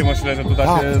wszystkie myślę, że tu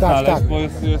da się znaleźć, bo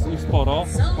jest ich sporo.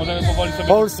 Możemy powoli sobie...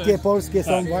 Polskie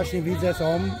są właśnie, widzę,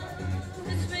 są.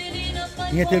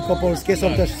 Nie tylko polskie,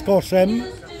 są też z koszem.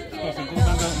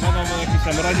 Będą jakieś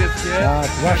tam radzieckie. Tak,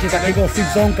 właśnie takiego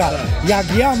Simpsonka.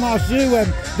 Jak ja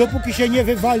marzyłem, dopóki się nie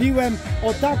wywaliłem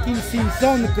o takim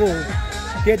Simpsonku,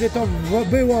 kiedy to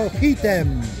było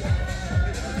hitem.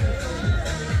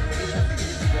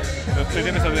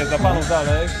 Przejdziemy sobie za panów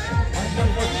dalej.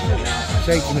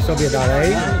 Przejdźmy sobie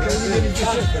dalej.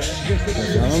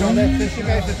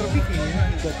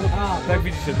 Tak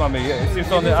widzicie, mamy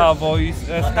Simpsony A,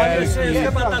 Voice, SKL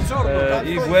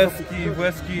i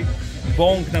Błeski.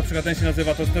 Bąk na przykład ten się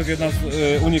nazywa, to jest też jedna z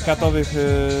unikatowych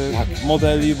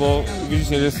modeli, bo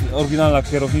widzicie, jest oryginalna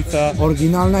kierownica.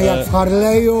 Oryginalna jak w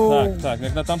Harley'u. Tak,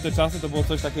 jak na tamte czasy to było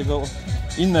coś takiego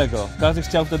innego. Każdy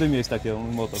chciał wtedy mieć takie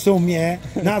moto. W sumie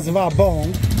nazwa Bąk,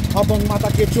 a Bąk ma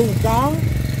takie czółka,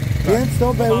 więc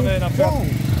to był mamy na przykład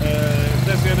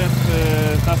też jeden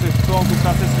z naszych członków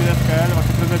Klasyczny SKL,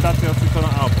 właśnie prezentacja od Simpsona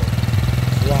A.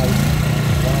 Wow.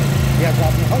 Jak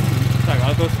ładnie chodzi. Tak,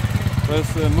 ale to jest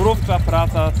mrówcza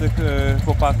praca tych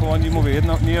chłopaków. Oni, mówię,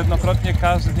 niejednokrotnie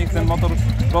każdy z nich ten motor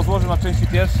rozłożył na części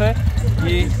pierwsze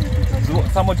i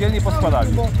samodzielnie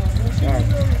poskładali. Tak.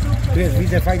 Tu jest,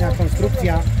 widzę, fajna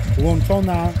konstrukcja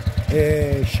łączona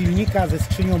silnika ze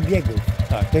skrzynią biegów.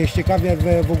 Tak. To jest ciekawe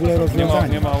w ogóle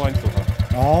rozwiązanie. Nie ma łańcucha.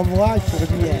 O właśnie.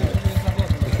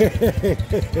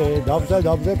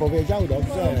 Dobrze powiedział,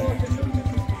 dobrze.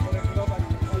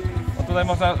 A tutaj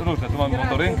można różne, tu mamy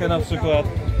motorynkę na przykład.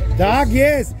 Tak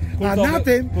jest, a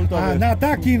na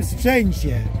takim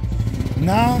sprzęcie,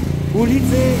 na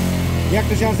ulicy, jak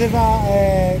to się nazywa,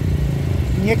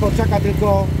 nie Korczaka,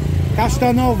 tylko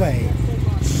Kasztanowej,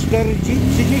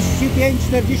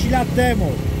 35-40 lat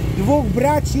temu, dwóch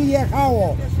braci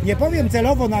jechało, nie powiem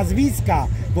celowo nazwiska,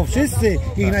 bo wszyscy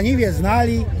ich na niwie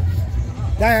znali,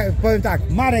 tak, powiem tak,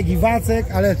 Marek i Wacek,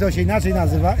 ale to się inaczej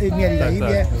nazywa, mieli na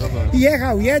imię, i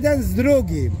jechał jeden z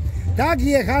drugim. Tak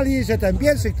jechali, że ten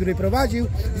pierwszy, który prowadził,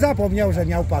 zapomniał, że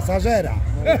miał pasażera.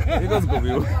 I go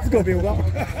zgubił. Zgubił go.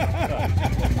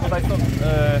 Tutaj są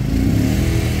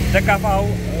DKV,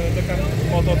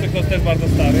 motocykl jest też bardzo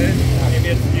stary,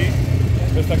 niemiecki.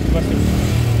 To jest taki właśnie...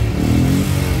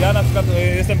 Ja na przykład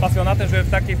jestem pasjonatem, żeby w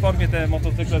takiej formie te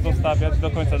motocykle zostawiać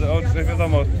do końca.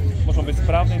 Wiadomo, muszą być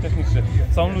sprawne i techniczne.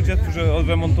 Są ludzie, którzy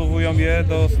odremontowują je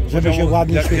do żeby poziomu, się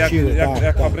ładnie świeciły.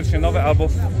 Jak fabrycznie nowe, albo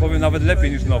powiem nawet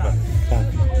lepiej niż nowe. Tak.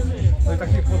 No i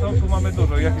takich potomków mamy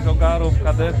dużo, jakichś ogarów,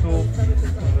 kadetów,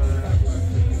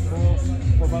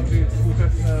 po bardziej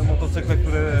współczesne motocykle,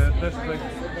 które też tutaj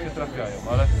się trafiają,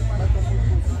 ale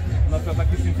na przykład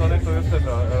taki Simpsonek to jest też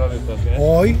rarytet, nie?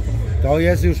 Oj, to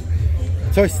jest już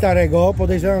coś starego,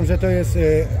 podejrzewam, że to jest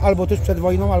albo tuż przed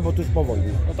wojną, albo tuż po wojnie.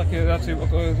 No takie raczej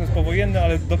jest powojenne,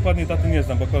 ale dokładnie daty nie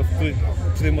znam, bo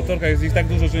przy tych motorkach jest ich tak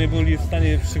dużo, że nie byli w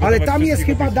stanie przygotować. Ale tam jest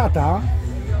chyba data.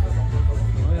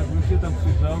 No jakbym się tam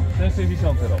przyjrzał, ten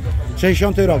 60 rok.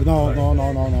 60 rok, no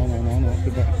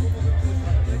chyba.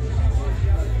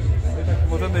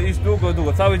 Możemy iść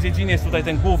długo. Cały dziedziniec tutaj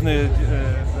ten główny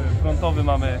frontowy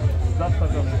mamy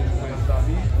zastawiony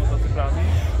pojazdami, motocyklami.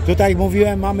 Tutaj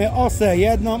mówiłem, mamy osę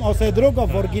jedną, osę drugą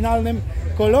w oryginalnym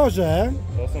kolorze.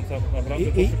 To są naprawdę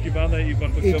poszukiwane i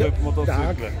wartościowe motocykle.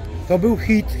 Tak, to był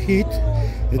hit.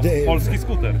 Polski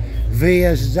skuter.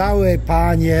 Wyjeżdżały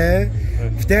panie,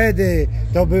 wtedy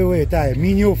to były te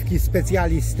miniówki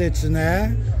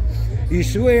specjalistyczne i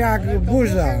szły jak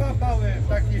burza.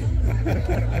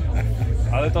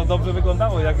 Ale to dobrze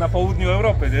wyglądało, jak na południu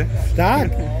Europy, nie? Tak,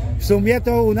 w sumie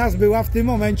to u nas była w tym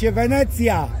momencie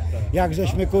Wenecja. Jak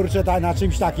żeśmy, kurczę, na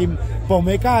czymś takim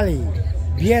pomykali.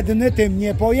 Biedny tym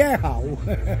nie pojechał.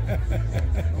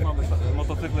 Mamy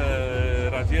motocykle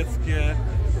radzieckie.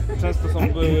 Często to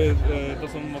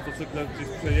są motocykle gdzieś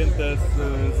przejęte z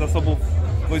zasobów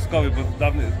wojskowych, bo w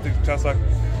dawnych tych czasach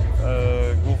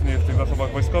głównie w tych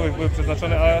zasobach wojskowych były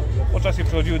przeznaczone, a po czasie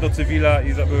przechodziły do cywila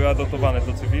i były adoptowane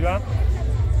do cywila.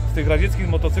 W tych radzieckich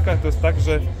motocyklach to jest tak,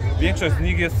 że większość z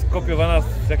nich jest skopiowana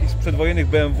z jakichś przedwojennych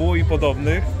BMW i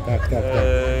podobnych. Tak.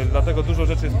 Dlatego dużo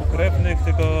rzeczy jest pokrewnych,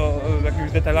 tylko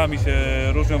jakimiś detalami się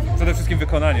różnią, przede wszystkim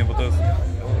wykonaniem, bo to jest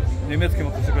niemieckie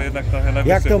motocykle jednak trochę na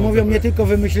jak to mówią, nie tylko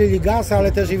wymyślili gaz,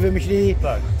 ale też i wymyślili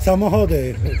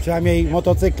samochody, przynajmniej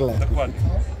motocykle. Dokładnie.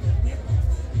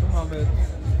 Tu mamy,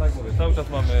 tak mówię, cały czas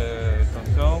mamy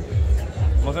tą.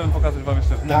 Możemy pokazać wam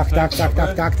jeszcze wnętrze.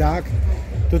 Tak.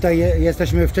 Tutaj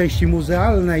jesteśmy w części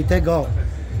muzealnej tego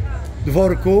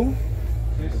dworku.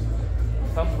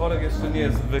 Sam dworek jeszcze nie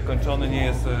jest wykończony, nie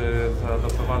jest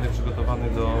zaadaptowany, przygotowany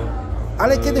do...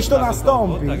 Ale kiedyś to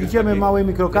nastąpi, Tak, idziemy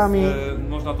małymi krokami.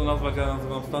 Można to nazwać, ja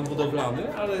nazywam stan budowlany,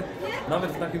 ale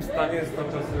nawet w takim stanie jest cały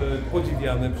czas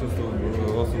podziwiany przez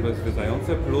osoby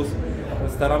zwiedzające, plus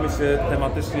staramy się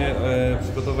tematycznie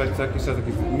przygotować co jakiś czas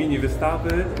jakieś mini wystawy,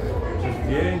 czy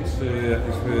zdjęć, czy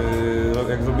jakieś,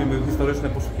 jak zrobimy historyczne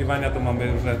poszukiwania, to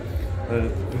mamy różne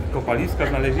kopaliska,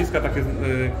 znaleziska, takie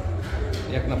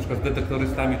jak na przykład z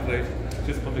detektorystami tutaj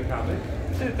się spotykamy.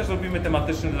 Wtedy też robimy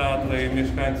tematyczne dla tutaj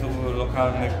mieszkańców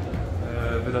lokalnych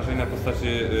wydarzenia w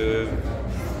postaci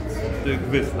tych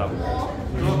wystaw.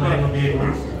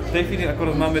 W tej chwili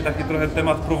akurat mamy taki trochę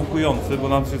temat prowokujący, bo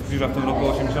nam się zbliża w tym roku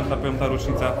 85.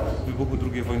 rocznica wybuchu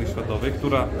II wojny światowej,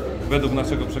 która według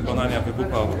naszego przekonania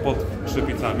wybuchła pod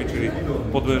Krzepicami, czyli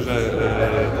Podleże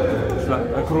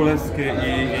Królewskie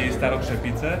i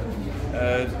Starokrzepice.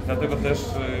 Dlatego też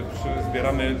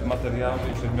zbieramy materiały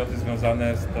i przedmioty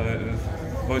związane z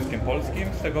Wojskiem Polskim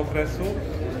z tego okresu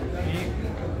i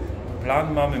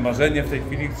plan mamy, marzenie w tej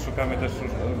chwili, szukamy też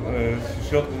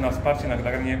środków na wsparcie,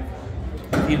 nagranie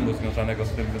filmu związanego z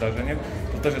tym wydarzeniem.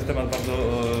 To też jest temat bardzo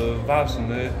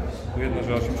ważny, jedno,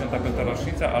 że 85.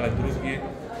 rocznica, ale drugie,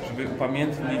 żeby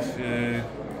upamiętnić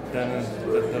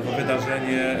to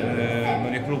wydarzenie no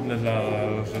niechlubne,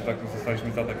 że tak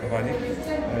zostaliśmy zaatakowani.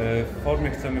 W formie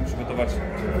chcemy przygotować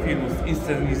film z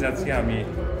inscenizacjami,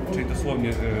 czyli dosłownie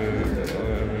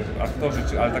aktorzy,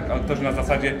 ale tak aktorzy na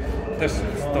zasadzie też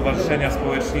stowarzyszenia,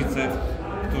 społecznicy,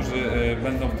 którzy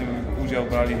będą w tym udział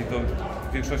brali i to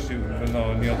w większości będą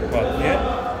nieodpłatnie.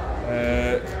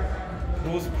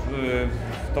 Plus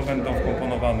w to będą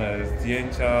wkomponowane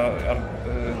zdjęcia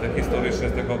historyczne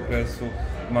z tego okresu.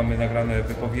 Mamy nagrane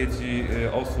wypowiedzi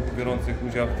osób biorących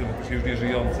udział w tym okresie, już nie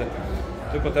żyjące.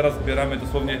 Tylko teraz zbieramy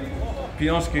dosłownie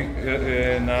pieniążki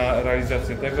na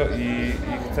realizację tego i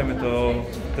chcemy to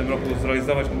w tym roku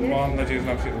zrealizować. Mam nadzieję, że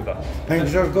nam się uda. Panie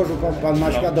Grzegorzu, pan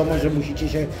ma świadomość, że musicie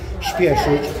się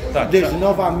śpieszyć, gdyż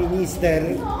nowa minister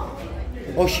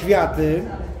oświaty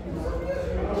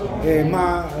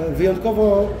ma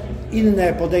wyjątkowo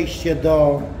inne podejście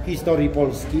do historii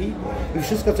Polski i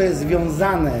wszystko, co jest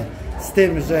związane z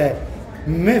tym, że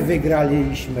my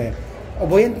wygraliśmy,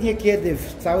 obojętnie kiedy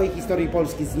w całej historii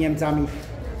Polski z Niemcami,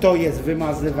 to jest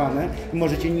wymazywane i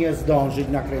możecie nie zdążyć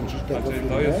nakręcić tego filmu.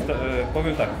 To jest,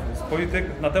 powiem tak,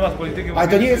 na temat polityki... Ale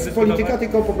to nie jest polityka,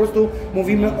 tylko po prostu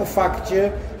mówimy o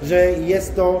fakcie, że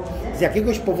jest to z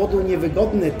jakiegoś powodu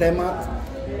niewygodny temat.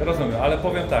 Rozumiem, ale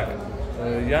powiem tak,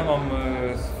 ja mam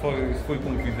swój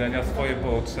punkt widzenia, swoje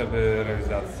potrzeby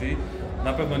realizacji.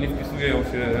 Na pewno nie wpisują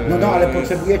się... No, ale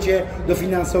potrzebujecie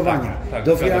dofinansowania. Tak,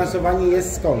 dofinansowanie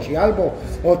jest skądś. Albo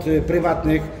od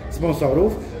prywatnych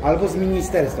sponsorów, albo z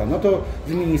ministerstwa. No to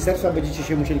z ministerstwa będziecie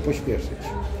się musieli pośpieszyć.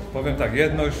 Powiem tak,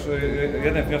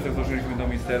 jeden wniosek złożyliśmy do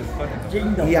ministerstwa.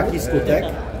 I jaki skutek?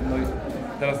 No i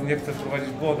teraz nie chcę wprowadzić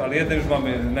w błąd, ale jeden już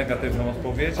mamy negatywną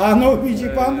odpowiedź. A no, widzi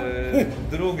pan?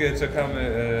 Drugie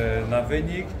czekamy na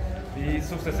wynik i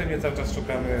sukcesywnie cały czas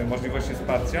szukamy możliwości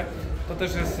wsparcia. To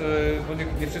też jest, bo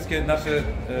nie wszystkie nasze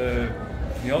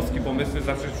wnioski, pomysły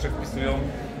zawsze się wpisują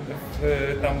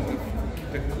tam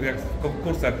jak w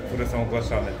konkursach, które są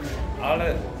ogłaszane. Ale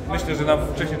myślę, że nam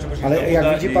wcześniej czegoś nie uda. Ale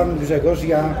jak widzi pan Grzegorz,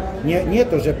 ja nie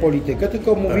to, że politykę,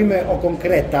 tylko mówimy o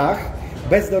konkretach,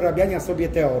 bez dorabiania sobie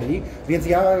teorii, więc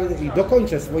ja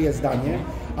dokończę swoje zdanie,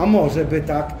 a może by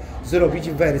tak zrobić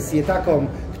wersję taką,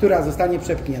 która zostanie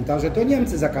przepchnięta, że to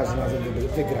Niemcy za każdym razem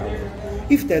wygrały.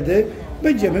 I wtedy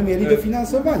będziemy mieli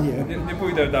dofinansowanie. Nie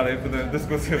pójdę dalej w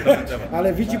dyskusję na ten temat.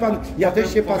 Ale widzi pan, ja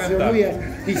też się pasjonuję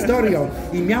historią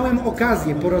i miałem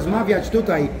okazję porozmawiać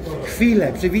tutaj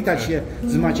chwilę, przywitać się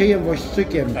z Maciejem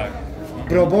Woźczykiem,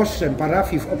 proboszczem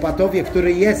parafii w Opatowie,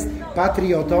 który jest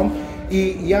patriotą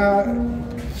i ja,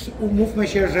 umówmy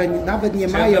się, że nawet nie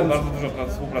mając... Bardzo dużo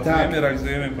współpracujemy,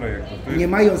 realizujemy projekty. Nie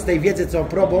mając tej wiedzy co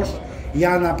proboszcz,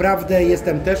 ja naprawdę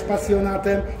jestem też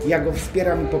pasjonatem, ja go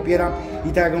wspieram i popieram i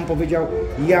tak jak on powiedział,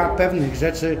 ja pewnych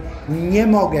rzeczy nie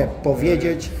mogę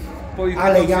powiedzieć,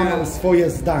 ale ja mam swoje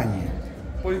zdanie.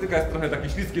 Polityka jest trochę taki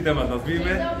śliski temat,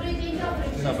 nazwijmy.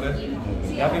 Dzień dobry.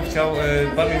 Ja bym chciał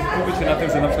bardziej skupić się na tym,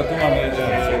 że na przykład tu mamy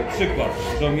przykład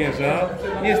żołnierza.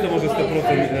 Nie jest to może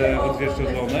 100%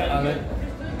 odzwierciedlone, ale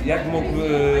jak mógł,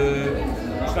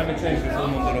 przynajmniej część jest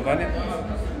umundurowanie.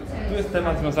 Tu jest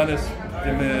temat związany z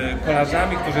tymi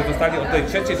kolarzami, którzy zostali od tej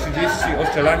 3:30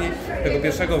 ostrzelani tego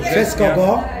 1 września. Przez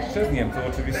kogo? Przez Niemców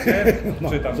oczywiście,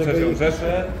 czy tam III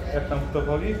Rzeszę, jak tam kto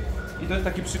woli. I to jest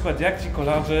taki przykład, jak ci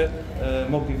kolarze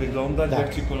mogli wyglądać,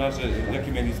 jak ci kolarze,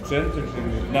 jaki mieli sprzęt,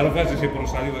 na rowerze się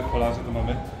poruszali, jak kolarze to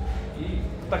mamy. I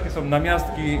takie są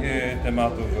namiastki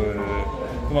tematów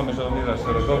Tu mamy żołnierza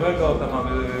szeregowego, tam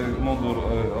mamy mundur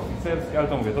oficerski, ale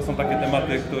to mówię, to są takie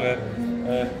tematy, które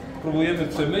próbujemy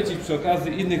przemycić przy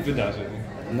okazji innych wydarzeń.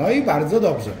 No i bardzo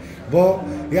dobrze, bo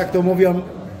jak to mówią,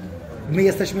 my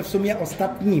jesteśmy w sumie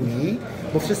ostatnimi,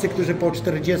 bo wszyscy, którzy po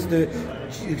 40,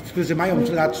 którzy mają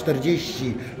lat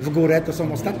 40 w górę, to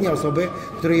są ostatnie osoby,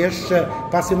 które jeszcze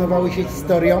pasjonowały się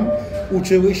historią,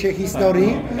 uczyły się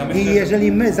historii i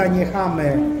jeżeli my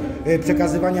zaniechamy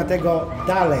przekazywania tego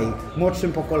dalej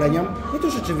młodszym pokoleniom, no to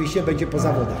rzeczywiście będzie po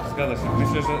zawodach. Zgadza się.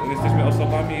 Myślę, że jesteśmy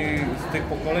osobami z tych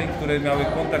pokoleń, które miały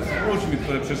kontakt z ludźmi,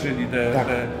 które przeżyli te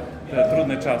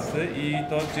trudne czasy i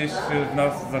to gdzieś w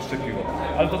nas zaszczepiło.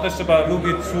 Ale to też trzeba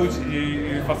lubić, czuć i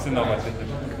fascynować się tym.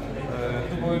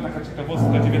 Tu była taka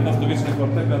ciekawostka, XIX-wieczny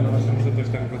fortepian, no właśnie muszę coś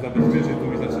takiego zabezpieczyć, tu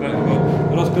mi zaczynają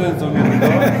go rozkręcą mnie tylko.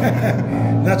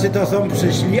 Znaczy to są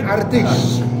przyszli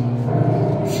artyści.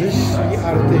 Przyszli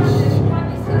artyści.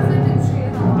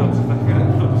 Dobrze, za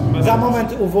chwilę. Za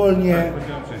moment uwolnię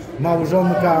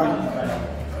małżonka,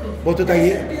 bo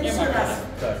tutaj...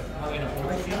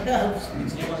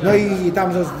 No i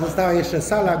tam została jeszcze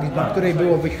sala, na której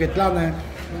było wyświetlane.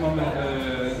 Mamy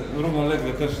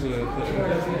równolegle też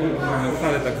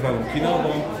salę tak zwaną kinową,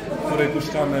 w której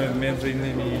puszczamy m.in.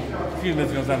 filmy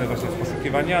związane właśnie z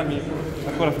poszukiwaniami.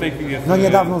 Akurat w tej chwili jest... No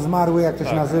niedawno zmarły, jak to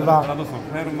się nazywa. Radosław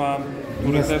Herman,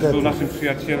 który też był naszym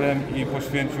przyjacielem i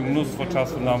poświęcił mnóstwo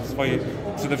czasu nam swojej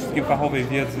przede wszystkim fachowej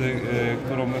wiedzy,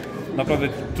 którą naprawdę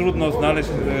trudno znaleźć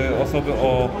osoby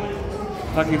o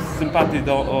takich sympatii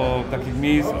do takich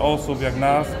miejsc, osób jak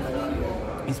nas,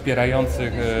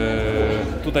 wspierających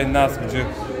tutaj nas, gdzie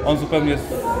on zupełnie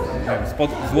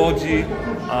z Łodzi,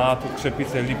 a tu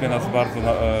Krzepice, Lipie nas bardzo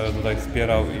tutaj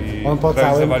wspierał i on po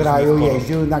całym kraju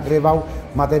jeździł, nagrywał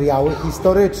materiały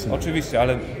historyczne. Oczywiście,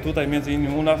 ale tutaj między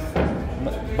innymi u nas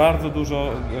bardzo dużo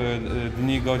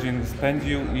dni, godzin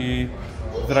spędził i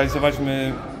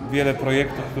zrealizowaliśmy wiele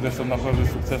projektów, które są naprawdę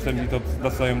sukcesem i to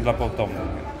zostają dla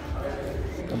potomnych.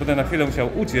 No będę na chwilę musiał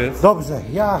uciec. Dobrze,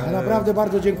 ja naprawdę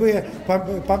bardzo dziękuję.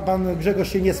 Pan Grzegorz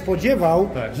się nie spodziewał,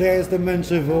 że ja jestem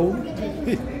męczywą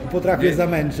i potrafię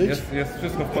zamęczyć. Jest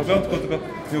wszystko w porządku, tylko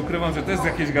nie ukrywam, że też z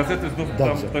jakiejś gazety znów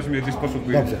tam ktoś mnie gdzieś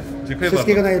poszukuje. Dobrze. Dziękuję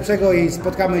Wszystkiego bardzo. najlepszego i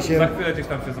spotkamy się. Za chwilę gdzieś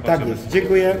tam się zobaczymy. Tak jest.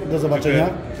 Dziękuję, do zobaczenia.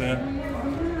 Dziękuję.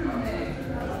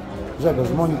 Grzegorz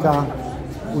Mońka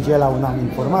udzielał nam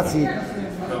informacji.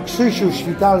 Krzysiu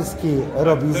Świtalski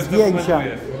robi zdjęcia.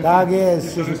 Tak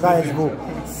jest, Krzysiu KSW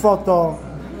FOTO,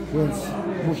 więc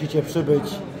musicie przybyć.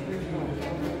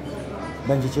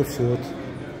 Będziecie wśród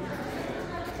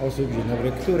osób, dzień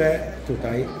dobry, które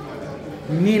tutaj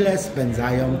mile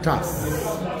spędzają czas.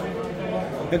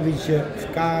 Jak widzicie,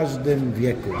 w każdym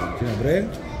wieku. Dzień dobry.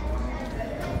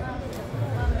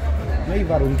 No i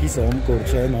warunki są,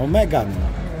 kurczę, no mega.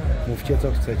 Mówcie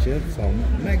co chcecie, są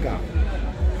mega.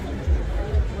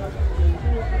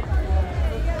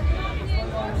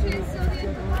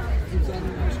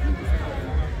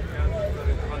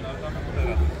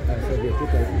 Ja sobie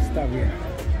tutaj ustawię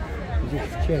gdzieś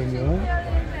w cieniu.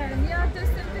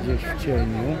 Gdzieś w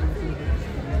cieniu.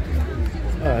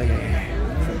 Ojej,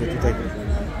 sobie tutaj.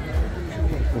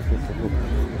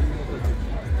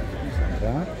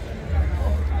 Dobra.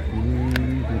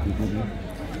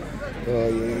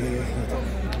 Ojej,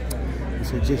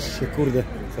 muszę gdzieś się, kurde,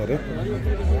 sorry.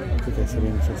 Tutaj sobie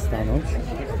muszę stanąć.